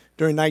pandemic,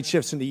 during night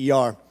shifts in the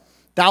ER.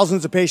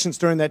 Thousands of patients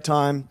during that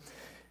time.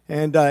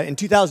 And in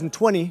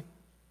 2020,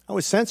 I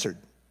was censored.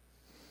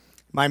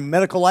 My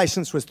medical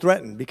license was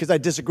threatened because I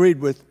disagreed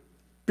with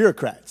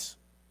bureaucrats.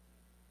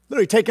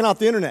 Literally taken off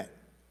the internet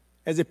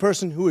as a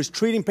person who was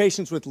treating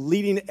patients with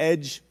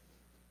leading-edge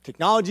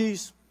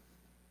technologies,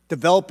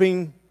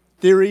 developing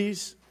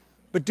theories,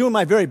 but doing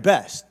my very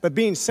best, but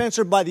being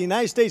censored by the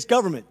United States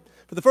government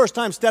for the first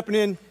time, stepping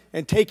in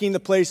and taking the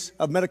place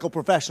of medical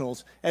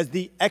professionals as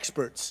the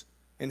experts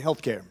in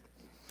healthcare.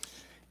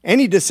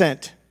 Any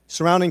dissent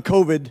surrounding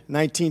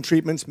COVID-19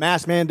 treatments,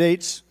 mask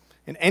mandates,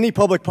 and any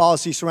public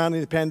policy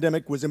surrounding the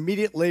pandemic was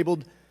immediately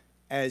labeled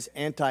as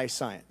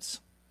anti-science.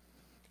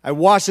 I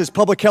watched as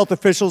public health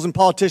officials and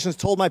politicians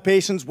told my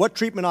patients what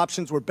treatment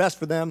options were best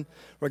for them,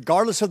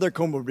 regardless of their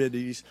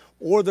comorbidities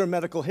or their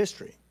medical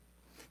history.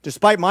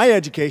 Despite my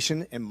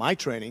education and my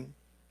training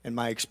and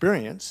my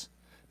experience,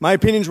 my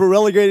opinions were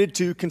relegated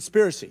to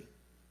conspiracy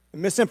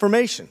and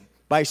misinformation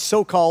by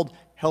so-called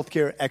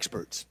healthcare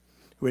experts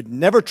who had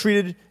never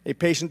treated a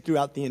patient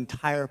throughout the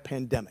entire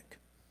pandemic.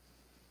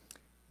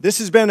 This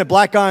has been a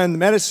black eye on the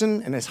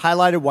medicine and has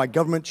highlighted why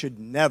government should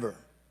never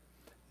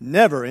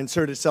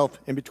insert itself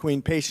in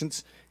between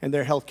patients and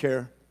their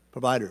healthcare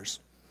providers.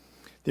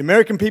 The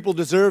American people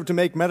deserve to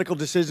make medical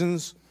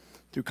decisions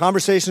through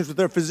conversations with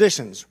their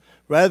physicians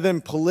rather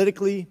than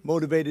politically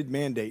motivated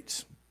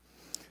mandates.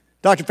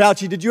 Dr.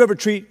 Fauci, did you ever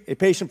treat a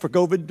patient for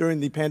COVID during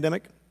the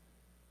pandemic?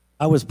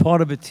 I was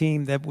part of a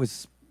team that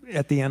was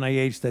at the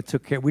NIH that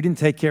took care. We didn't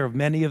take care of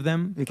many of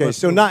them. Okay,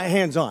 so not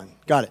hands-on.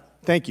 Got it.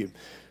 Thank you.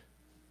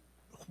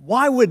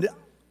 Why would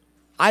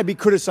I be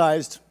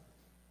criticized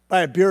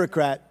by a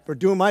bureaucrat for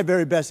doing my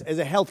very best as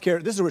a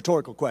healthcare? This is a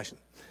rhetorical question.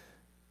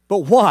 But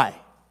why?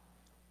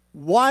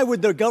 Why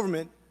would the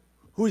government,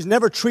 who's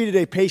never treated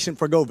a patient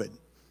for COVID,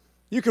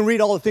 you can read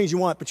all the things you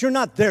want, but you're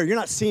not there. You're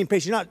not seeing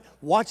patients. You're not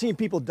watching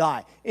people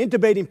die,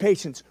 intubating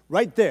patients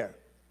right there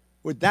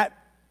with that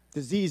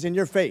disease in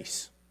your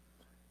face,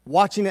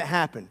 watching it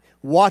happen,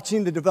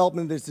 watching the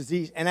development of this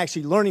disease and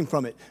actually learning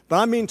from it. But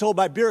I'm being told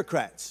by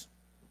bureaucrats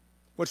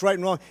what's right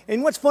and wrong.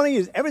 And what's funny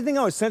is everything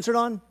I was censored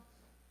on,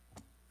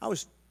 I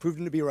was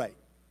proven to be right.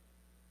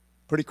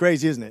 Pretty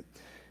crazy, isn't it?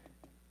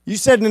 You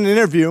said in an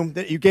interview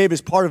that you gave as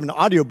part of an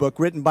audiobook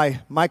written by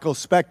Michael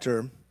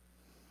Spector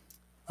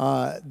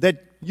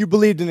that you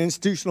believed an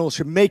institutional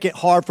should make it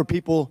hard for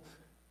people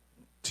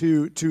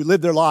to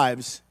live their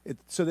lives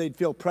so they'd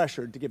feel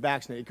pressured to get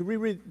vaccinated. Could we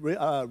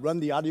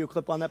run the audio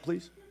clip on that,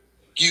 please?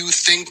 You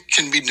think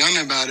can be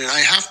done about it.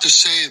 I have to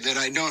say that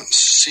I don't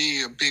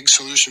see a big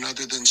solution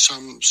other than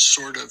some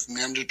sort of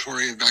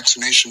mandatory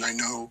vaccination. I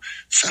know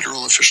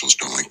federal officials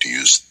don't like to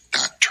use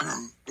that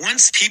term.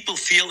 Once people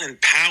feel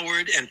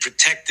empowered and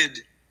protected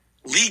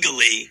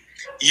legally,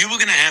 you are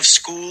going to have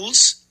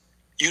schools,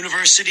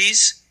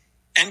 universities,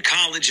 and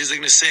colleges are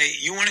going to say,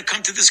 you want to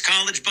come to this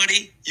college,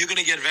 buddy? You're going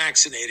to get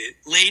vaccinated.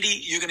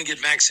 Lady, you're going to get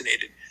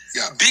vaccinated.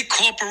 Yeah. Big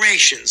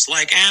corporations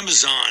like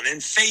Amazon and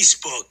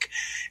Facebook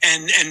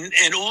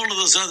and all of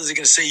those others are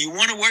going to say, you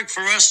want to work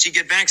for us, you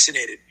get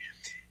vaccinated.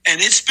 And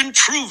it's been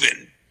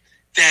proven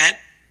that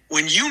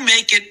when you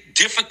make it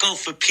difficult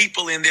for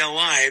people in their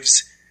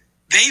lives,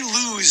 they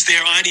lose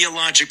their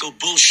ideological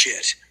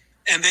bullshit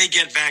and they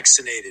get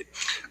vaccinated.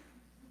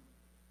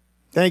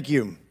 Thank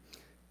you.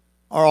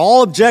 Are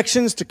all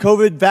objections to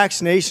COVID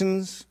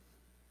vaccinations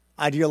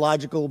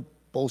ideological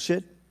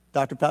bullshit,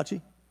 Dr.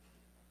 Fauci?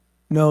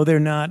 No, they're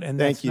not, and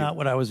Thank that's you. not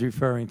what I was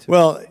referring to.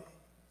 Well,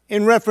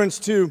 in reference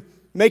to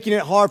making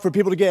it hard for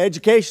people to get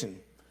education,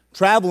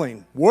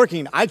 traveling,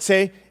 working, I'd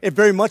say it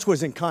very much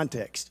was in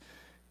context.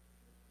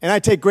 And I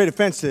take great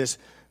offense to this.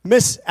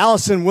 Miss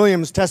Allison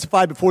Williams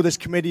testified before this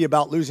committee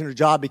about losing her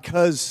job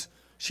because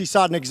she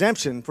sought an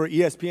exemption for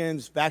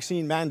ESPN's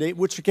vaccine mandate,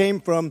 which came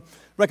from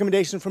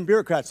recommendations from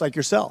bureaucrats like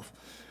yourself.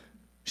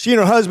 She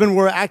and her husband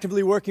were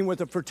actively working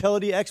with a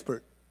fertility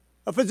expert,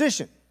 a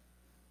physician,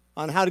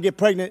 on how to get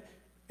pregnant,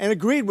 and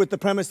agreed with the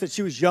premise that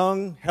she was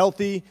young,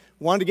 healthy,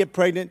 wanted to get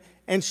pregnant,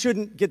 and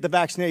shouldn't get the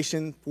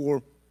vaccination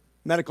for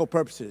medical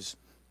purposes.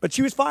 But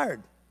she was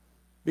fired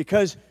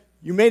because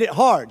you made it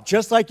hard,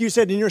 just like you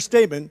said in your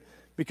statement,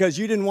 because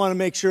you didn't want to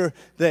make sure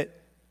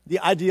that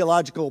the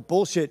ideological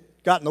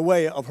bullshit got in the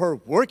way of her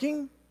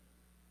working,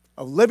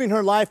 of living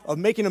her life, of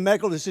making a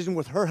medical decision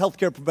with her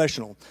healthcare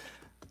professional.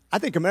 I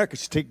think America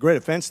should take great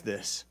offense to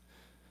this.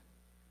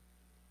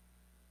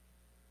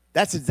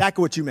 That's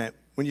exactly what you meant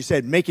when you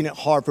said making it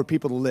hard for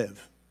people to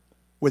live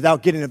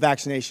without getting a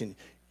vaccination.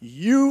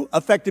 You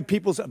affected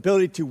people's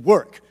ability to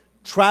work,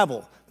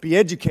 travel, be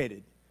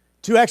educated,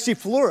 to actually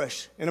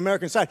flourish in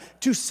American society,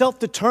 to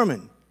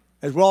self-determine,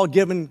 as we're all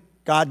given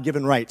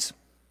God-given rights.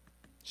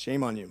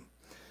 Shame on you.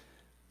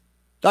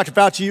 Dr.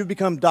 Fauci, you've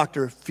become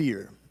Dr.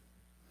 Fear.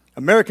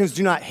 Americans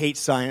do not hate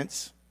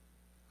science.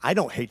 I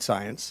don't hate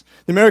science.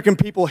 The American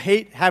people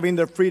hate having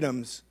their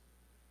freedoms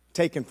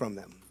taken from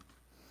them.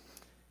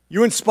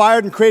 You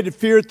inspired and created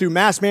fear through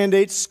mask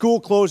mandates,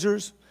 school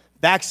closures,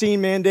 vaccine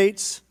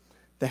mandates,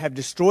 that have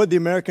destroyed the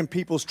American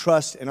people's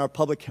trust in our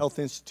public health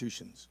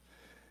institutions.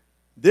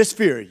 This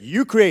fear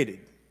you created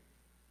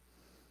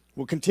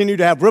will continue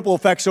to have ripple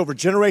effects over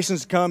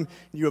generations to come.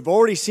 You have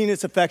already seen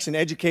its effects in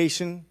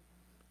education,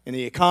 in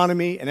the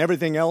economy, and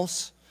everything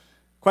else.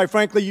 Quite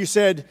frankly, you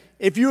said,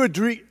 if you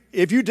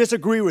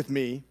disagree with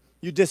me,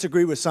 you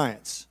disagree with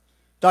science.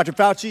 Dr.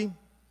 Fauci,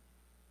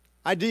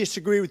 I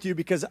disagree with you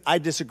because I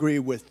disagree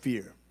with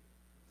fear.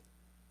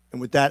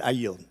 And with that, I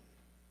yield.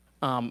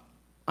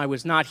 I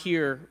was not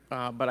here,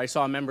 but I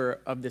saw a member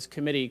of this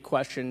committee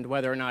questioned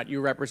whether or not you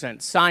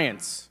represent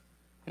science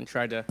and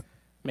tried to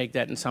make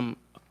that in some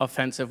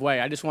offensive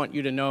way. I just want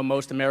you to know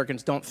most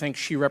Americans don't think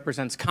she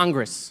represents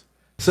Congress.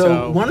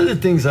 So one of the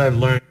things I've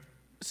learned.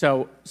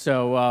 So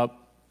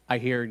I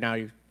hear now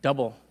you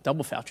double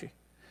Fauci.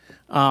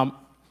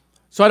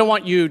 So I don't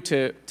want you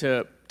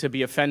to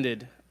be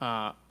offended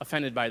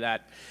by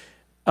that.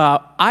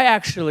 I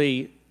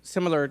actually,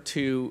 similar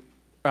to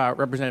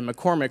Representative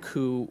McCormick,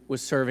 who was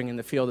serving in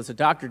the field as a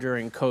doctor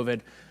during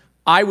COVID,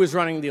 I was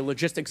running the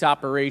logistics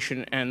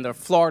operation and the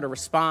Florida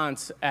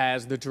response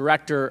as the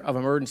director of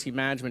emergency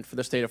management for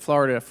the state of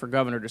Florida for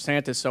Governor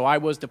DeSantis. So I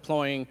was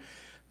deploying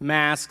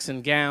masks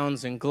and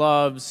gowns and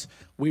gloves.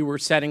 We were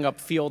setting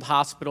up field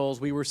hospitals.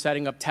 We were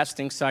setting up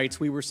testing sites.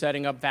 We were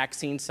setting up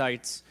vaccine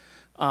sites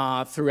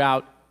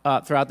throughout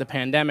the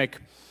pandemic.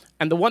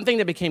 And the one thing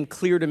that became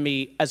clear to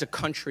me as a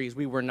country is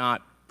we were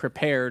not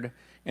prepared.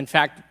 In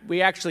fact,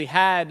 we actually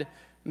had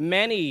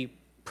many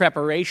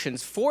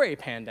preparations for a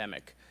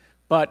pandemic,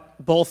 but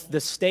both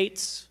the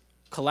states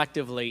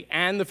collectively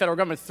and the federal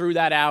government threw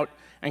that out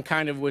and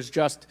kind of was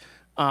just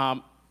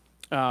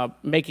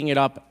making it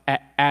up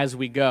as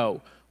we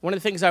go. One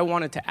of the things I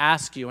wanted to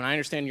ask you, and I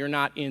understand you're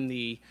not in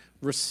the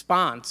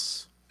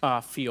response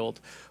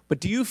field, but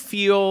do you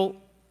feel,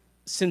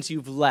 since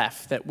you've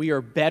left, that we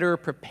are better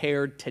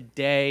prepared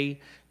today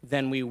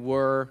than we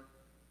were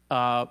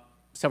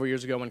several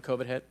years ago when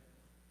COVID hit?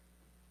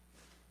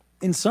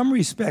 In some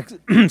respects,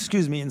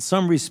 excuse me, in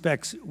some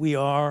respects we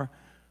are,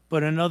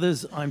 but in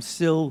others I'm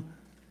still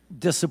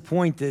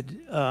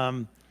disappointed.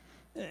 And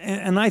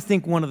I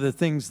think one of the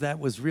things that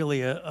was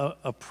really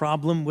a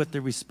problem with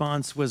the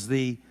response was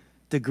the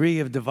degree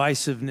of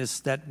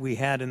divisiveness that we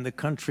had in the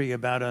country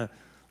about a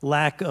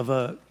lack of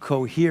a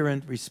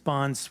coherent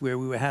response, where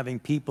we were having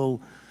people,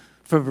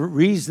 for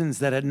reasons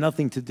that had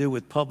nothing to do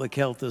with public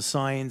health or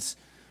science,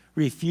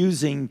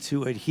 refusing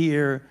to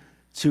adhere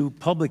to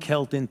public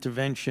health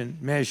intervention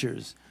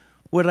measures.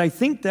 What I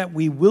think that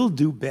we will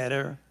do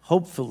better,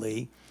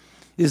 hopefully,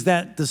 is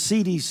that the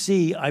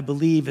CDC, I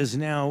believe, has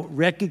now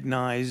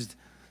recognized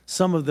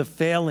some of the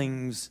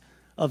failings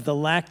of the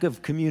lack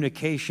of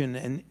communication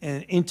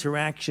and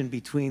interaction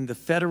between the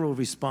federal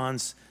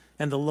response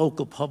and the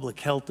local public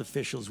health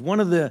officials.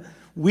 One of the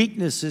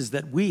weaknesses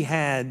that we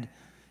had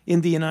in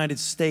the United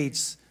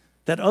States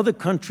that other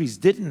countries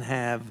didn't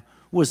have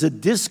was a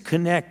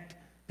disconnect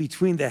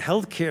between the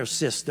healthcare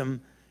system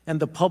and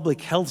the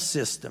public health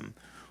system,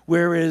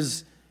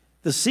 whereas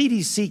the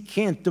CDC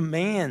can't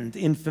demand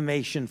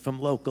information from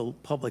local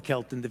public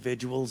health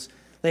individuals.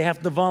 They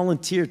have to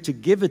volunteer to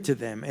give it to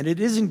them, and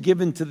it isn't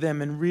given to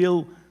them in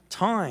real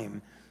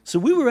time. So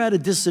we were at a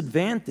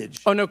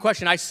disadvantage. Oh, no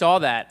question. I saw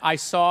that. I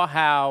saw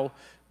how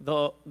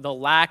the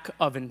lack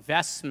of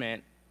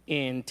investment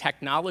in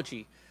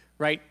technology,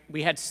 right?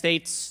 We had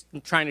states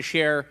trying to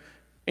share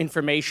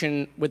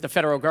information with the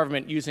federal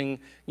government using,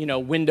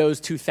 Windows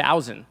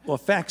 2000. Or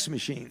fax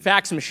machines.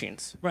 Fax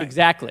machines, right.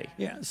 Exactly.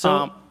 Yeah.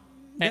 So,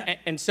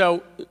 and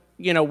so,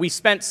 we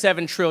spent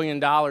 $7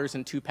 trillion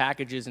in 2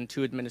 packages and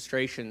 2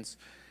 administrations.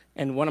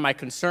 And one of my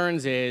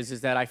concerns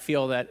is that I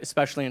feel that,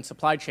 especially in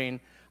supply chain,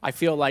 I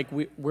feel like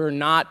we're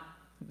not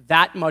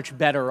that much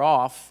better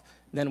off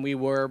than we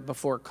were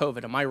before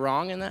COVID. Am I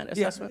wrong in that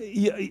assessment?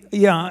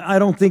 Yeah, I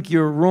don't think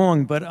you're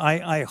wrong, but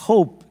I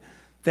hope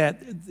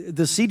that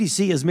the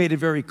CDC has made it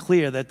very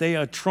clear that they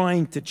are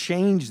trying to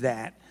change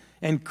that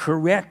and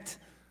correct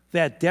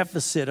that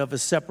deficit of a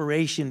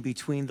separation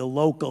between the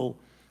local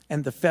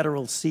and the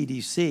federal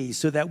CDC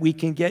so that we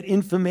can get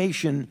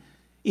information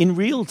in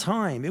real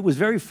time. It was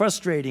very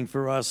frustrating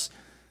for us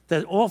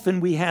that often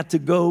we had to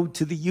go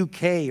to the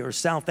UK or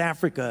South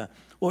Africa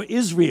or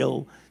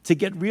Israel to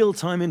get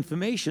real-time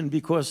information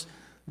because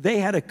they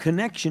had a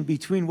connection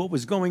between what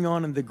was going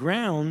on the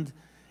ground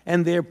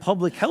and their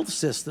public health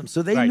system.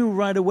 So they knew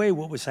right away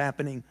what was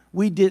happening.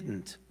 We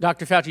didn't.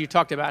 Dr. Fauci, you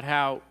talked about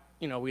how,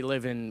 we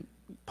live in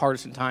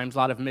partisan times, a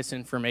lot of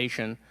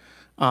misinformation.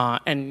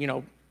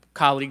 And,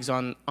 colleagues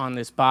on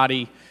this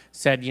body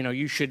said,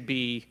 you should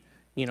be,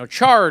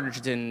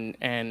 charged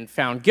and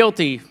found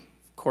guilty.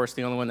 Of course,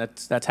 the only one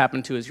that's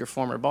happened to is your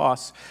former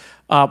boss.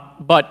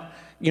 But,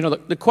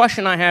 the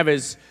question I have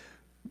is,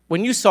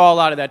 when you saw a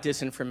lot of that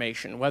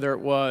disinformation, whether it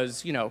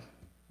was,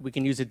 we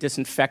can use a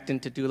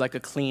disinfectant to do like a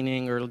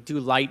cleaning or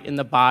do light in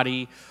the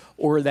body,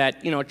 or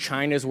that,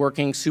 China's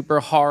working super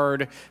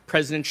hard,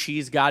 President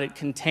Xi's got it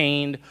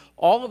contained,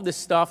 all of the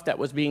stuff that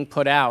was being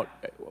put out,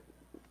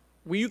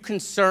 were you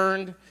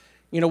concerned?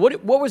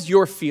 What was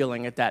your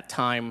feeling at that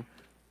time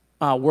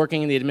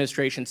working in the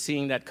administration,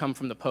 seeing that come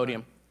from the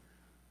podium?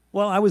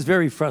 Well, I was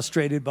very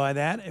frustrated by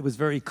that. It was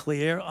very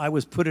clear. I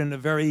was put in a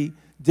very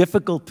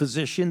difficult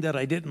position that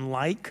I didn't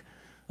like,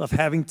 of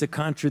having to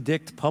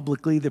contradict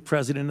publicly the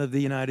President of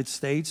the United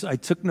States. I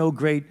took no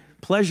great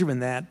pleasure in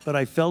that, but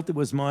I felt it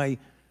was my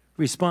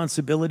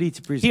responsibility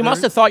to preserve. He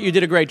must have thought you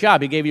did a great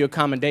job. He gave you a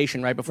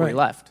commendation right before he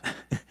left.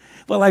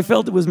 Well, I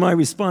felt it was my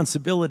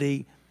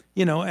responsibility,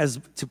 you know, as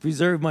to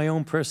preserve my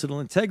own personal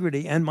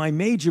integrity and my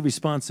major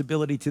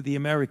responsibility to the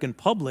American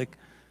public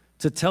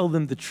to tell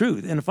them the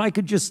truth. And if I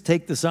could just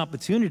take this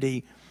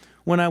opportunity,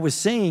 when I was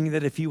saying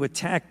that if you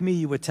attack me,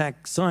 you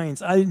attack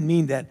science, I didn't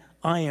mean that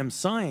I am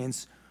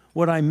science.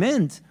 What I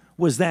meant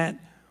was that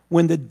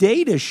when the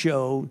data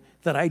showed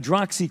that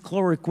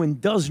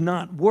hydroxychloroquine does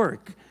not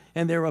work,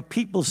 and there are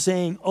people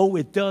saying, oh,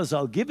 it does,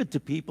 I'll give it to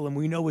people, and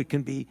we know it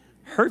can be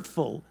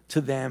hurtful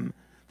to them,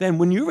 then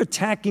when you're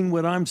attacking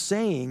what I'm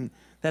saying,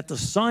 that the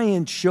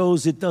science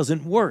shows it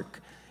doesn't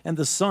work, and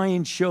the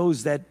science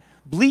shows that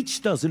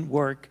bleach doesn't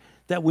work,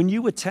 that when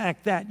you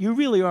attack that, you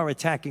really are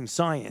attacking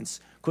science,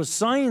 because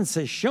science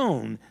has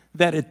shown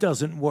that it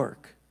doesn't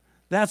work.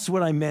 That's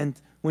what I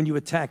meant when you're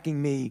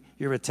attacking me,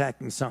 you're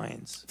attacking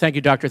science. Thank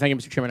you, Doctor. Thank you,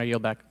 Mr. Chairman. I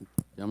yield back.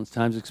 Gentleman's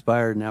time's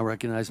expired. Now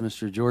recognize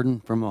Mr. Jordan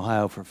from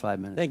Ohio for 5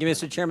 minutes. Thank you,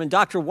 Mr. Chairman.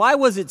 Doctor, why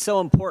was it so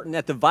important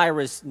that the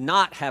virus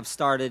not have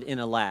started in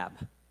a lab?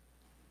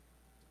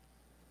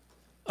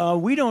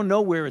 We don't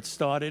know where it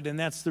started, and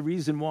that's the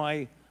reason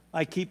why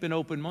I keep an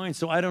open mind.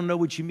 So I don't know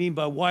what you mean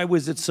by why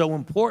was it so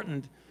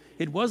important.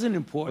 It wasn't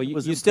important.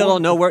 Well, you still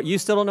don't know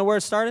where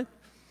it started?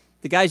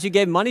 The guys you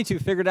gave money to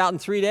figured it out in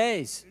 3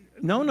 days.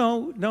 No.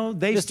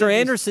 Mr.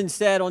 Anderson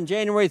said on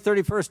January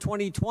 31st,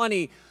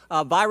 2020,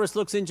 virus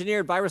looks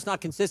engineered, virus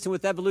not consistent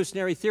with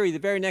evolutionary theory. The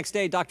very next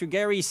day, Dr.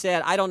 Gary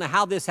said, I don't know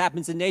how this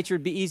happens in nature.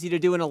 It'd be easy to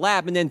do in a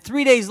lab. And then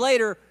 3 days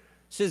later,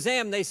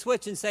 Shazam, they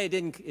switch and say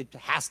it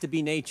has to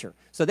be nature.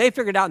 So they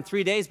figured it out in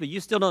 3 days, but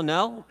you still don't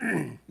know?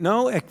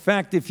 No, in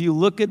fact, if you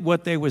look at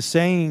what they were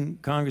saying,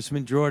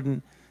 Congressman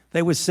Jordan,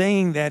 they were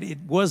saying that it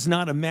was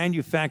not a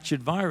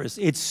manufactured virus.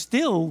 It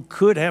still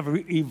could have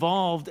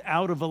evolved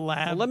out of a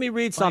lab. Well, let me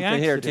read something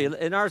here to you.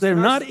 They're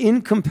not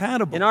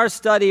incompatible. In our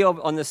study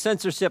on the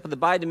censorship of the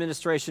Biden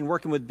administration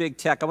working with big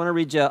tech, I want to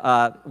read you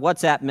a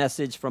WhatsApp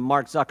message from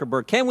Mark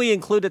Zuckerberg. Can we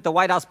include that the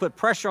White House put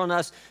pressure on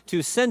us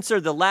to censor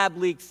the lab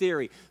leak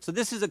theory? So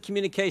this is a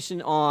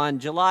communication on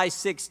July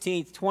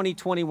 16th,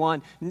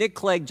 2021. Nick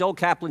Clegg, Joel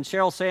Kaplan,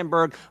 Sheryl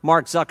Sandberg,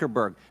 Mark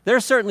Zuckerberg.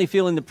 They're certainly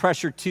feeling the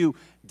pressure to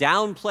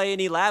downplay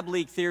any lab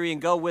leak theory and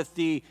go with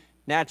the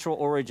natural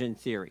origin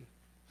theory.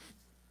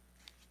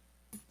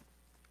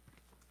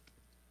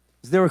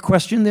 Is there a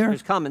question there?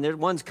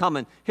 One's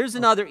coming. Here's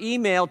another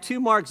email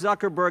to Mark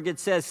Zuckerberg. It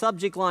says,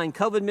 subject line,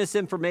 COVID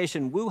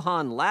misinformation,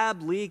 Wuhan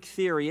lab leak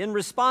theory. In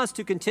response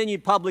to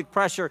continued public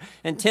pressure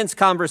and tense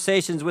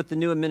conversations with the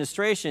new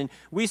administration,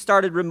 we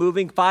started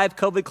removing 5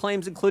 COVID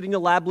claims, including the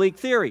lab leak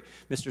theory.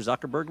 Mr.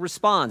 Zuckerberg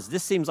responds,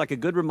 this seems like a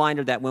good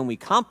reminder that when we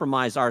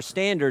compromise our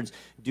standards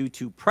due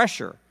to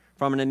pressure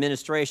from an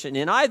administration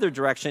in either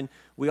direction,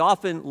 we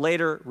often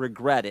later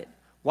regret it.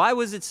 Why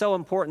was it so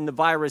important the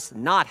virus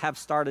not have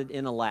started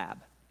in a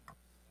lab?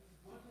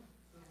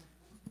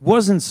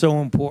 Wasn't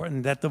so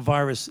important that the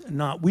virus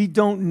not. We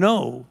don't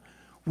know.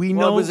 We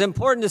know it was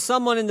important to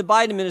someone in the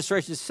Biden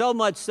administration, so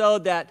much so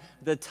that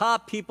the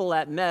top people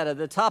at Meta,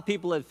 the top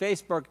people at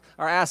Facebook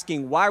are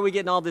asking, why are we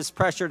getting all this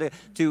pressure to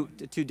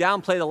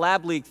downplay the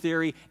lab leak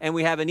theory? And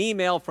we have an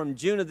email from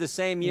June of the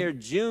same year,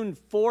 June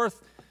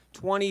 4th,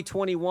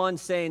 2021,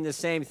 saying the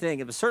same thing.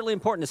 It was certainly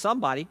important to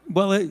somebody.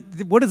 Well,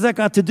 what has that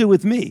got to do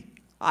with me?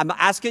 I'm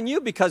asking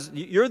you because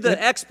you're the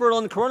expert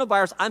on the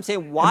coronavirus. I'm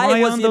saying why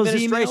was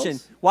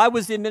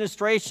the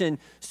administration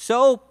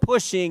so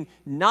pushing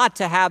not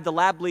to have the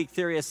lab leak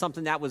theory as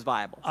something that was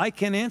viable? I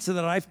can answer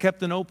that. I've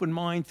kept an open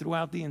mind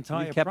throughout the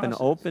entire process. You kept an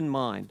open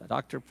mind.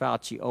 Dr.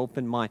 Fauci,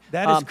 open mind.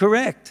 That is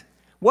correct.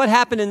 What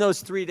happened in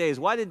those 3 days?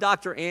 Why did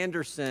Dr.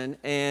 Anderson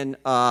and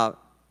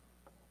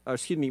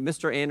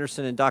Mr.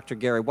 Anderson and Dr.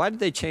 Gary, why did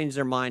they change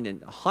their mind in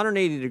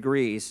 180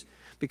 degrees?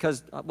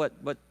 Because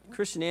what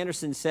Christian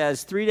Anderson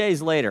says 3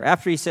 days later,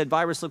 after he said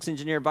virus looks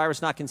engineered,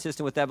 virus not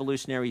consistent with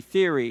evolutionary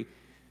theory,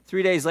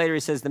 3 days later he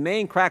says the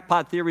main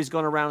crackpot theories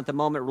going around at the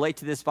moment relate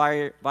to this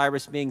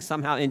virus being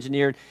somehow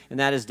engineered, and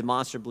that is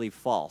demonstrably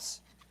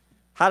false.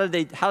 How did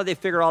they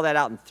figure all that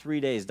out in 3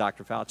 days,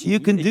 Dr. Fauci? You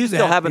can do that. You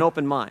still have an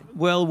open mind.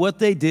 Well, what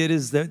they did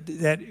is that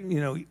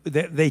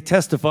they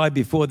testified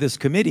before this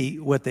committee.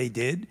 What they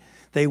did,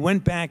 they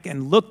went back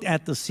and looked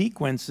at the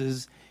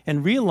sequences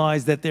and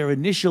realized that their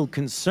initial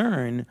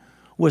concern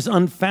was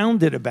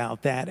unfounded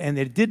about that, and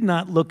it did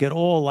not look at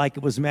all like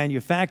it was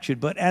manufactured.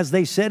 But as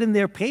they said in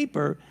their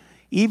paper,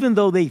 even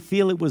though they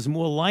feel it was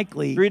more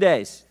likely— 3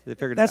 days, they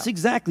figured it out. That's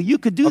exactly. You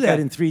could do that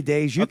in 3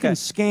 days. You can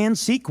scan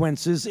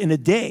sequences in a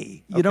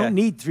day. You don't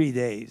need 3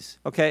 days.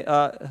 Okay,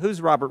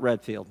 who's Robert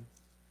Redfield?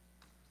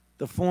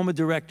 The former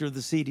director of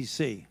the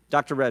CDC.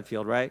 Dr.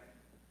 Redfield, right?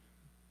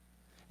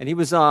 And he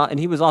was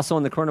also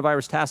on the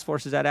coronavirus task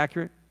force. Is that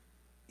accurate?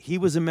 He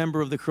was a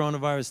member of the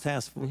coronavirus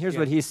task force. And here's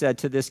what he said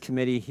to this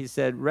committee. He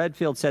said,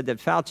 Redfield said that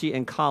Fauci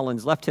and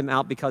Collins left him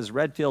out because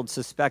Redfield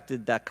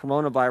suspected that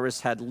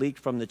coronavirus had leaked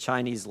from the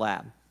Chinese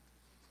lab.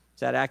 Is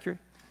that accurate?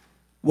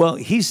 Well,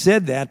 he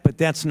said that, but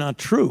that's not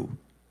true.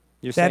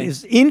 You're that saying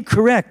is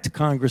incorrect,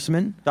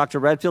 Congressman. Dr.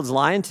 Redfield's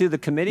lying to the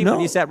committee No. when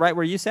he sat right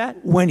where you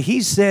sat? When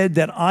he said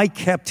that I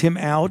kept him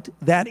out,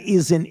 that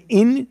is an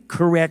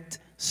incorrect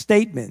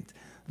statement.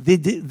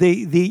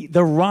 The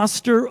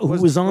roster who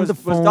was on the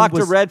phone was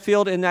Dr.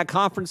 Redfield in that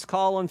conference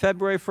call on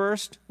February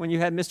 1st when you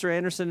had Mr.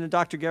 Anderson and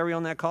Dr. Gary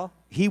on that call?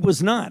 He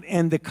was not.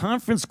 And the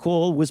conference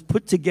call was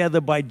put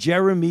together by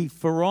Jeremy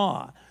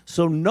Farrar.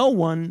 So no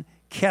one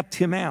kept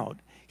him out.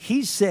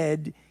 He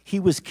said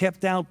he was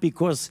kept out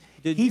because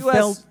he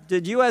felt...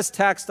 Did U.S.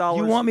 tax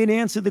dollars... You want me to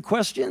answer the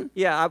question?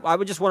 Yeah, I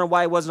would just wonder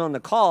why he wasn't on the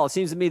call. It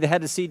seems to me the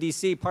head of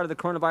CDC, part of the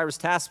coronavirus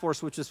task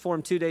force, which was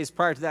formed 2 days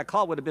prior to that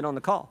call, would have been on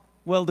the call.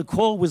 Well, the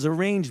call was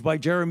arranged by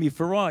Jeremy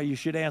Farrar. You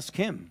should ask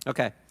him.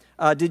 Okay.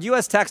 Did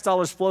U.S. tax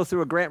dollars flow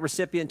through a grant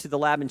recipient to the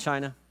lab in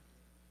China?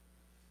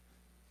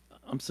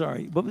 I'm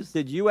sorry, what was...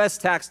 Did U.S.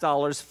 tax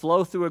dollars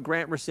flow through a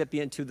grant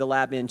recipient to the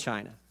lab in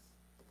China?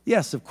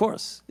 Yes, of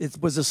course.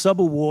 It was a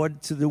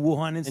sub-award to the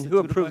Wuhan Institute. And who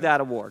approved that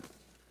award?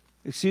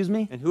 Excuse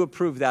me? And who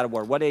approved that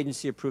award? What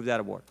agency approved that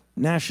award?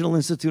 National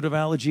Institute of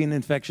Allergy and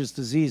Infectious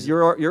Diseases.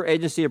 Your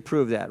agency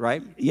approved that,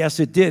 right? Yes,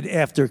 it did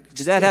after...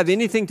 Did that have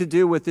anything to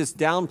do with this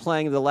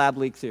downplaying of the lab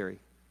leak theory?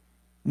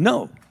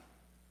 No.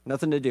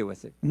 Nothing to do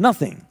with it?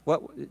 Nothing.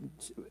 What,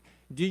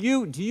 do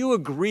you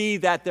agree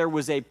that there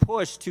was a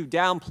push to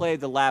downplay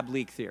the lab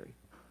leak theory?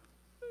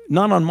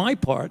 Not on my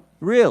part.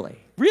 Really?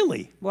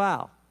 Really?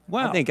 Wow.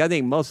 Wow. I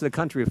think most of the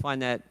country would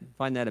find that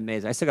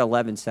amazing. I still got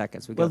 11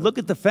 seconds. Well, look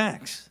at the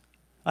facts.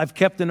 I've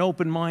kept an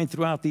open mind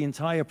throughout the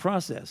entire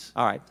process.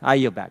 All right, I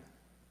yield back.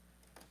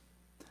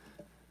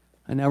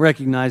 I now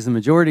recognize the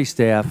majority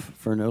staff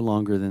for no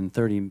longer than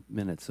 30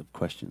 minutes of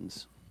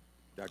questions.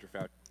 Dr.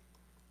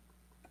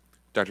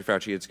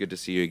 Fauci, it's good to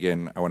see you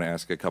again. I want to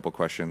ask a couple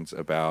questions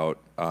about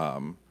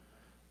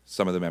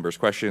some of the members'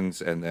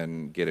 questions and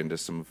then get into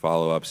some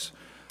follow-ups.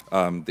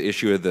 The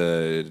issue of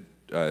the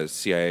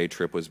CIA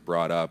trip was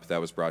brought up.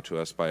 That was brought to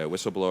us by a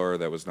whistleblower.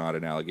 That was not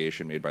an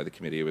allegation made by the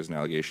committee. It was an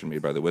allegation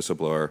made by the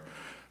whistleblower.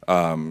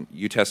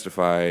 You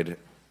testified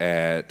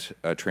at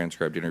a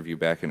transcribed interview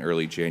back in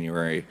early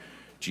January.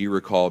 Do you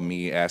recall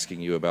me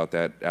asking you about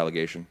that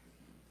allegation?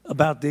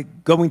 About the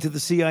going to the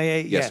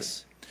CIA?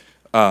 Yes.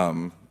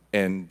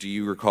 And do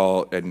you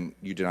recall, and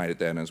you denied it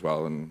then as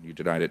well, and you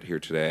denied it here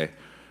today,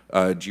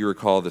 do you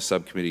recall the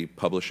subcommittee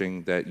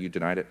publishing that you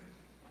denied it?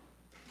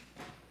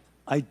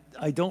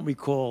 I don't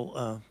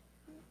recall.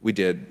 We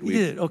did. You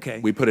did, okay.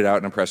 We put it out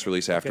in a press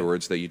release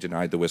afterwards that you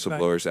denied the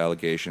whistleblower's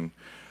allegation.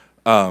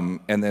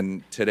 And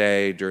then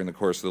today, during the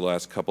course of the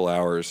last couple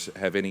hours,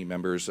 have any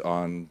members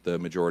on the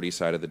majority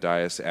side of the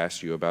dais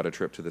asked you about a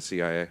trip to the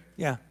CIA?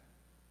 Yeah.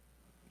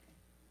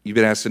 You've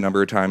been asked a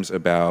number of times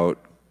about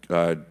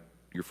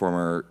your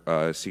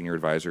former senior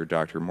advisor,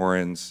 Dr.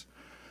 Morins,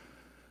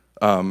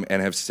 and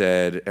have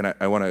said, and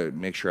I want to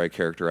make sure I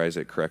characterize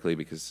it correctly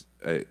because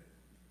it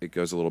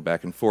goes a little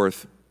back and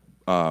forth,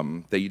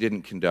 that you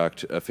didn't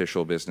conduct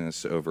official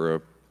business over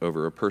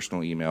a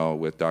personal email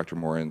with Dr.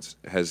 Morins.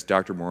 Has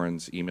Dr.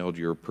 Morins emailed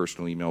your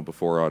personal email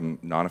before on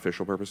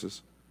non-official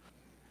purposes?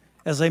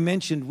 As I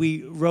mentioned,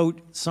 we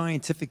wrote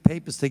scientific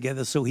papers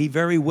together, so he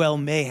very well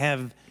may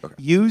have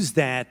used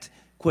that.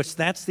 Of course,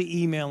 that's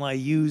the email I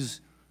use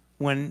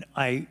when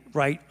I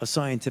write a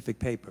scientific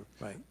paper.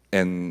 Right.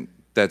 And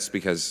that's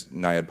because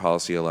NIAID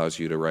policy allows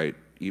you to write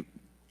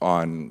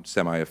on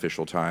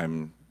semi-official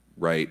time,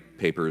 write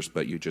papers,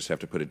 but you just have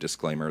to put a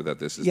disclaimer that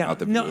this is not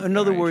the view of in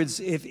other NIH. words,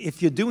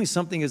 if you're doing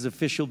something as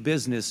official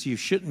business, you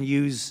shouldn't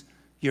use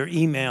your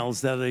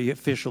emails that are your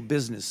official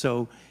business.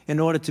 So in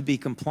order to be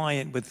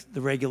compliant with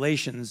the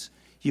regulations,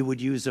 you would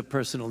use a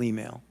personal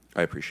email.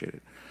 I appreciate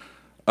it.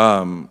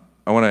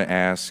 I want to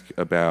ask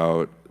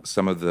about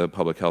some of the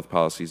public health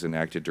policies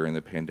enacted during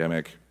the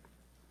pandemic.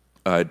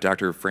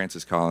 Dr.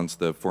 Francis Collins,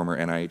 the former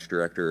NIH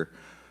director,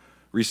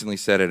 recently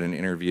said in an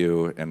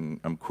interview, and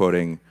I'm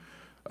quoting,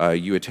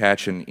 you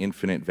attach an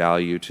infinite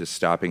value to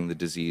stopping the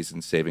disease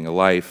and saving a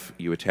life.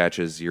 You attach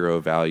a zero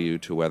value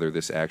to whether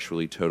this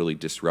actually totally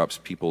disrupts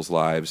people's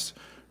lives,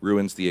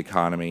 ruins the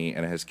economy,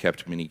 and has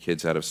kept many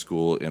kids out of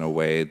school in a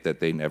way that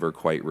they never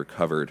quite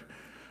recovered.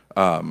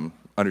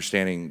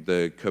 Understanding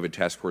the COVID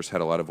task force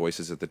had a lot of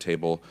voices at the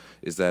table,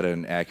 is that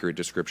an accurate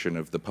description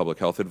of the public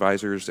health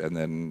advisors, and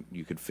then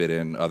you could fit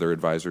in other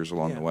advisors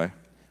along the way?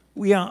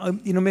 Yeah,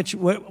 you know, Mitch,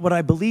 what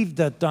I believe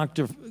that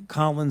Dr.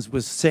 Collins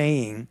was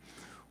saying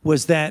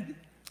was that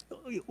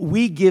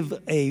we give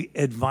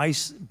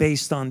advice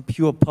based on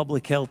pure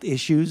public health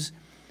issues.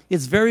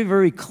 It's very,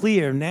 very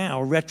clear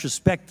now,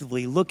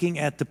 retrospectively, looking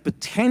at the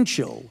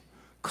potential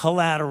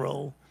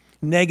collateral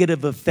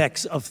negative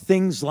effects of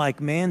things like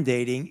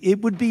mandating.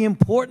 It would be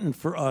important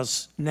for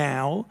us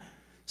now,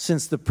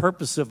 since the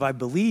purpose of, I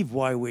believe,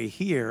 why we're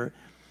here,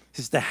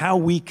 is to how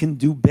we can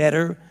do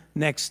better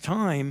next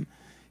time.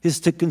 is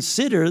to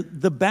consider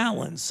the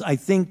balance. I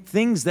think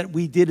things that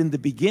we did in the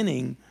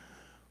beginning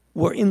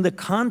were in the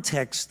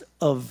context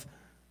of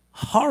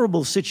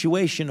horrible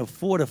situation of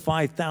 4,000 to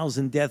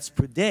 5,000 deaths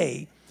per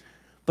day.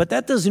 But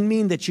that doesn't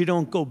mean that you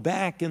don't go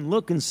back and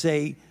look and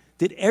say,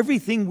 did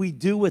everything we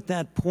do at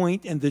that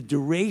point and the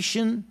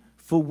duration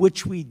for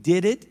which we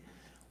did it,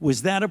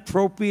 was that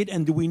appropriate,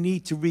 and do we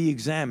need to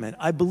re-examine?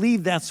 I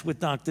believe that's what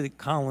Dr.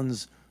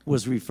 Collins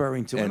was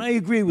referring to, and I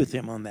agree with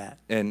him on that.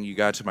 And you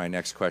got to my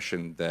next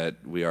question, that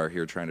we are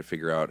here trying to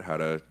figure out how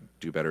to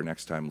do better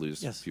next time,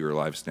 lose fewer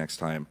lives next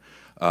time.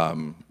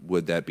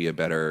 Would that be a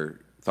better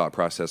thought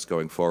process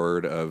going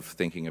forward of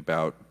thinking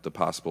about the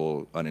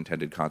possible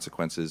unintended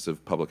consequences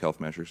of public health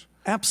measures?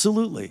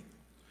 Absolutely.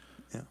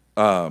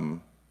 Yeah.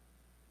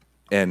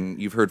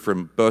 And you've heard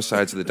from both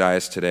sides of the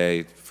dais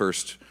today,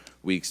 first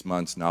weeks,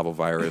 months, novel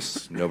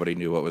virus, nobody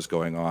knew what was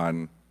going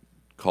on,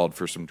 called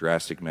for some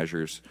drastic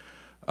measures.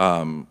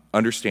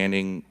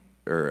 Understanding,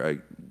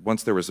 or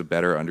once there was a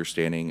better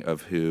understanding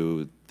of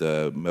who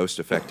the most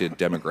affected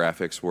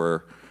demographics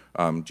were,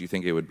 do you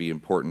think it would be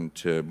important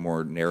to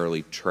more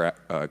narrowly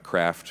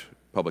craft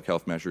public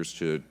health measures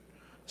to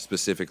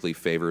specifically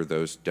favor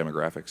those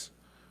demographics?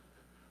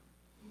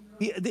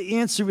 The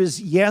answer is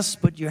yes,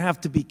 but you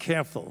have to be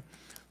careful.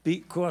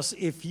 Because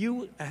if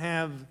you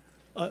have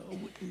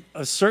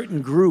a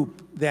certain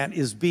group that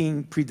is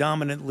being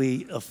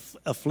predominantly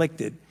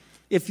afflicted,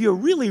 if you're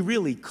really,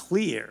 really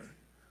clear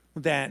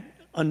that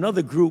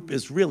another group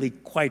is really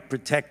quite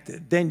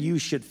protected, then you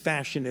should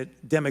fashion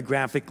it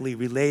demographically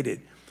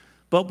related.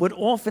 But what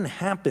often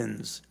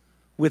happens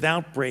with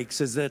outbreaks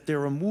is that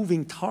they're a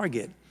moving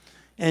target,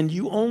 and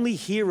you only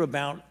hear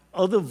about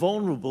other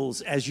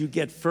vulnerables as you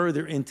get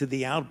further into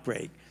the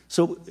outbreak.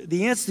 So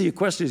the answer to your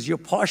question is you're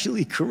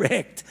partially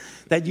correct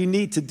that you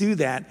need to do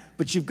that,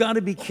 but you've got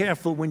to be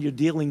careful when you're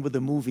dealing with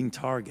a moving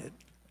target.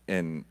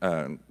 And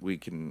we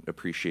can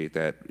appreciate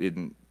that.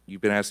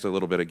 You've been asked a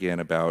little bit again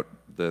about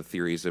the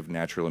theories of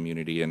natural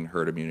immunity and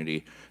herd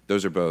immunity.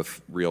 Those are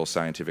both real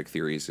scientific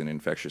theories in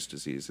infectious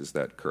disease, is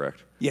that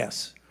correct?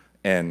 Yes.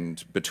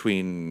 And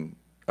between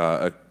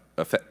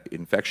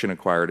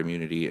infection-acquired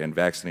immunity and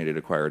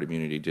vaccinated-acquired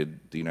immunity, did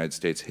the United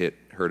States hit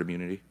herd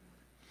immunity?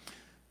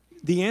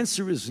 The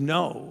answer is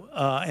no,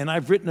 and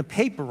I've written a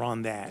paper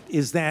on that,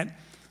 is that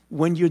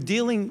when you're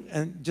dealing,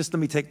 and just let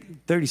me take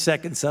 30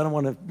 seconds, I don't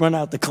want to run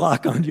out the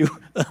clock on you,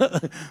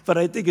 but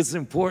I think it's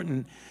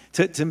important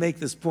to make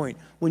this point.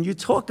 When you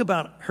talk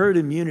about herd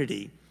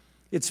immunity,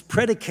 it's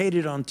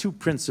predicated on two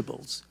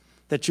principles: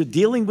 that you're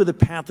dealing with a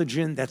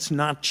pathogen that's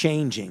not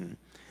changing,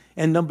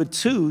 and number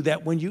two,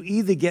 that when you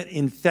either get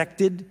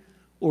infected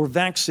or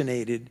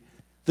vaccinated,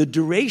 the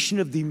duration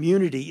of the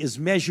immunity is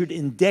measured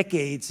in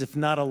decades, if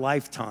not a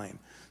lifetime.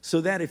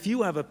 So that if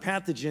you have a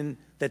pathogen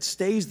that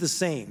stays the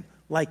same,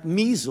 like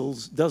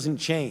measles doesn't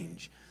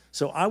change.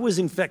 So I was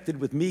infected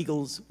with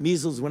measles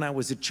when I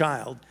was a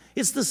child.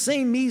 It's the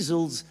same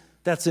measles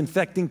that's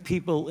infecting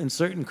people in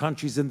certain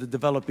countries in the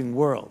developing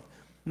world.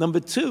 Number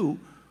two,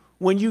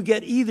 when you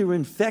get either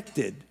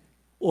infected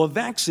or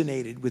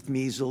vaccinated with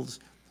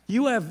measles,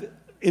 you have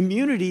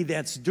immunity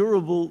that's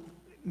durable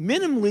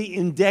minimally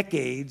in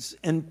decades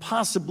and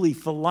possibly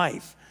for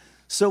life.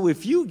 So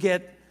if you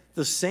get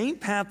the same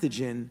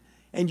pathogen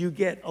and you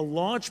get a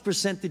large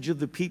percentage of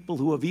the people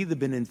who have either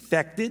been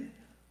infected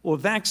or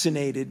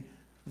vaccinated,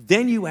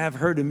 then you have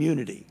herd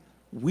immunity.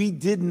 We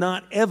did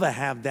not ever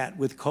have that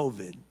with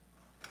COVID.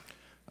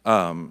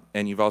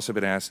 And you've also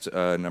been asked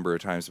a number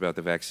of times about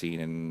the vaccine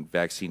and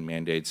vaccine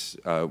mandates.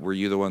 Were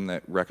you the one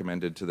that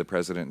recommended to the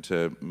president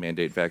to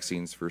mandate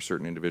vaccines for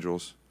certain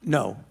individuals?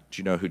 No.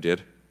 Do you know who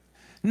did?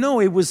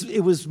 No, it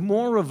was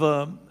more of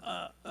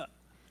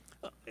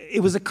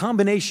it was a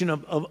combination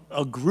of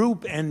a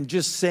group and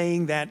just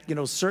saying that, you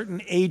know,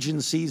 certain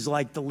agencies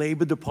like the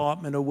Labor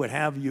Department or what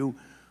have you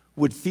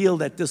would feel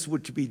that this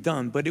would be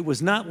done. But it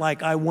was not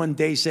like I one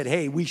day said,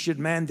 hey, we should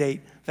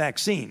mandate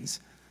vaccines.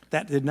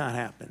 That did not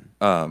happen.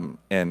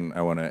 And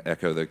I want to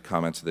echo the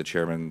comments of the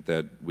chairman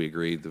that we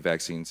agree the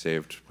vaccine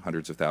saved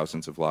hundreds of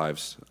thousands of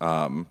lives.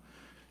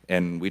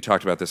 And we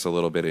talked about this a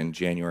little bit in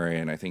January,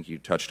 and I think you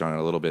touched on it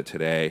a little bit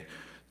today.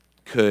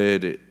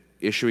 Could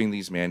issuing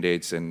these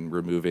mandates and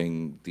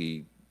removing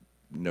the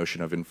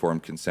notion of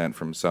informed consent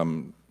from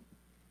some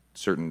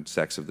certain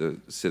sects of the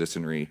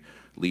citizenry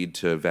lead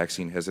to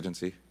vaccine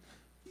hesitancy?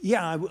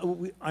 Yeah,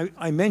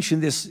 I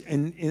mentioned this,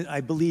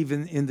 I believe,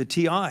 in the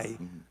TI,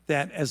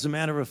 that as a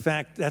matter of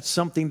fact, that's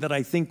something that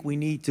I think we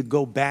need to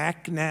go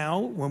back now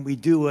when we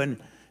do an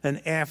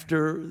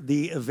after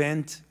the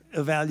event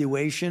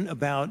evaluation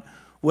about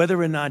whether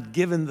or not,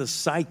 given the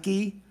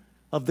psyche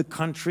of the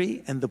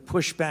country and the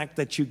pushback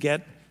that you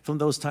get from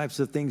those types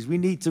of things, we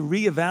need to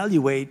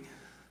reevaluate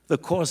the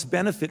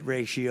cost-benefit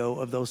ratio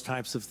of those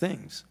types of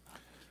things.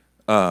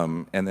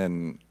 And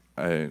then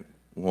I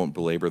won't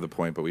belabor the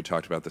point, but we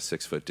talked about the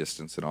 6-foot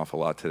distance an awful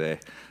lot today.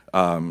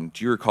 Do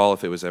you recall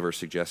if it was ever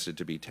suggested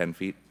to be 10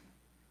 feet?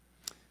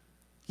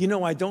 You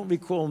know, I don't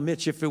recall,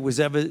 Mitch, if it was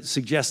ever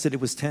suggested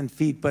it was 10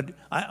 feet, but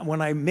when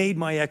I made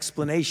my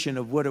explanation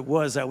of what it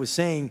was, I was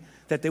saying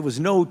that there was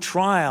no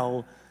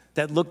trial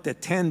that looked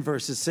at 10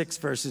 versus 6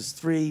 versus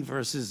 3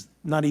 versus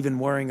not even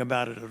worrying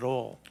about it at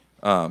all.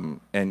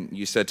 And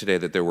you said today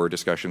that there were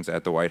discussions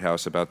at the White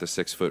House about the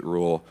 6-foot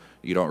rule.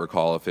 You don't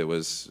recall if it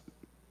was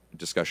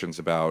discussions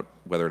about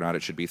whether or not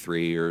it should be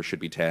 3 or should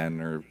be 10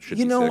 or should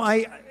be 6? You know,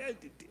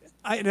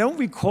 I don't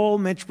recall,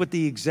 Mitch, what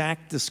the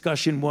exact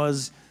discussion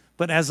was,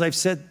 but as I've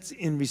said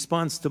in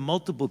response to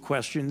multiple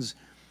questions,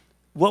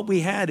 what we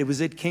had, the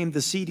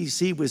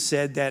CDC was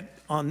said that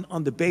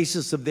on the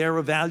basis of their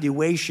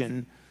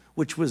evaluation,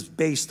 which was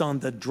based on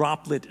the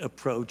droplet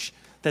approach,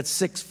 that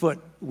 6 foot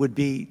would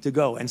be to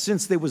go. And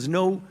since there was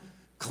no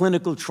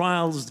clinical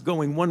trials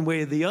going one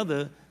way or the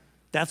other,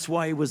 that's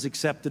why it was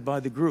accepted by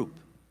the group.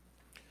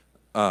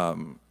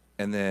 And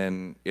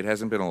then it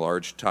hasn't been a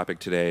large topic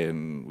today,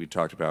 and we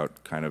talked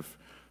about kind of,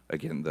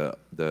 again,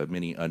 the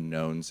many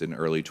unknowns in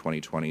early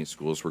 2020.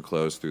 Schools were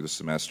closed through the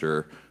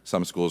semester.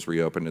 Some schools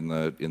reopened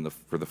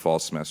for the fall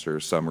semester.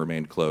 Some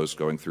remained closed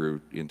going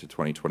through into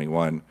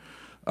 2021.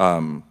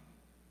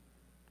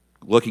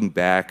 Looking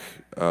back,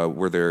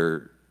 are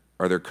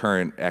there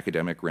current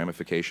academic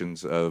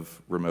ramifications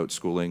of remote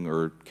schooling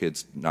or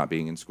kids not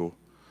being in school?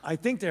 I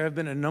think there have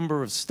been a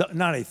number of,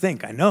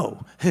 I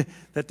know,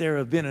 that there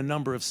have been a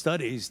number of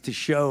studies to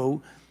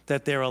show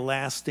that there are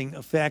lasting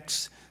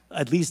effects,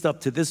 at least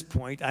up to this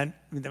point.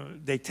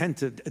 They tend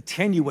to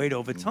attenuate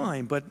over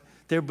time, but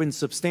there have been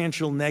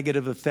substantial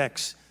negative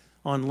effects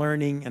on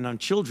learning and on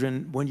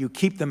children when you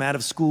keep them out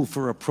of school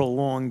for a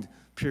prolonged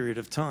period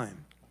of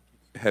time.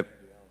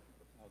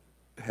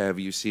 Have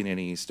you seen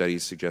any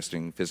studies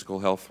suggesting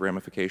physical health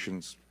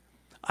ramifications?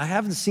 I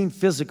haven't seen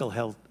physical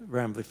health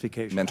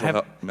ramifications.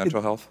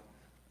 Mental health?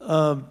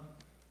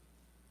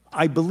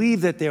 I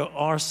believe that there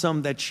are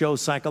some that show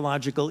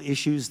psychological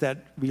issues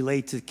that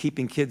relate to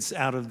keeping kids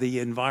out of the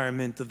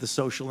environment, of the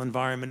social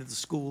environment of the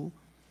school.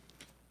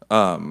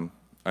 And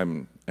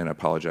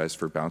apologize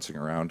for bouncing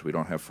around. We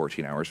don't have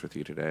 14 hours with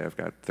you today. I've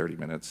got 30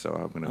 minutes, so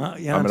I'm going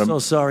to... I'm so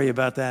sorry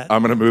about that.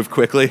 I'm going to move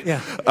quickly.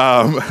 Yeah.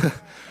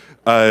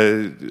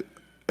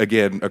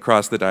 Again,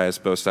 across the dais,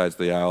 both sides of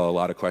the aisle, a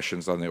lot of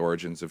questions on the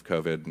origins of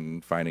COVID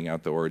and finding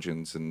out the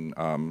origins and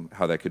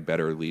how that could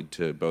better lead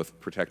to both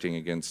protecting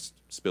against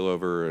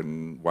spillover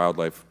and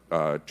wildlife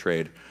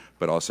trade,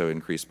 but also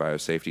increased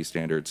biosafety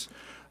standards.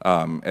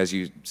 As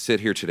you sit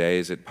here today,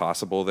 is it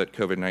possible that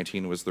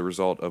COVID-19 was the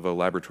result of a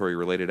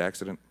laboratory-related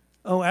accident?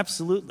 Oh,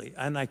 absolutely.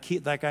 And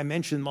like I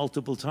mentioned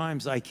multiple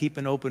times, I keep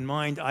an open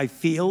mind. I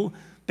feel,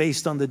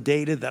 based on the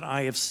data that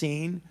I have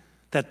seen,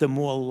 that the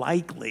more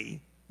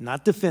likely,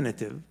 not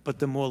definitive, but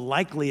the more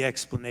likely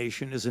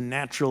explanation is a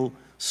natural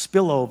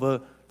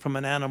spillover from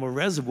an animal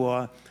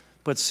reservoir.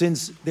 But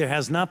since there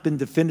has not been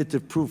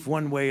definitive proof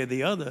one way or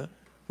the other,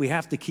 we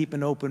have to keep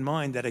an open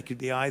mind that it could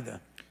be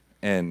either.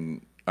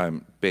 And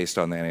based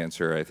on that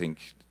answer, I think,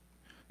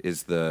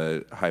 is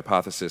the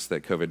hypothesis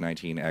that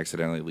COVID-19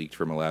 accidentally leaked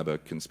from a lab a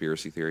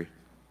conspiracy theory?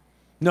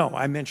 No,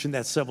 I mentioned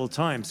that several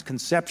times.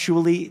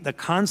 Conceptually, the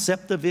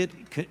concept of it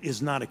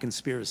is not a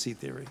conspiracy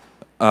theory.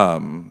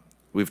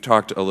 We've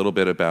talked a little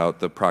bit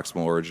about the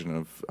proximal origin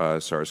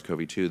of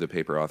SARS-CoV-2, the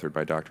paper authored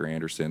by Dr.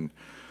 Anderson.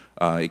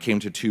 It came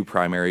to 2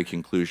 primary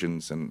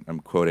conclusions, and I'm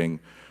quoting,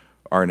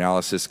 "Our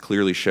analysis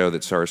clearly show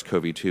that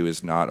SARS-CoV-2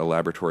 is not a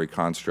laboratory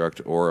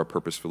construct or a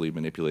purposefully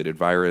manipulated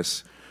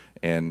virus,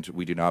 and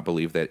we do not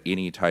believe that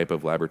any type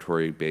of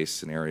laboratory-based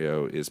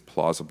scenario is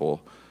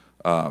plausible."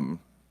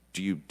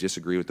 Do you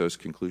disagree with those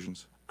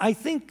conclusions? I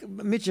think,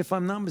 Mitch, if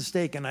I'm not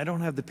mistaken, I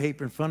don't have the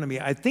paper in front of me,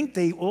 I think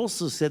they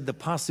also said the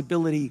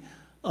possibility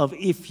of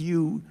if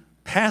you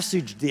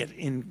passaged it,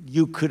 and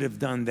you could have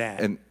done that.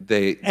 And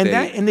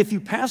and if you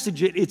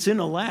passage it, it's in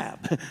a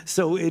lab.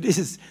 So it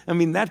is, I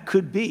mean, that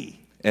could be.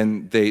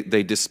 And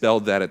they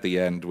dispelled that at the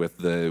end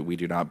with we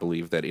do not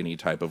believe that any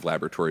type of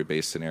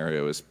laboratory-based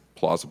scenario is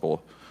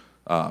plausible.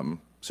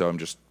 So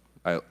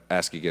I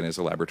ask again, is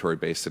a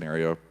laboratory-based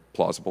scenario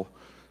plausible?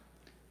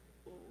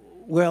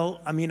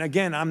 Well, I mean,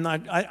 again,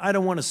 I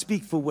don't want to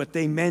speak for what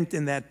they meant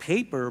in that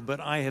paper, but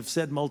I have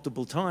said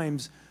multiple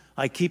times,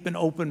 I keep an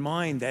open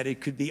mind that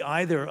it could be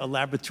either a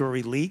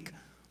laboratory leak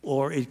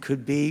or it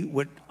could be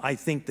what I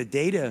think the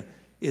data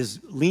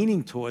is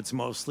leaning towards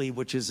mostly,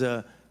 which is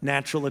a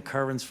natural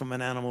occurrence from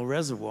an animal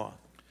reservoir.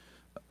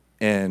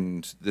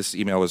 And this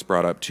email was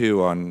brought up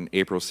too on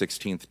April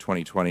 16th,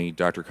 2020.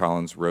 Dr.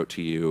 Collins wrote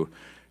to you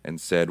and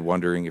said,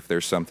 wondering if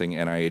there's something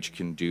NIH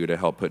can do to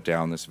help put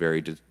down this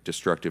very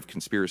destructive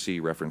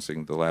conspiracy,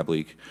 referencing the lab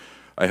leak.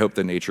 I hope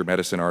the Nature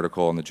Medicine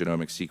article on the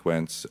genomic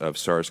sequence of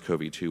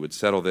SARS-CoV-2 would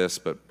settle this,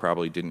 but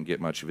probably didn't get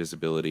much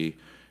visibility.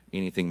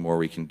 Anything more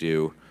we can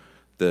do?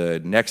 The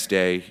next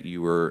day,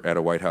 you were at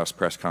a White House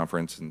press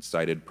conference and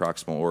cited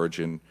proximal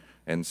origin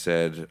and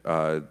said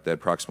that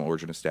proximal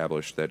origin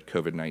established that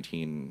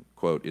COVID-19,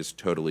 quote, is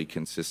totally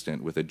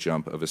consistent with a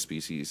jump of a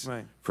species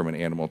from an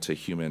animal to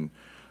human.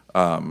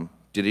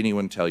 Did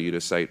anyone tell you to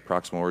cite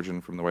proximal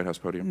origin from the White House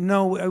podium?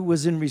 No, it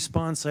was in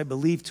response, I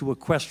believe, to a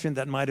question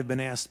that might have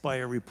been asked by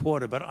a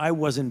reporter, but I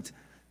wasn't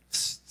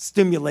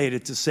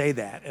stimulated to say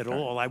that at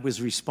all. I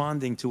was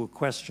responding to a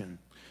question.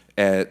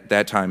 At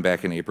that time,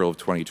 back in April of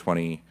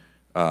 2020,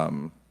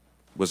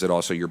 was it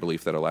also your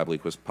belief that a lab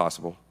leak was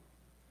possible?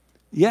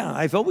 Yeah,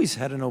 I've always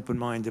had an open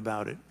mind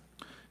about it.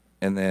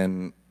 And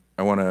then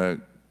I want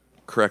to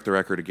correct the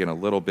record again a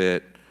little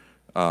bit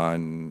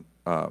on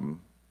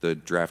the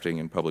drafting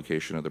and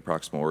publication of the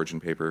proximal origin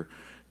paper.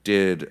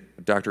 Did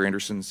Dr.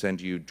 Anderson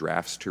send you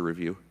drafts to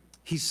review?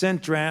 He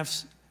sent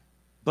drafts,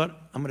 but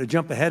I'm going to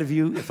jump ahead of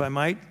you, if I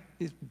might,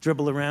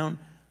 dribble around.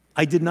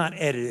 I did not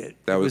edit it.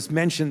 It was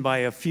mentioned by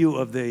a few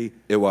of the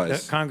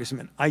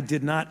congressmen. I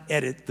did not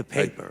edit the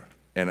paper.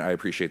 And I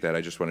appreciate that.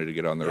 I just wanted to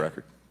get on the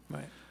record.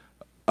 Right.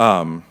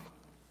 I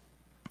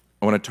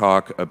want to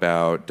talk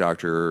about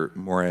Dr.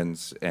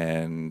 Morin's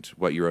and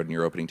what you wrote in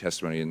your opening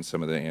testimony and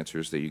some of the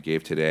answers that you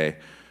gave today.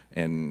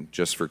 And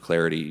just for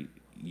clarity,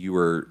 you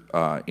were,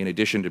 in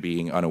addition to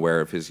being unaware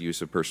of his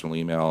use of personal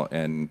email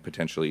and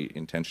potentially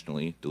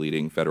intentionally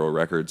deleting federal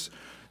records,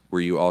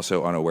 were you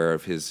also unaware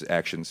of his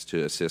actions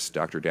to assist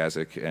Dr.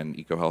 Daszak and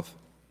EcoHealth?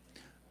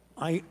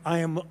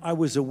 I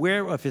was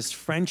aware of his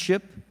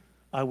friendship.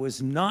 I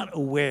was not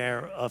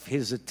aware of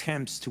his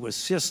attempts to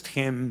assist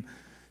him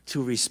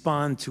to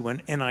respond to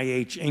an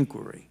NIH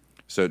inquiry.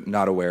 So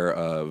not aware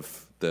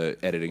of the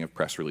editing of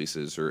press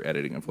releases or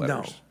editing of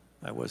letters?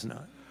 No, I was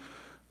not.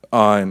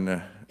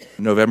 On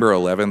November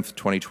 11th,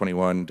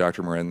 2021,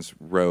 Dr. Morin's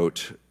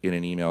wrote in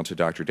an email to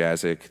Dr.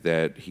 Daszak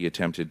that he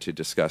attempted to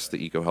discuss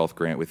the EcoHealth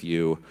grant with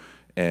you,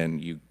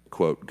 and you,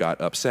 quote, got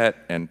upset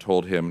and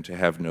told him to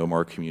have no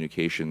more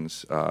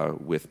communications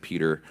with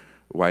Peter.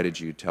 Why did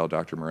you tell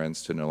Dr.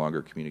 Morin's to no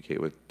longer communicate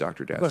with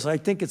Dr. Daszak? Because I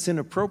think it's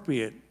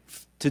inappropriate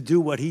to do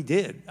what he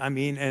did. I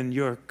mean, and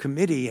your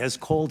committee has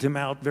called him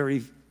out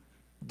very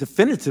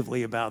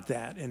definitively about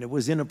that, and it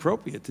was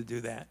inappropriate to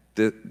do that.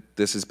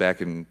 This is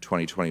back in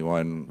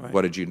 2021. Right.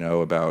 What did you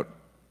know about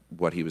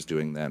what he was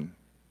doing then?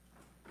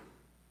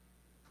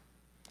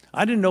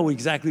 I didn't know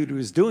exactly what he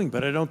was doing,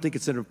 but I don't think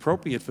it's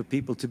inappropriate for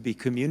people to be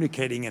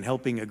communicating and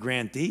helping a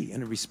grantee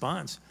in a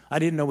response. I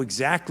didn't know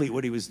exactly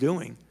what he was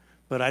doing,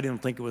 but I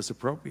didn't think it was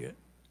appropriate.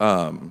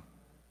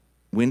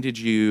 When did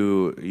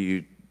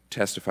you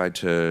testified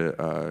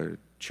to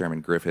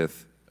Chairman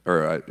Griffith,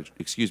 or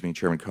excuse me,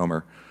 Chairman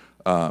Comer,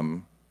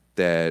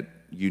 that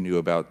you knew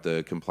about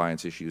the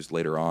compliance issues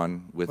later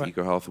on with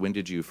EcoHealth? When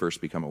did you first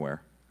become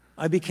aware?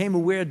 I became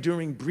aware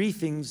during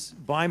briefings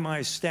by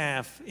my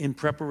staff in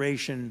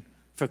preparation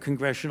for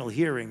congressional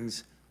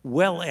hearings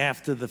well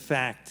after the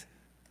fact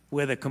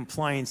where the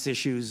compliance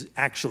issues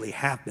actually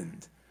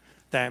happened.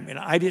 That, I mean,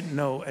 I didn't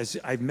know, as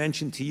I've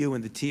mentioned to you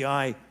in the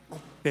TI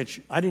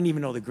pitch, I didn't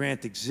even know the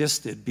grant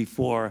existed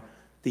before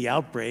the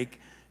outbreak.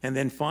 And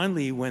then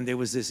finally, when there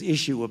was this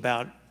issue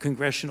about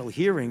congressional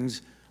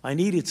hearings, I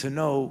needed to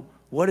know,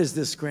 what is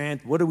this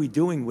grant? What are we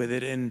doing with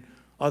it? And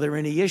are there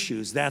any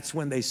issues? That's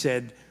when they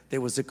said there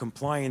was a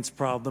compliance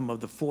problem of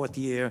the 4th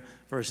year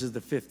versus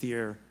the 5th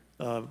year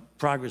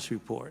progress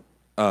report.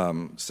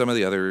 Some of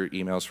the other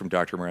emails from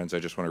Dr. Morin's, I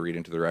just want to read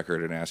into the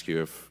record and ask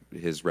you if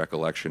his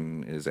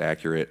recollection is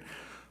accurate.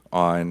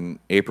 On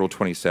April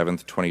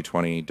 27th,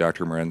 2020,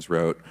 Dr. Morin's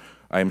wrote,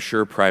 "I am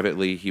sure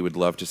privately he would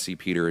love to see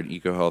Peter and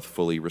EcoHealth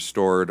fully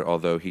restored,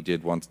 although he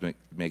did once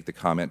make the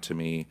comment to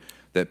me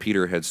that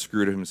Peter had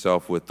screwed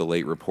himself with the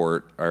late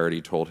report. I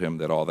already told him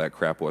that all that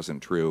crap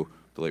wasn't true."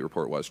 The late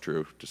report was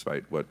true,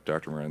 despite what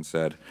Dr. Morin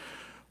said.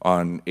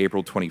 On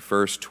April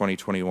 21st,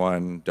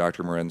 2021,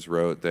 Dr. Morin's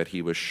wrote that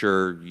he was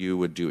sure you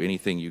would do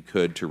anything you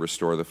could to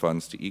restore the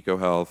funds to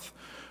EcoHealth.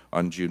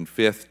 On June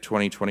 5th,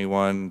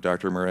 2021,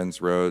 Dr.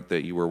 Morin's wrote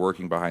that you were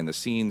working behind the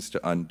scenes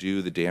to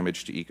undo the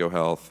damage to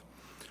EcoHealth.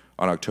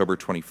 On October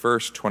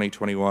 21st,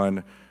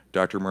 2021,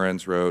 Dr.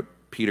 Morin's wrote,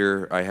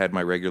 "Peter, I had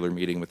my regular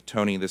meeting with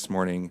Tony this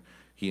morning.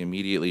 He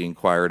immediately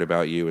inquired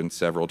about you and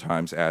several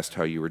times asked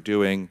how you were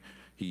doing.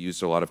 He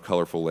used a lot of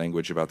colorful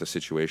language about the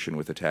situation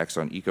with attacks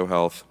on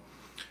EcoHealth."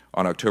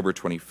 On October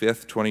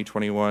 25th,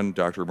 2021,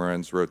 Dr.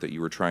 Morin's wrote that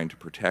you were trying to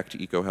protect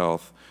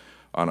EcoHealth.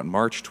 On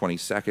March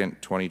 22nd,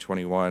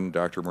 2021,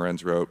 Dr.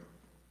 Morin's wrote,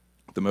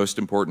 "The most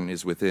important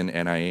is within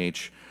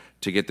NIH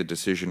to get the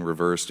decision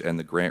reversed and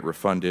the grant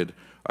refunded.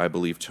 I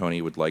believe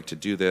Tony would like to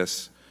do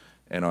this."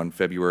 And on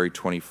February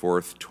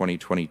 24th,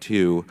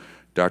 2022,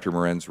 Dr.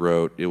 Morin's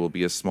wrote, "It will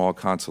be a small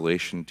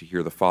consolation to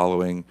hear the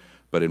following,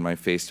 but in my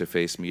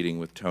face-to-face meeting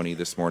with Tony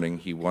this morning,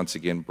 he once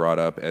again brought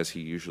up, as he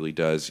usually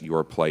does,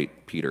 your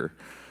plight, Peter."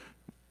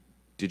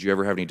 Did you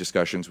ever have any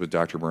discussions with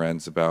Dr.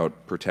 Morin's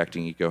about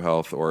protecting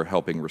EcoHealth or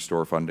helping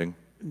restore funding?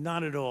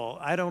 Not at all.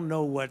 I don't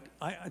know what,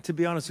 to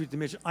be honest with you,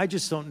 Mitch, I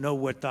just don't know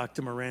what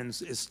Dr.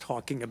 Morin's is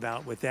talking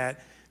about with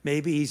that.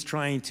 Maybe he's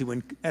trying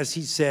to, as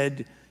he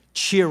said,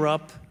 cheer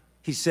up.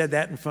 He said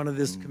that in front of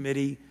this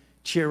committee,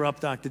 cheer up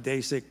Dr.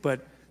 Daszak.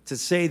 But to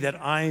say that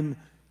I'm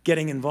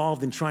getting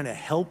involved in trying to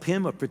help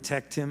him or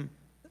protect him,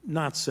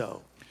 not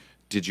so.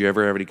 Did you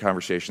ever have any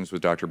conversations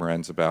with Dr.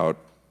 Morin's about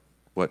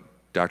what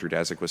Dr.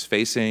 Daszak was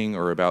facing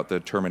or about the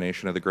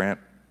termination of the grant?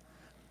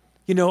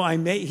 You know,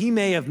 he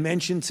may have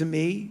mentioned to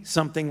me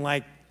something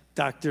like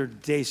Dr.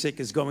 Daszak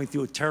is going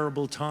through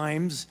terrible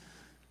times,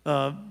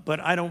 but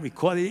I don't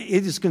recall.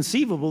 It is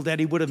conceivable that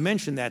he would have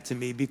mentioned that to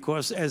me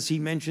because, as he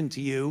mentioned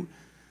to you,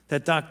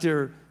 that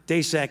Dr.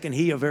 Daszak and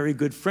he are very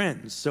good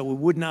friends. So it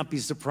would not be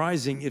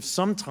surprising if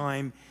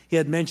sometime he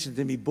had mentioned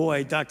to me,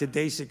 boy, Dr.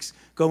 Daszak's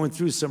going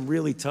through some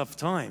really tough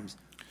times.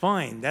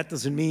 Fine, that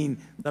doesn't mean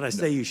that I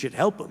say you should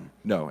help him.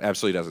 No,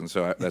 absolutely doesn't.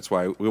 So that's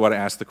why we want to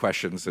ask the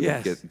questions and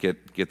Yes.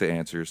 get the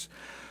answers.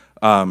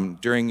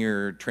 During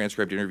your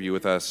transcribed interview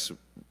with us,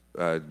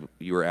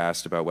 you were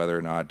asked about whether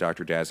or not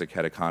Dr. Daszak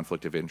had a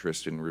conflict of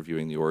interest in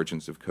reviewing the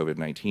origins of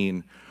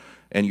COVID-19,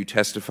 and you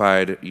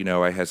testified, you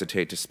know, I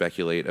hesitate to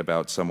speculate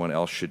about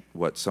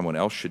what someone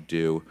else should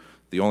do.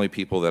 The only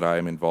people that I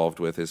am involved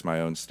with is my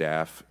own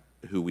staff,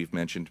 who we've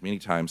mentioned many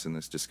times in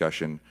this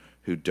discussion,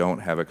 who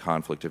don't have a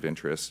conflict of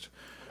interest.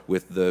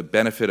 With the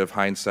benefit of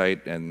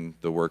hindsight and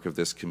the work of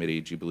this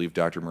committee, do you believe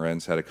Dr.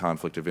 Morenz had a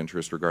conflict of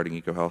interest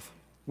regarding EcoHealth?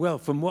 Well,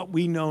 from what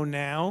we know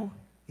now,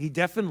 he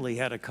definitely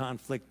had a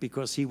conflict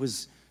because he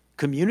was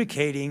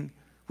communicating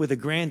with a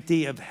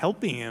grantee of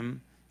helping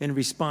him in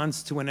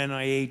response to an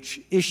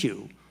NIH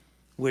issue,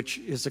 which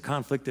is a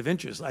conflict of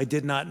interest. I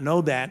did not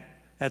know that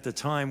at the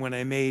time when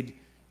I made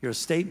your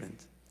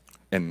statement.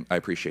 And I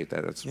appreciate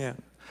that. That's, yeah.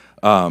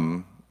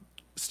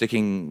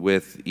 Sticking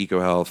with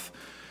EcoHealth,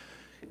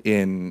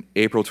 in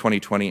April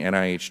 2020,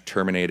 NIH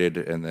terminated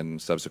and then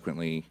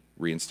subsequently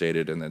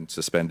reinstated and then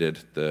suspended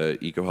the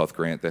EcoHealth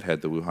grant that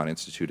had the Wuhan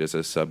Institute as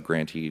a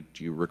sub-grantee.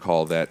 Do you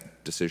recall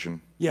that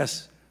decision?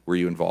 Yes. Were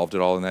you involved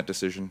at all in that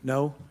decision?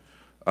 No.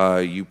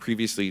 You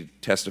previously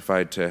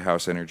testified to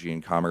House Energy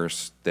and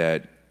Commerce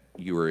that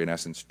you were, in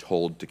essence,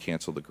 told to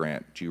cancel the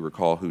grant. Do you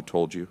recall who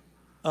told you?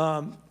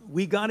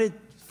 We got it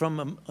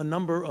from a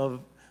number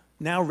of,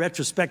 now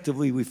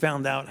retrospectively we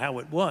found out how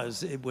it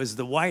was. It was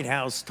the White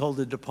House told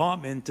the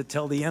department to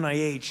tell the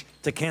NIH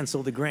to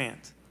cancel the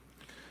grant.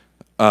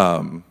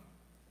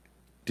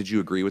 Did you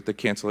agree with the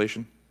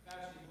cancellation?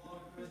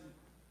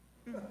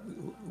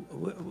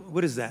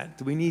 What is that?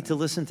 Do we need to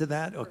listen to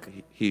that?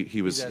 Okay.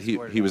 He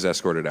was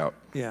escorted out.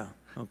 Yeah.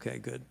 Okay,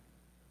 good.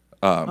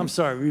 I'm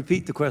sorry,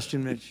 repeat the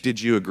question, Mitch.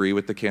 Did you agree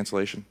with the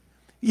cancellation?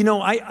 You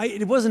know,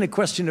 it wasn't a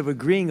question of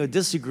agreeing or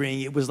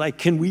disagreeing. It was like,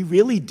 can we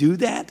really do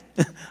that?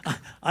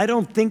 I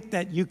don't think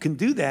that you can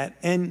do that.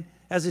 And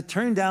as it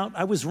turned out,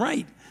 I was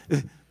right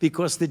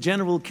because the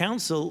general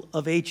counsel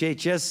of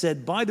HHS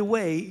said, by the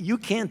way, you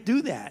can't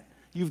do that.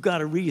 You've got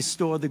to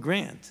restore the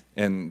grant.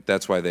 And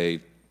that's why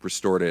they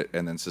restored it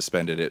and then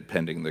suspended it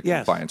pending the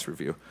compliance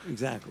review.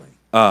 Exactly.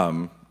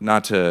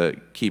 Not to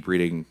keep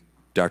reading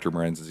Dr.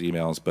 Morenz's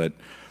emails, but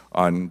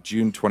on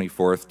June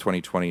 24th,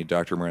 2020,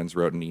 Dr. Morenz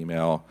wrote an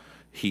email,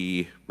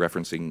 he,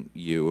 referencing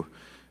you,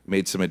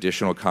 made some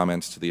additional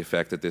comments to the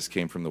effect that this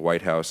came from the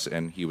White House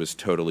and he was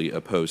totally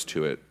opposed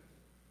to it.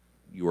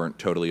 You weren't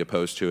totally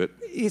opposed to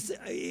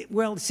it?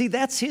 Well, see,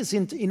 that's his,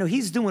 you know,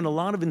 he's doing a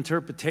lot of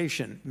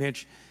interpretation,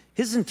 Mitch.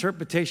 His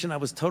interpretation, I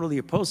was totally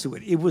opposed to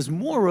it. It was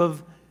more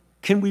of,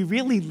 can we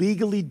really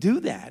legally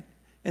do that?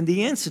 And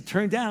the answer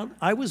turned out,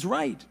 I was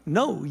right.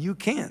 No, you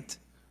can't.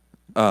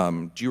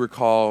 Do you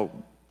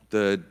recall,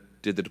 did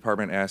the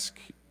department ask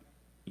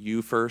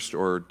you first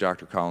or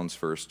Dr. Collins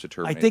first to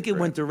terminate? I think it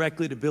went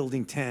directly to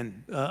Building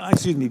 10,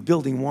 excuse me,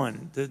 Building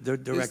 1, the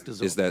director's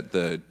office. Is that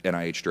the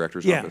NIH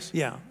director's office?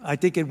 Yeah, I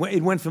think it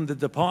went from the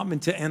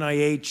department to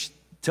NIH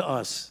to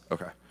us.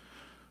 Okay.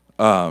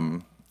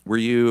 Were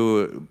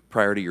you,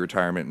 prior to your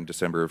retirement in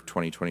December of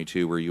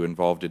 2022, were you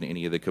involved in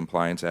any of the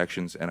compliance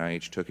actions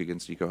NIH took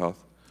against EcoHealth?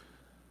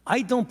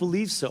 I don't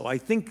believe so. I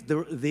think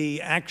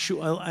the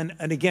actual, and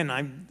again,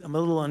 I'm a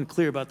little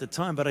unclear about the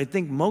time, but I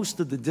think most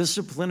of the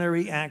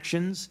disciplinary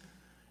actions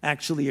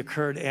actually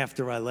occurred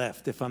after I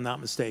left, if I'm not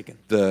mistaken.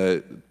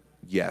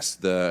 Yes,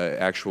 the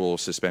actual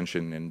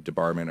suspension and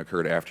debarment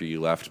occurred after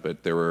you left,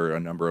 but there were a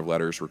number of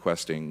letters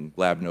requesting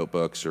lab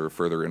notebooks or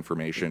further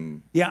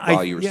information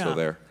while you were still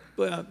there.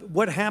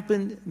 What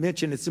happened,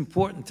 Mitch, and it's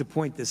important to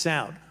point this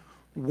out,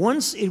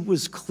 once it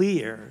was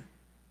clear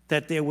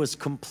that there was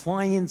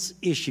compliance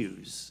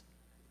issues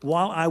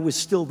while I was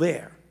still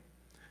there,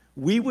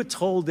 we were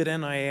told at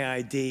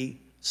NIAID,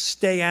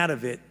 stay out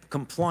of it.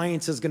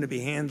 Compliance is going to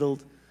be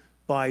handled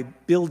by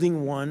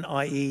Building 1,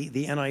 i.e.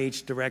 the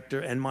NIH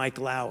director, and Mike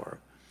Lauer.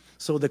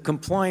 So the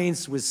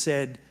compliance was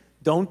said,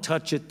 don't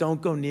touch it,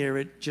 don't go near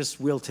it, just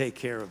we'll take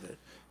care of it.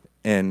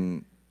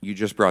 And you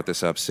just brought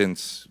this up,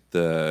 since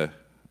the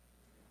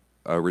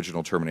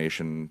original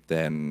termination,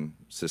 then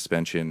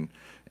suspension,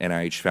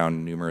 NIH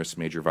found numerous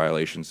major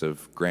violations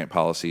of grant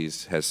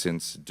policies, has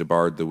since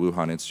debarred the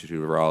Wuhan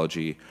Institute of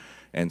Virology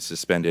and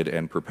suspended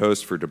and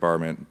proposed for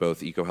debarment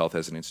both EcoHealth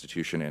as an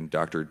institution and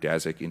Dr.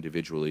 Daszak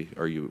individually.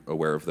 Are you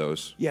aware of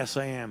those? Yes,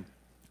 I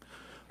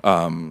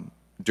am.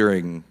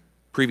 During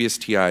previous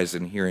TIs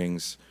and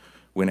hearings,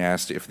 when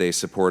asked if they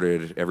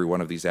supported every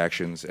one of these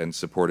actions and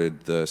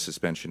supported the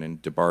suspension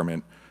and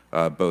debarment,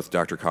 Both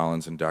Dr.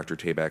 Collins and Dr.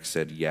 Tabak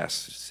said yes.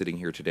 Sitting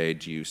here today,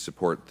 do you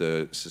support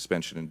the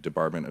suspension and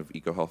debarment of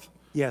EcoHealth?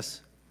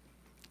 Yes.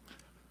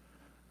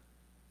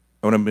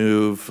 I want to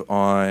move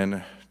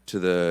on to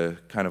the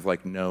kind of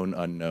like known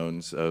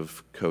unknowns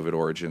of COVID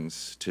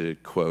origins, to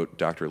quote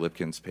Dr.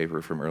 Lipkin's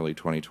paper from early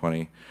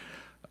 2020.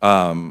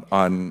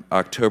 On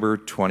October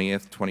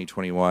 20th,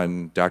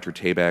 2021, Dr.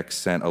 Tabak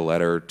sent a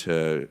letter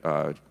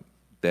to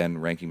then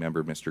ranking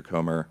member Mr.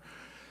 Comer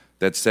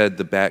that said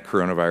the bat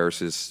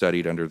coronaviruses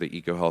studied under the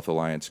EcoHealth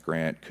Alliance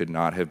grant could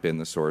not have been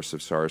the source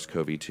of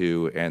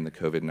SARS-CoV-2 and the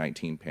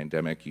COVID-19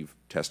 pandemic. You've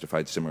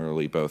testified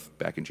similarly both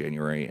back in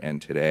January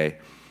and today.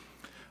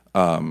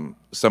 Some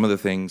of the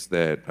things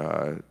that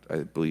I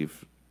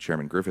believe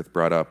Chairman Griffith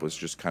brought up was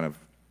just kind of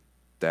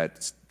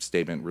that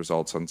statement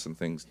results on some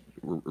things,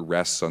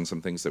 rests on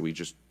some things that we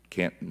just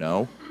can't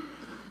know.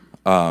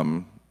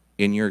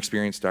 In your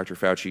experience, Dr.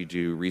 Fauci,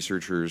 do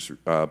researchers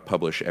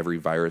publish every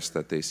virus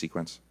that they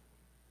sequence?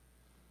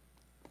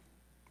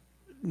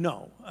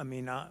 No. I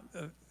mean, I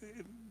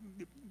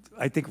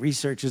think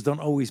researchers don't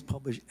always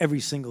publish every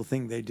single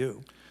thing they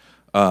do.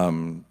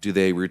 Do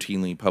they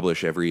routinely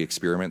publish every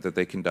experiment that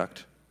they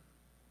conduct?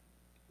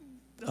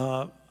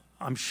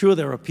 I'm sure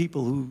there are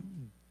people who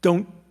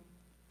don't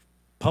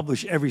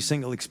publish every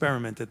single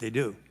experiment that they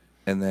do.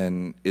 And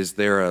then is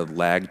there a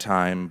lag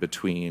time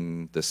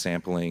between the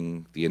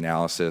sampling, the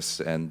analysis,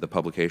 and the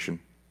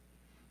publication?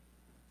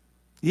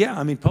 Yeah,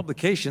 I mean,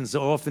 publications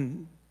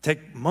often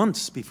take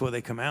months before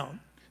they come out.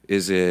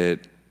 Is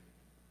it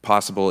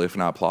possible, if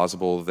not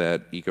plausible,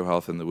 that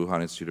EcoHealth and the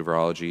Wuhan Institute of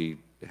Virology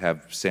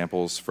have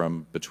samples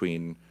from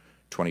between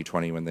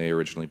 2020 when they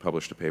originally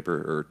published a paper,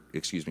 or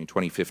excuse me,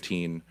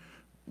 2015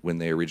 when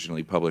they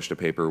originally published a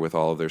paper with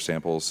all of their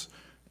samples,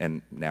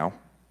 and now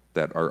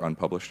that are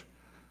unpublished?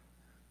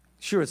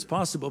 Sure, it's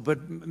possible,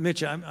 but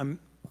Mitch, I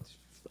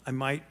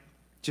might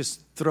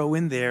just throw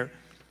in there,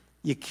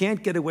 you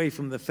can't get away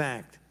from the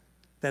fact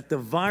that the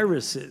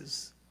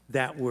viruses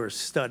that were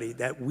studied,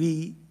 that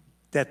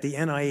the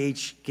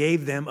NIH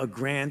gave them a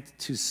grant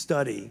to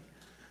study,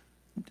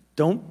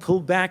 don't pull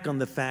back on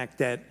the fact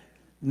that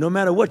no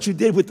matter what you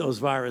did with those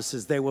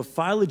viruses, they were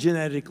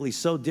phylogenetically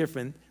so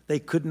different, they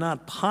could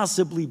not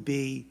possibly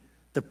be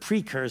the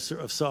precursor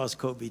of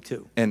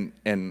SARS-CoV-2.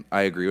 And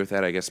I agree with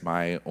that. I guess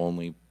my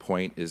only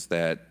point is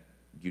that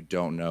you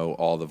don't know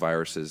all the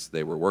viruses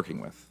they were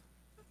working with.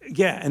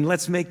 Yeah, and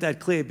let's make that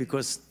clear,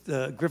 because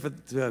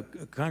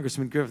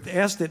Congressman Griffith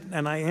asked it,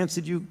 and I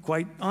answered you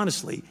quite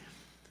honestly,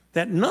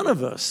 that none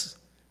of us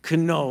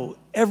can know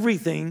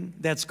everything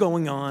that's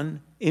going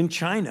on in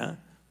China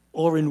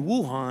or in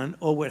Wuhan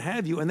or what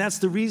have you. And that's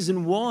the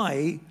reason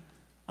why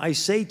I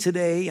say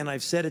today, and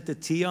I've said it to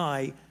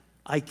TI,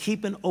 I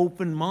keep an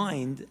open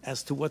mind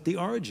as to what the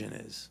origin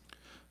is.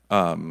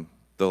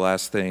 The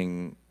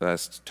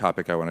last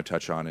topic I want to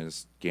touch on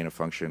is gain of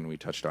function. We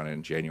touched on it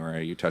in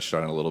January. You touched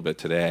on it a little bit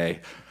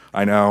today.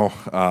 I know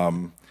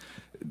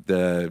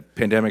the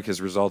pandemic has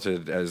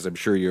resulted, as I'm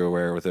sure you're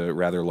aware, with a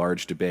rather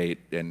large debate,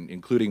 and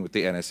including with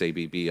the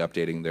NSABB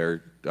updating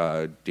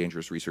their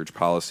dangerous research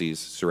policies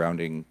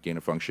surrounding gain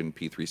of function,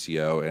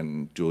 P3CO,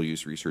 and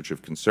dual-use research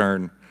of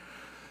concern.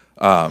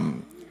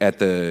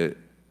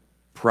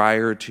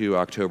 Prior to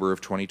October of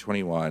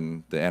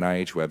 2021, the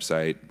NIH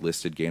website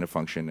listed gain of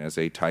function as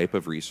a type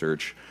of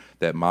research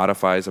that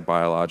modifies a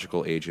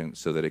biological agent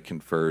so that it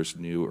confers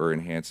new or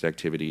enhanced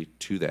activity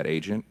to that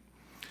agent.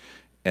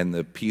 And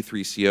the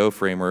P3CO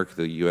framework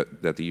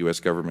that the U.S.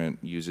 government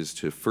uses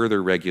to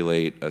further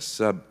regulate a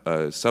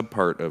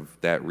subpart of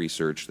that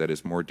research that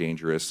is more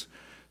dangerous,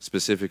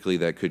 specifically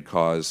that could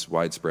cause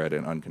widespread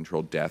and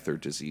uncontrolled death or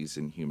disease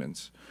in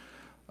humans.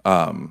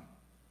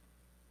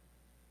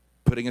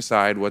 Putting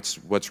aside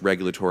what's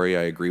regulatory,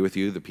 I agree with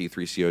you, the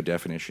P3CO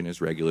definition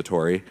is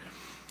regulatory.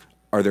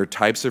 Are there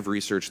types of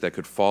research that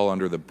could fall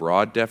under the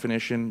broad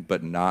definition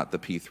but not the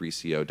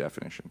P3CO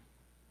definition?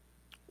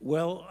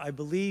 Well, I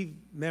believe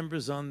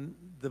members on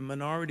the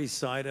minority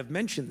side have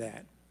mentioned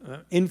that.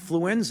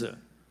 Influenza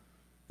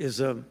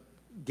is a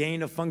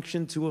gain of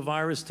function to a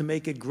virus to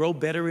make it grow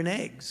better in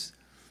eggs.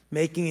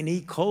 Making an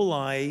E.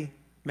 coli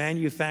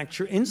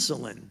manufacture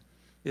insulin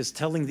is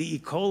telling the E.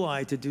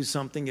 coli to do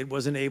something it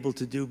wasn't able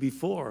to do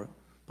before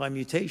by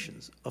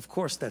mutations. Of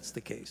course that's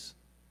the case.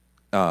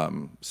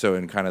 So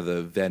in kind of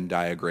the Venn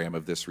diagram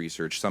of this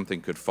research,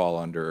 something could fall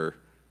under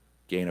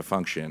gain of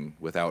function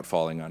without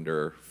falling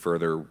under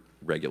further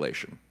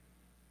regulation.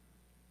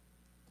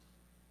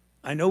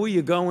 I know where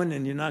you're going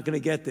and you're not going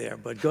to get there,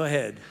 but go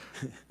ahead.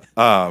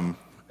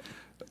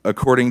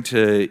 According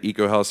to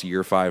EcoHealth's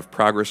Year 5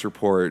 progress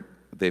report,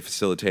 they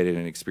facilitated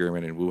an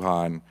experiment in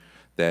Wuhan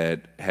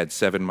that had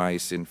 7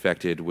 mice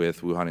infected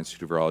with Wuhan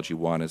Institute of Virology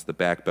 1 as the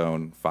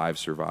backbone. 5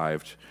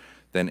 survived.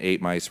 Then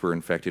 8 mice were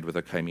infected with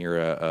a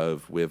chimera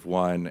of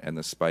WIV1 and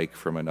the spike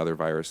from another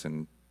virus,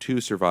 and 2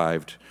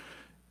 survived.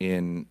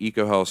 In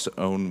EcoHealth's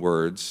own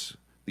words,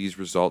 these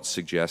results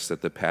suggest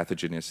that the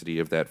pathogenicity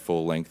of that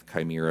full-length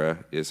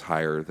chimera is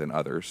higher than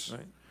others.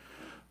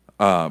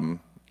 Right.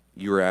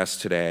 You were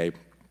asked today,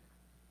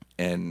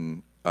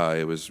 and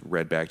it was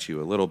read back to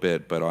you a little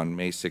bit, but on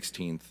May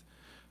 16th,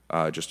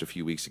 just a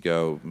few weeks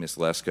ago, Ms.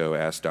 Lesko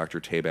asked Dr.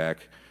 Tabak,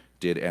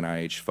 did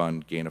NIH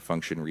fund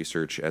gain-of-function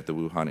research at the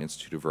Wuhan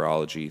Institute of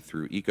Virology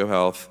through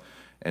EcoHealth?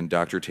 And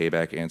Dr.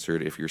 Tabak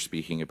answered, if you're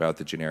speaking about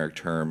the generic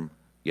term,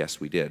 yes,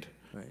 we did.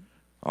 Right.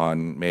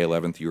 On May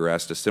 11th, you were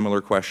asked a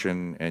similar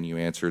question, and you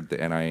answered the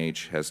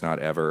NIH has not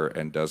ever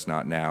and does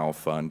not now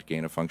fund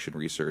gain-of-function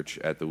research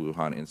at the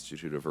Wuhan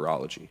Institute of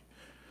Virology.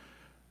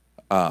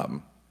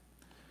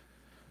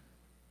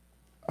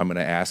 I'm going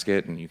to ask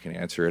it, and you can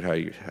answer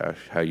it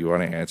how you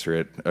want to answer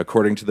it.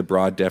 According to the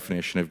broad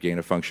definition of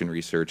gain-of-function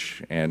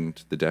research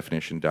and the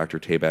definition Dr.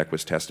 Tabak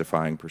was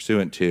testifying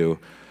pursuant to,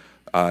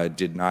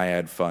 did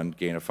NIAID fund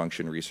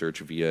gain-of-function research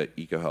via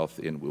EcoHealth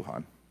in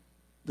Wuhan?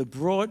 The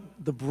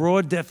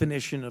broad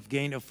definition of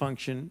gain of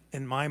function,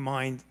 in my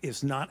mind,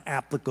 is not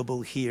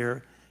applicable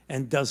here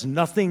and does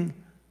nothing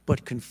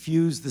but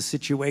confuse the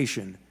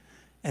situation.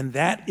 And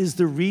that is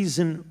the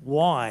reason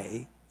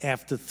why,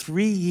 after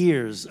 3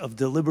 years of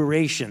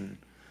deliberation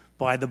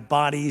by the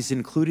bodies,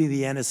 including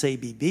the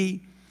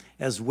NSABB,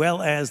 as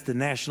well as the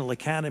national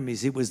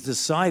academies, it was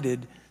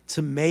decided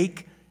to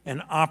make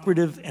an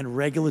operative and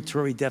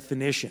regulatory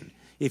definition.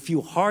 If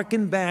you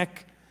hearken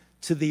back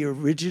to the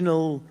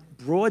original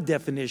broad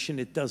definition,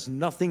 it does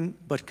nothing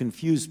but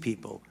confuse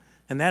people.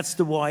 And that's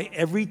why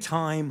every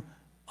time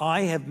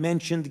I have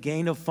mentioned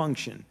gain of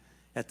function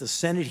at the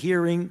Senate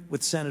hearing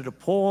with Senator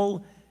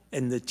Paul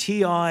and the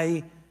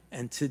TI,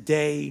 and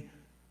today,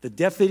 the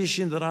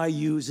definition that I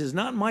use is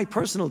not my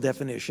personal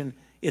definition.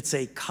 It's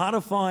a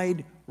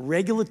codified,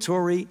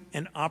 regulatory,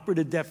 and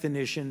operative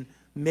definition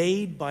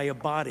made by a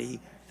body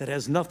that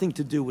has nothing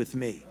to do with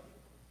me.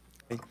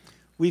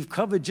 We've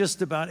covered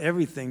just about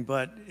everything,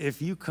 but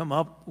if you come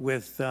up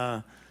with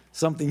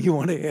something you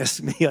want to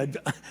ask me,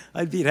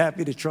 I'd be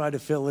happy to try to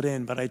fill it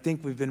in, but I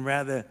think we've been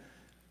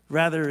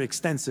rather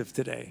extensive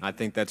today. I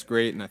think that's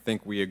great, and I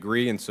think we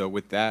agree, and so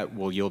with that,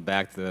 we'll yield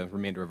back the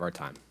remainder of our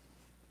time.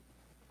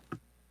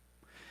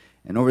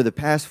 And over the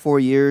past 4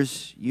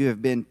 years, you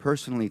have been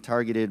personally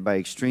targeted by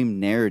extreme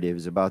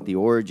narratives about the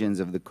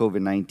origins of the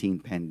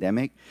COVID-19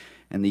 pandemic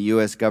and the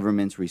U.S.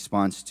 government's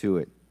response to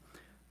it.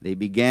 They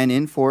began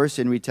in force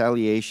in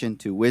retaliation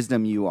to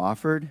wisdom you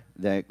offered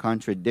that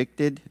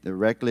contradicted the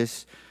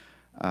reckless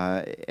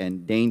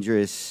and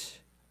dangerous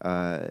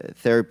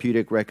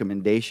therapeutic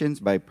recommendations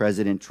by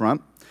President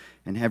Trump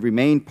and have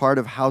remained part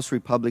of House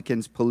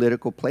Republicans'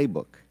 political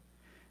playbook.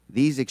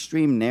 These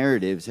extreme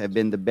narratives have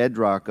been the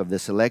bedrock of the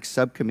Select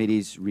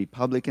Subcommittee's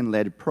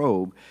Republican-led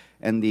probe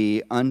and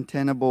the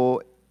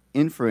untenable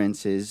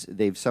inferences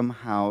they've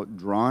somehow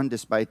drawn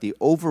despite the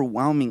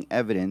overwhelming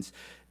evidence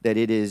that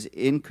it is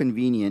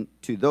inconvenient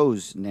to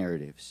those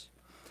narratives.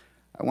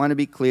 I want to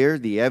be clear,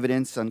 the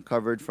evidence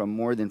uncovered from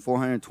more than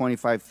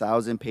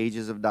 425,000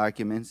 pages of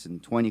documents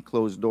and 20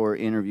 closed-door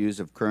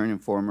interviews of current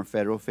and former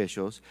federal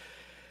officials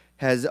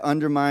has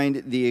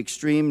undermined the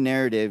extreme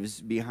narratives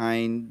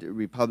behind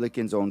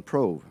Republicans' own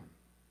probe.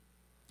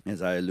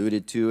 As I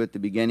alluded to at the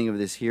beginning of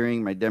this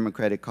hearing, my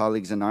Democratic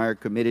colleagues and I are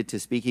committed to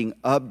speaking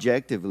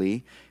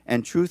objectively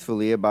and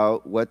truthfully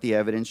about what the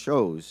evidence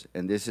shows,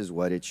 and this is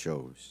what it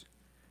shows.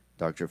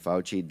 Dr.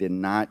 Fauci did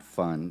not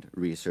fund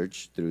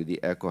research through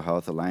the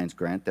EcoHealth Alliance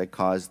grant that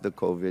caused the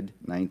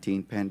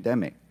COVID-19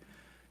 pandemic.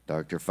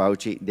 Dr.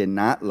 Fauci did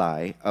not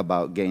lie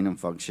about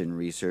gain-of-function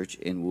research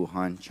in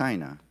Wuhan,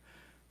 China.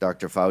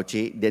 Dr.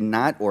 Fauci did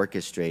not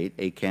orchestrate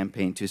a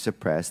campaign to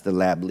suppress the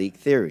lab leak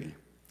theory.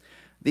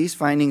 These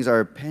findings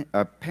are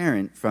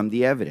apparent from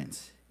the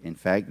evidence. In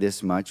fact,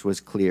 this much was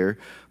clear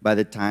by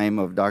the time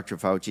of Dr.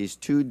 Fauci's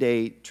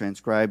 2-day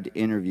transcribed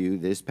interview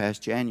this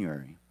past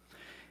January.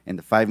 In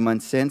the 5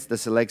 months since, the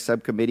Select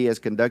Subcommittee has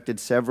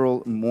conducted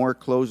several more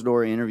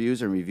closed-door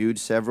interviews and reviewed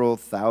several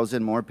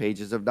thousand more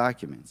pages of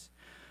documents.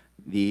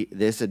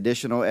 This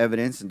additional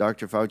evidence in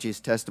Dr. Fauci's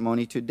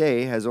testimony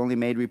today has only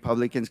made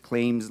Republicans'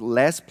 claims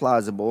less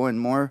plausible and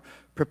more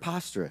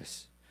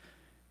preposterous.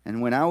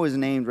 And when I was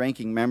named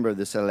ranking member of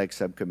the Select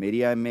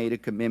Subcommittee, I made a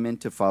commitment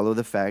to follow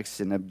the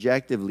facts in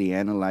objectively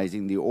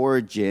analyzing the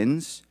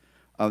origins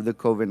of the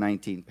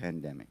COVID-19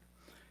 pandemic.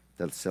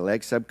 The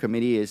Select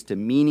Subcommittee is to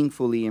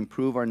meaningfully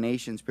improve our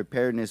nation's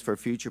preparedness for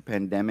future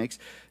pandemics,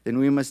 then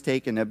we must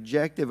take an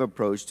objective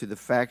approach to the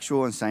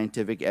factual and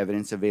scientific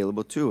evidence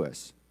available to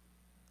us.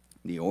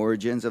 The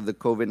origins of the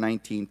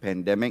COVID-19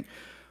 pandemic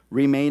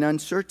remain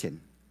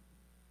uncertain.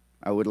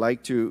 I would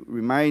like to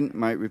remind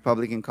my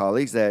Republican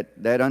colleagues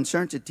that that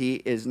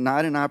uncertainty is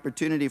not an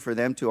opportunity for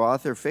them to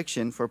author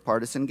fiction for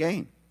partisan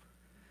gain.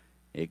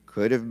 It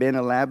could have been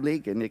a lab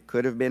leak, and it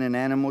could have been an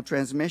animal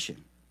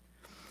transmission.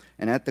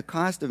 And at the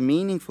cost of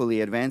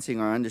meaningfully advancing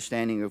our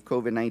understanding of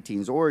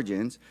COVID-19's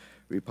origins,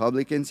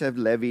 Republicans have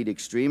levied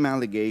extreme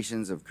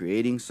allegations of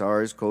creating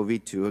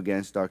SARS-CoV-2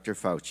 against Dr.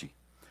 Fauci.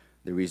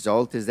 The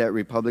result is that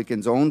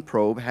Republicans' own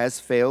probe has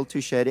failed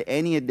to shed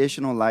any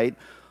additional light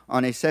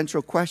on a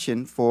central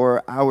question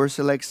for our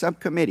Select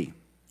Subcommittee.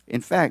 In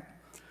fact,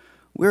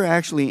 we're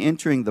actually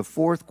entering the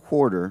 4th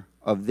quarter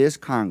of this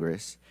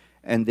Congress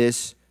and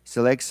this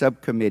Select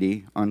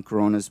Subcommittee on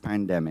Corona's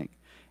pandemic.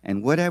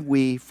 And what have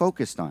we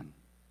focused on?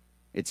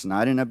 It's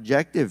not an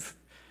objective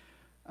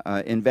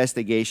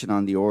investigation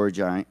on the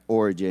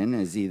origin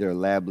as either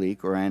lab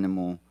leak or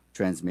animal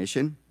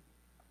transmission.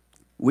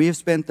 We have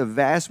spent the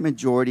vast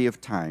majority of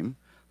time,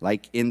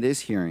 like in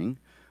this hearing,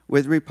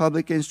 with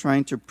Republicans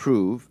trying to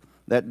prove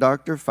that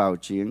Dr.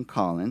 Fauci and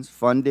Collins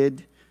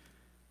funded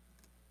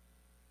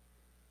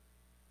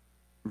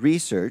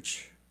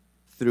research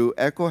through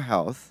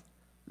EcoHealth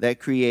that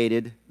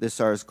created the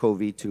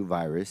SARS-CoV-2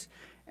 virus.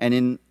 And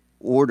in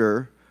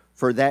order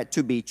for that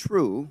to be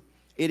true,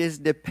 it is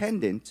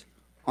dependent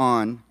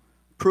on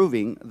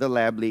proving the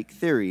lab leak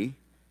theory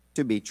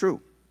to be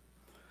true.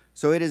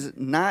 So it has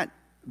not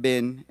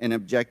been an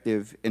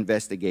objective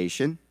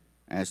investigation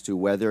as to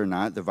whether or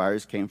not the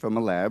virus came from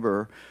a lab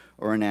or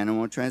an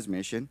animal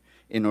transmission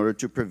in order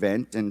to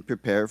prevent and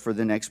prepare for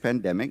the next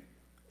pandemic.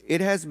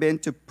 It has been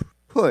to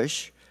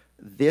push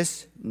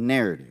this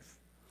narrative.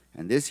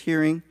 And this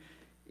hearing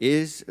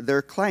is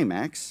their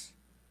climax,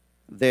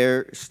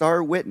 their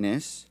star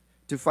witness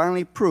to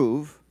finally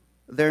prove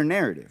their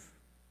narrative.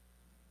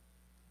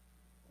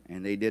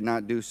 And they did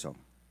not do so.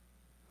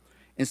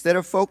 Instead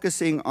of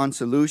focusing on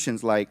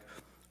solutions like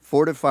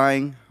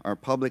fortifying our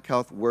public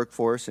health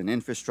workforce and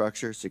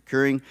infrastructure,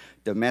 securing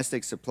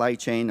domestic supply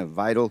chain of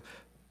vital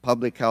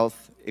public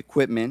health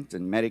equipment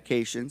and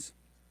medications,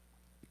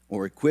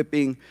 or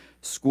equipping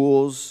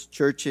schools,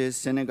 churches,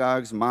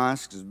 synagogues,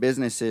 mosques,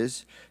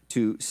 businesses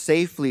to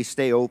safely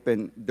stay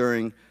open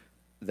during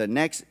the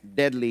next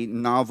deadly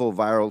novel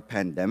viral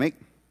pandemic.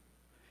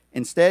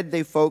 Instead,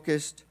 they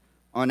focused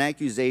on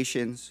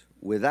accusations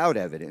without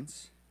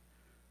evidence.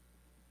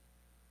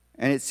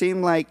 And it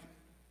seemed like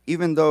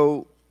even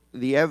though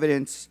the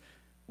evidence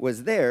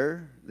was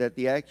there that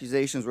the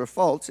accusations were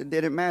false, it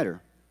didn't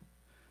matter.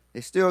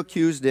 They still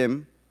accused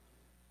him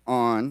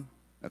on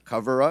a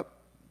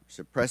cover-up,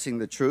 suppressing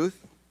the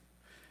truth,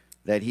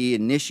 that he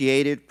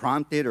initiated,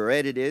 prompted, or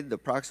edited the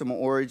Proximal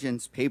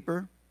Origins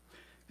paper,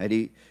 that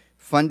he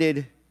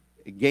funded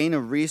a gain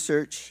of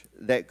research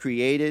that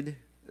created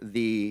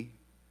the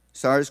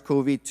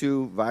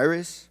SARS-CoV-2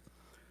 virus,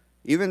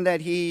 even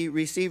that he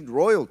received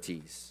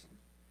royalties.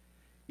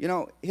 You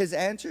know, his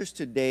answers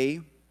today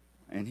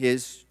and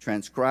his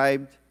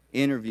transcribed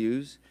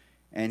interviews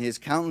and his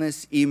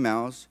countless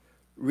emails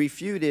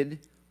refuted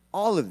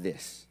all of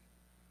this.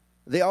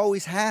 They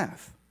always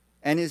have.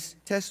 And his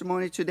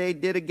testimony today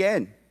did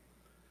again.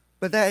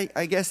 But that,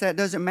 I guess that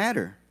doesn't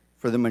matter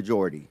for the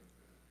majority.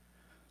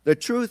 The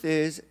truth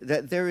is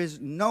that there is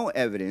no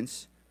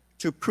evidence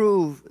to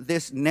prove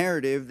this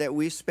narrative that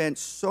we spent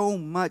so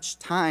much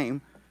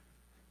time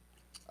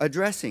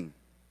addressing.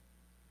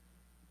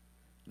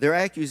 Their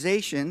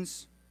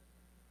accusations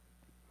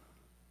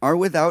are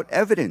without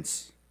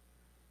evidence,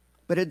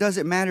 but it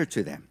doesn't matter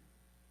to them.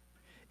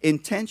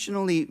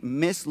 Intentionally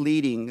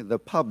misleading the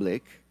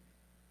public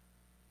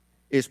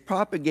is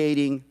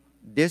propagating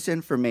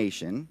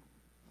disinformation,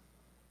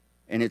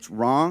 and it's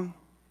wrong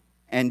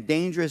and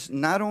dangerous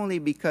not only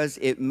because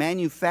it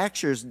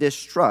manufactures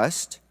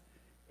distrust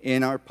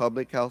in our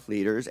public health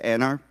leaders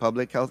and our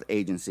public health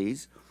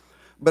agencies,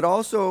 but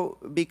also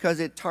because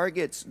it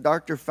targets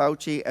Dr.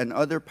 Fauci and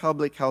other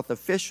public health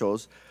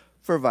officials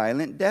for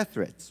violent death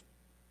threats.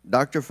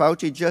 Dr.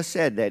 Fauci just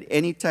said that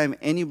anytime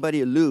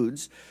anybody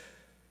alludes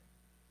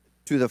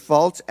to the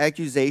false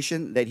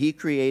accusation that he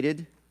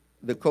created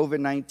the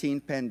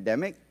COVID-19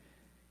 pandemic,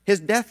 his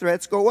death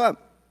threats go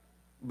up.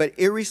 But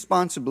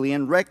irresponsibly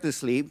and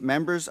recklessly,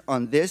 members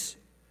on this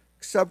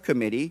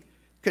subcommittee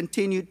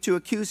continued to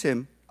accuse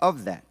him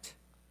of that.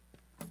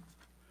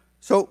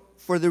 So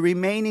for the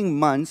remaining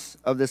months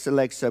of the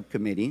Select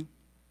Subcommittee,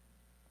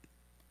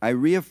 I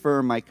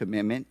reaffirm my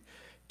commitment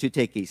to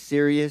take a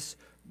serious,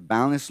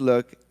 balanced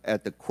look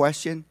at the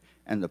question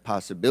and the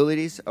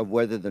possibilities of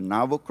whether the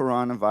novel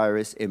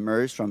coronavirus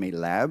emerged from a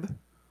lab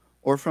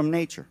or from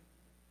nature.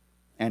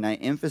 And I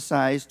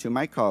emphasize to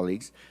my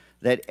colleagues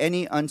that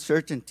any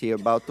uncertainty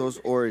about those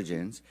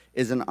origins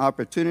is an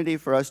opportunity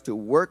for us to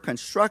work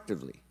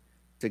constructively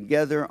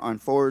together on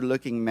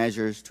forward-looking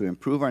measures to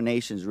improve our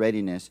nation's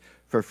readiness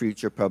for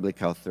future public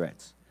health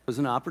threats. It was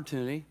an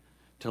opportunity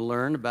to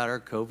learn about our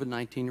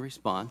COVID-19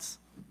 response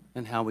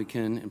and how we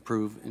can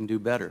improve and do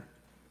better.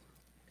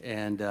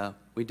 And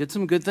we did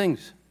some good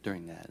things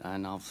during that,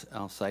 and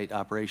I'll cite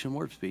Operation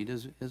Warp Speed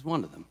as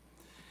one of them.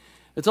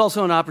 It's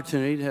also an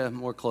opportunity to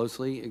more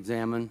closely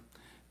examine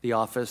the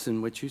office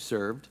in which you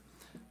served,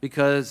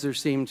 because there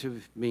seemed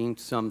to be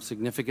some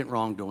significant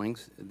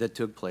wrongdoings that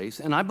took place,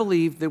 and I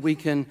believe that we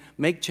can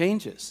make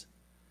changes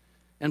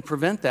and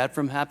prevent that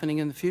from happening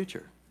in the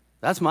future.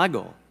 That's my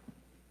goal.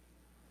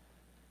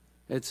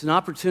 It's an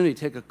opportunity to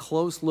take a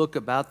close look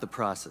about the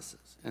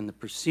processes and the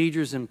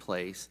procedures in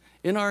place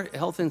in our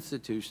health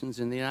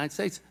institutions in the United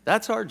States.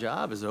 That's our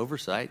job as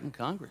oversight in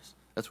Congress.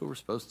 That's what we're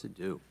supposed to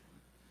do.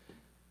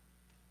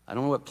 I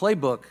don't know what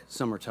playbook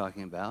some are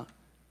talking about,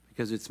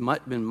 because it's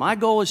been my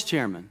goal as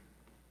chairman,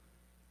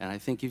 and I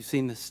think you've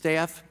seen the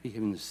staff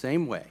behave the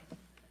same way,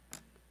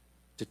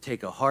 to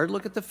take a hard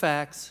look at the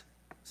facts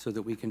so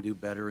that we can do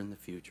better in the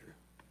future.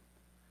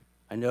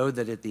 I know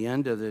that at the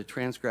end of the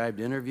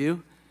transcribed interview,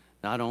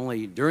 not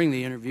only during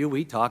the interview,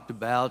 we talked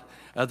about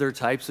other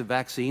types of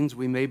vaccines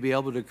we may be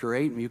able to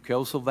create,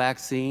 mucosal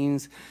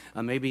vaccines,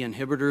 maybe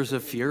inhibitors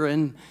of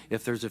furin,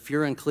 if there's a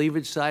furin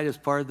cleavage site as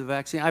part of the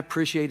vaccine. I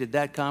appreciated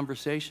that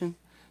conversation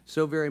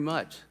so very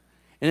much.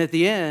 And at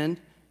the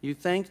end, you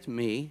thanked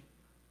me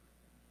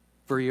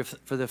for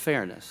the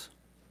fairness.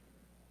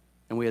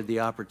 And we had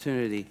the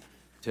opportunity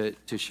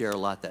to share a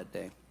lot that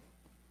day.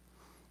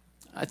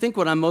 I think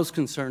what I'm most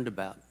concerned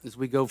about as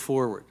we go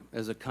forward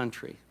as a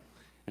country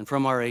and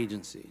from our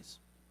agencies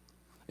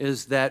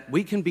is that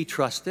we can be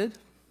trusted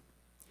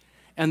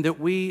and that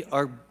we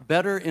are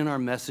better in our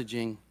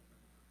messaging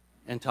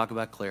and talk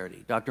about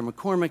clarity. Dr.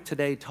 McCormick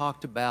today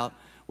talked about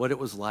what it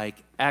was like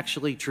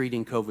actually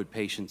treating COVID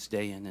patients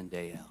day in and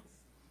day out.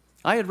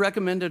 I had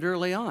recommended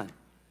early on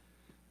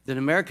that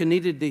America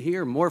needed to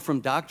hear more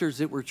from doctors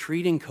that were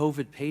treating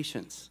COVID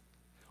patients,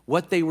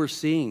 what they were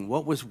seeing,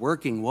 what was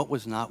working, what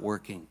was not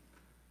working.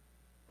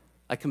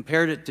 I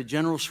compared it to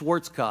General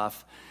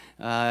Schwarzkopf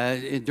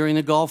during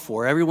the Gulf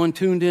War. Everyone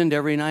tuned in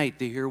every night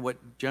to hear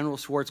what General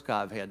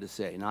Schwarzkopf had to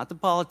say, not the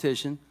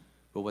politician,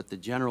 but what the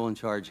general in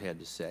charge had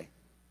to say.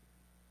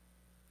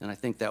 And I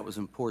think that was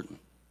important,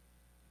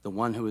 the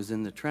one who was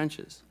in the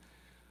trenches.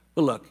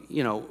 But look,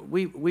 you know,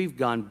 we've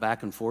gone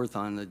back and forth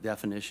on the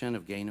definition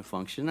of gain of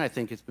function. I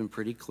think it's been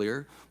pretty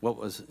clear what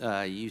was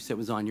you said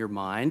was on your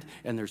mind,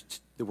 and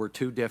there were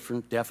two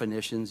different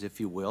definitions, if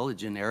you will, a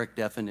generic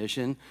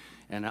definition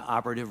and an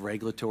operative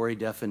regulatory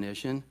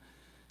definition.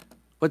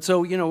 But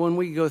so, you know, when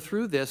we go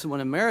through this, and what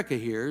America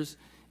hears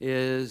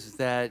is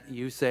that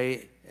you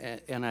say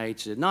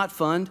NIH did not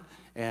fund,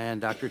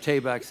 and Dr.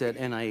 Tabak said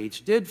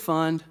NIH did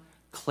fund.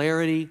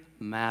 Clarity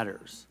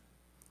matters.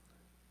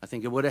 I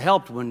think it would have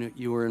helped when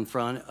you were in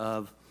front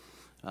of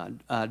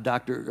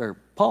Dr.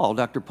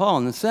 Paul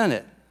in the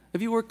Senate,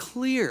 if you were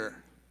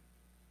clear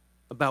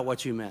about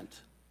what you meant.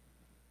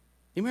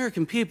 The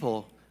American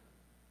people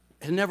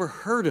had never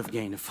heard of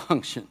gain of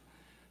function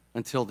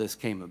until this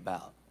came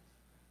about.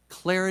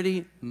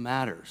 Clarity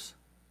matters.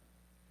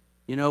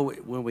 You know,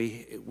 when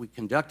we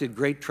conducted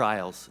great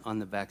trials on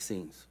the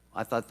vaccines,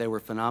 I thought they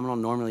were phenomenal.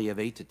 Normally you have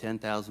 8,000 to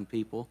 10,000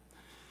 people.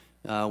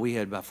 We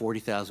had about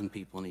 40,000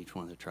 people in each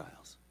one of the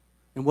trials.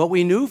 And what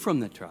we knew from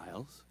the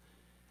trials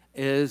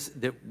is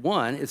that,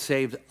 one, it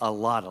saved a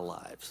lot of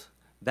lives.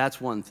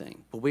 That's one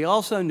thing. But we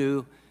also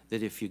knew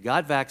that if you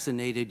got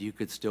vaccinated, you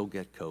could still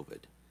get COVID.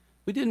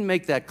 We didn't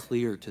make that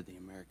clear to the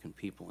American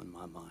people in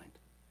my mind.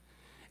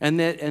 And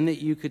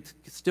that you could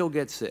still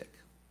get sick.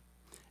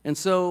 And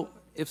so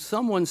if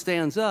someone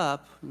stands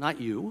up,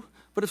 not you,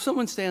 but if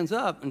someone stands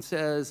up and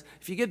says,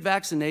 if you get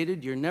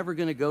vaccinated, you're never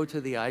going to go to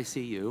the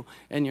ICU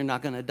and you're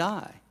not going to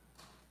die.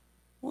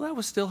 Well, that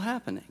was still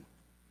happening.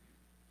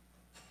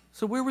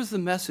 So where was the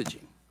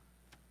messaging?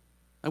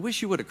 I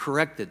wish you would have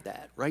corrected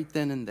that right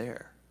then and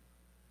there.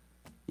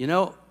 You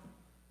know,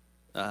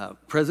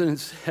 President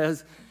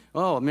says,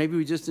 oh, maybe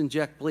we just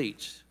inject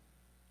bleach.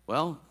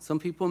 Well, some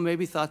people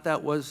maybe thought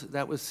that was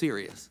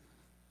serious.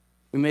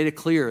 We made it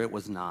clear it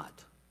was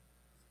not.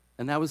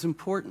 And that was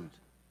important.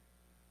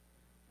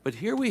 But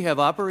here we have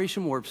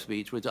Operation Warp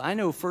Speed, which I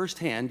know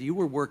firsthand you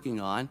were working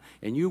on,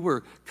 and you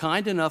were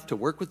kind enough to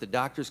work with the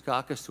Doctors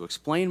Caucus to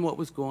explain what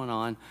was going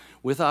on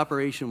with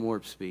Operation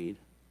Warp Speed.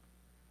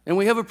 And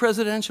we have a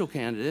presidential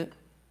candidate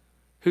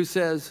who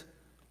says,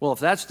 well, if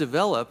that's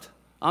developed,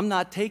 I'm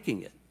not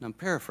taking it. And I'm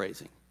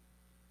paraphrasing.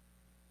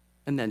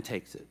 And then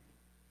takes it.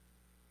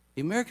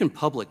 The American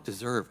public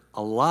deserve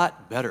a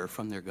lot better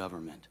from their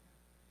government.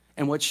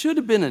 And what should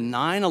have been a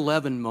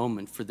 9/11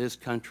 moment for this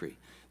country,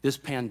 this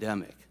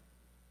pandemic,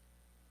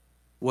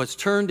 was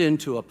turned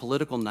into a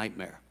political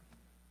nightmare.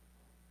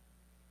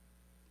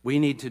 We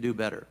need to do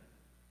better.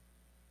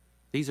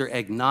 These are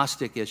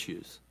agnostic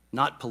issues,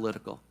 not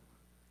political.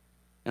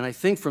 And I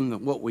think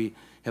from what we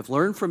have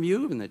learned from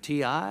you in the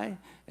TI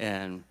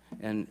and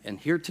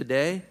here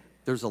today,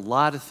 there's a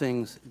lot of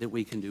things that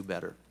we can do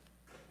better.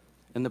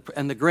 And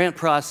the grant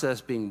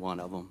process being one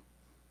of them.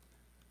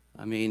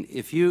 I mean,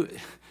 if you,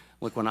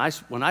 look, when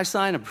I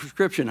sign a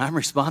prescription, I'm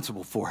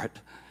responsible for it.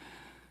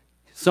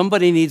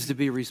 Somebody needs to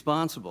be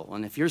responsible.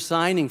 And if you're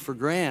signing for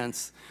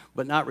grants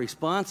but not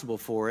responsible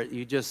for it,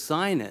 you just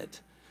sign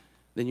it,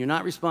 then you're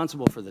not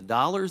responsible for the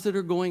dollars that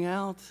are going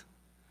out.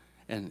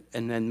 And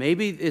then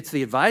maybe it's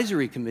the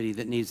advisory committee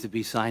that needs to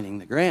be signing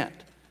the grant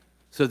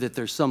so that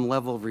there's some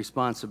level of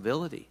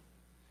responsibility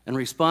and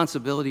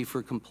responsibility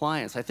for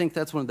compliance. I think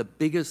that's one of the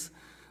biggest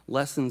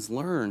lessons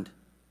learned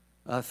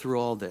through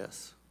all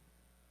this.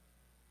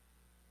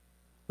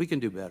 We can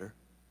do better.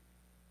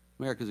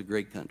 America's a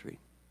great country.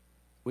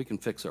 We can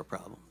fix our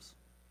problems.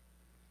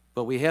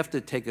 But we have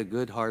to take a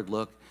good, hard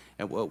look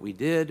at what we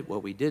did,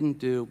 what we didn't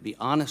do, be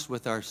honest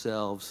with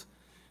ourselves,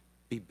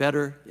 be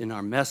better in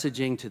our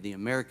messaging to the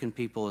American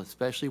people,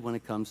 especially when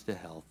it comes to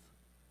health.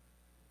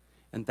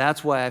 And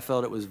that's why I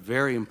felt it was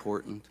very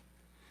important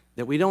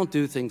that we don't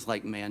do things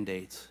like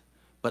mandates,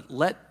 but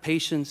let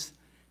patients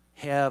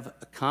have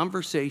a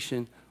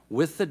conversation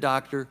with the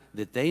doctor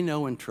that they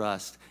know and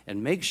trust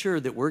and make sure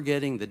that we're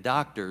getting the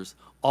doctors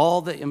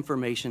all the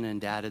information and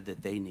data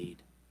that they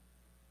need.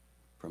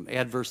 From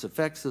adverse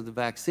effects of the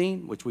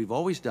vaccine, which we've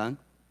always done,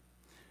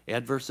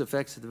 adverse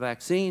effects of the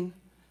vaccine,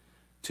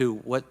 to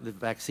what the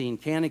vaccine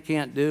can and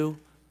can't do,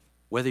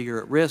 whether you're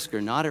at risk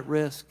or not at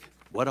risk,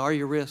 what are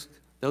your risks?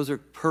 Those are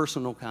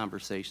personal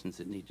conversations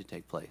that need to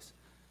take place.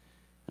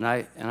 And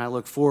I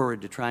look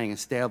forward to trying to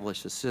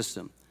establish a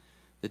system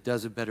that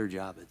does a better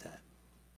job at that.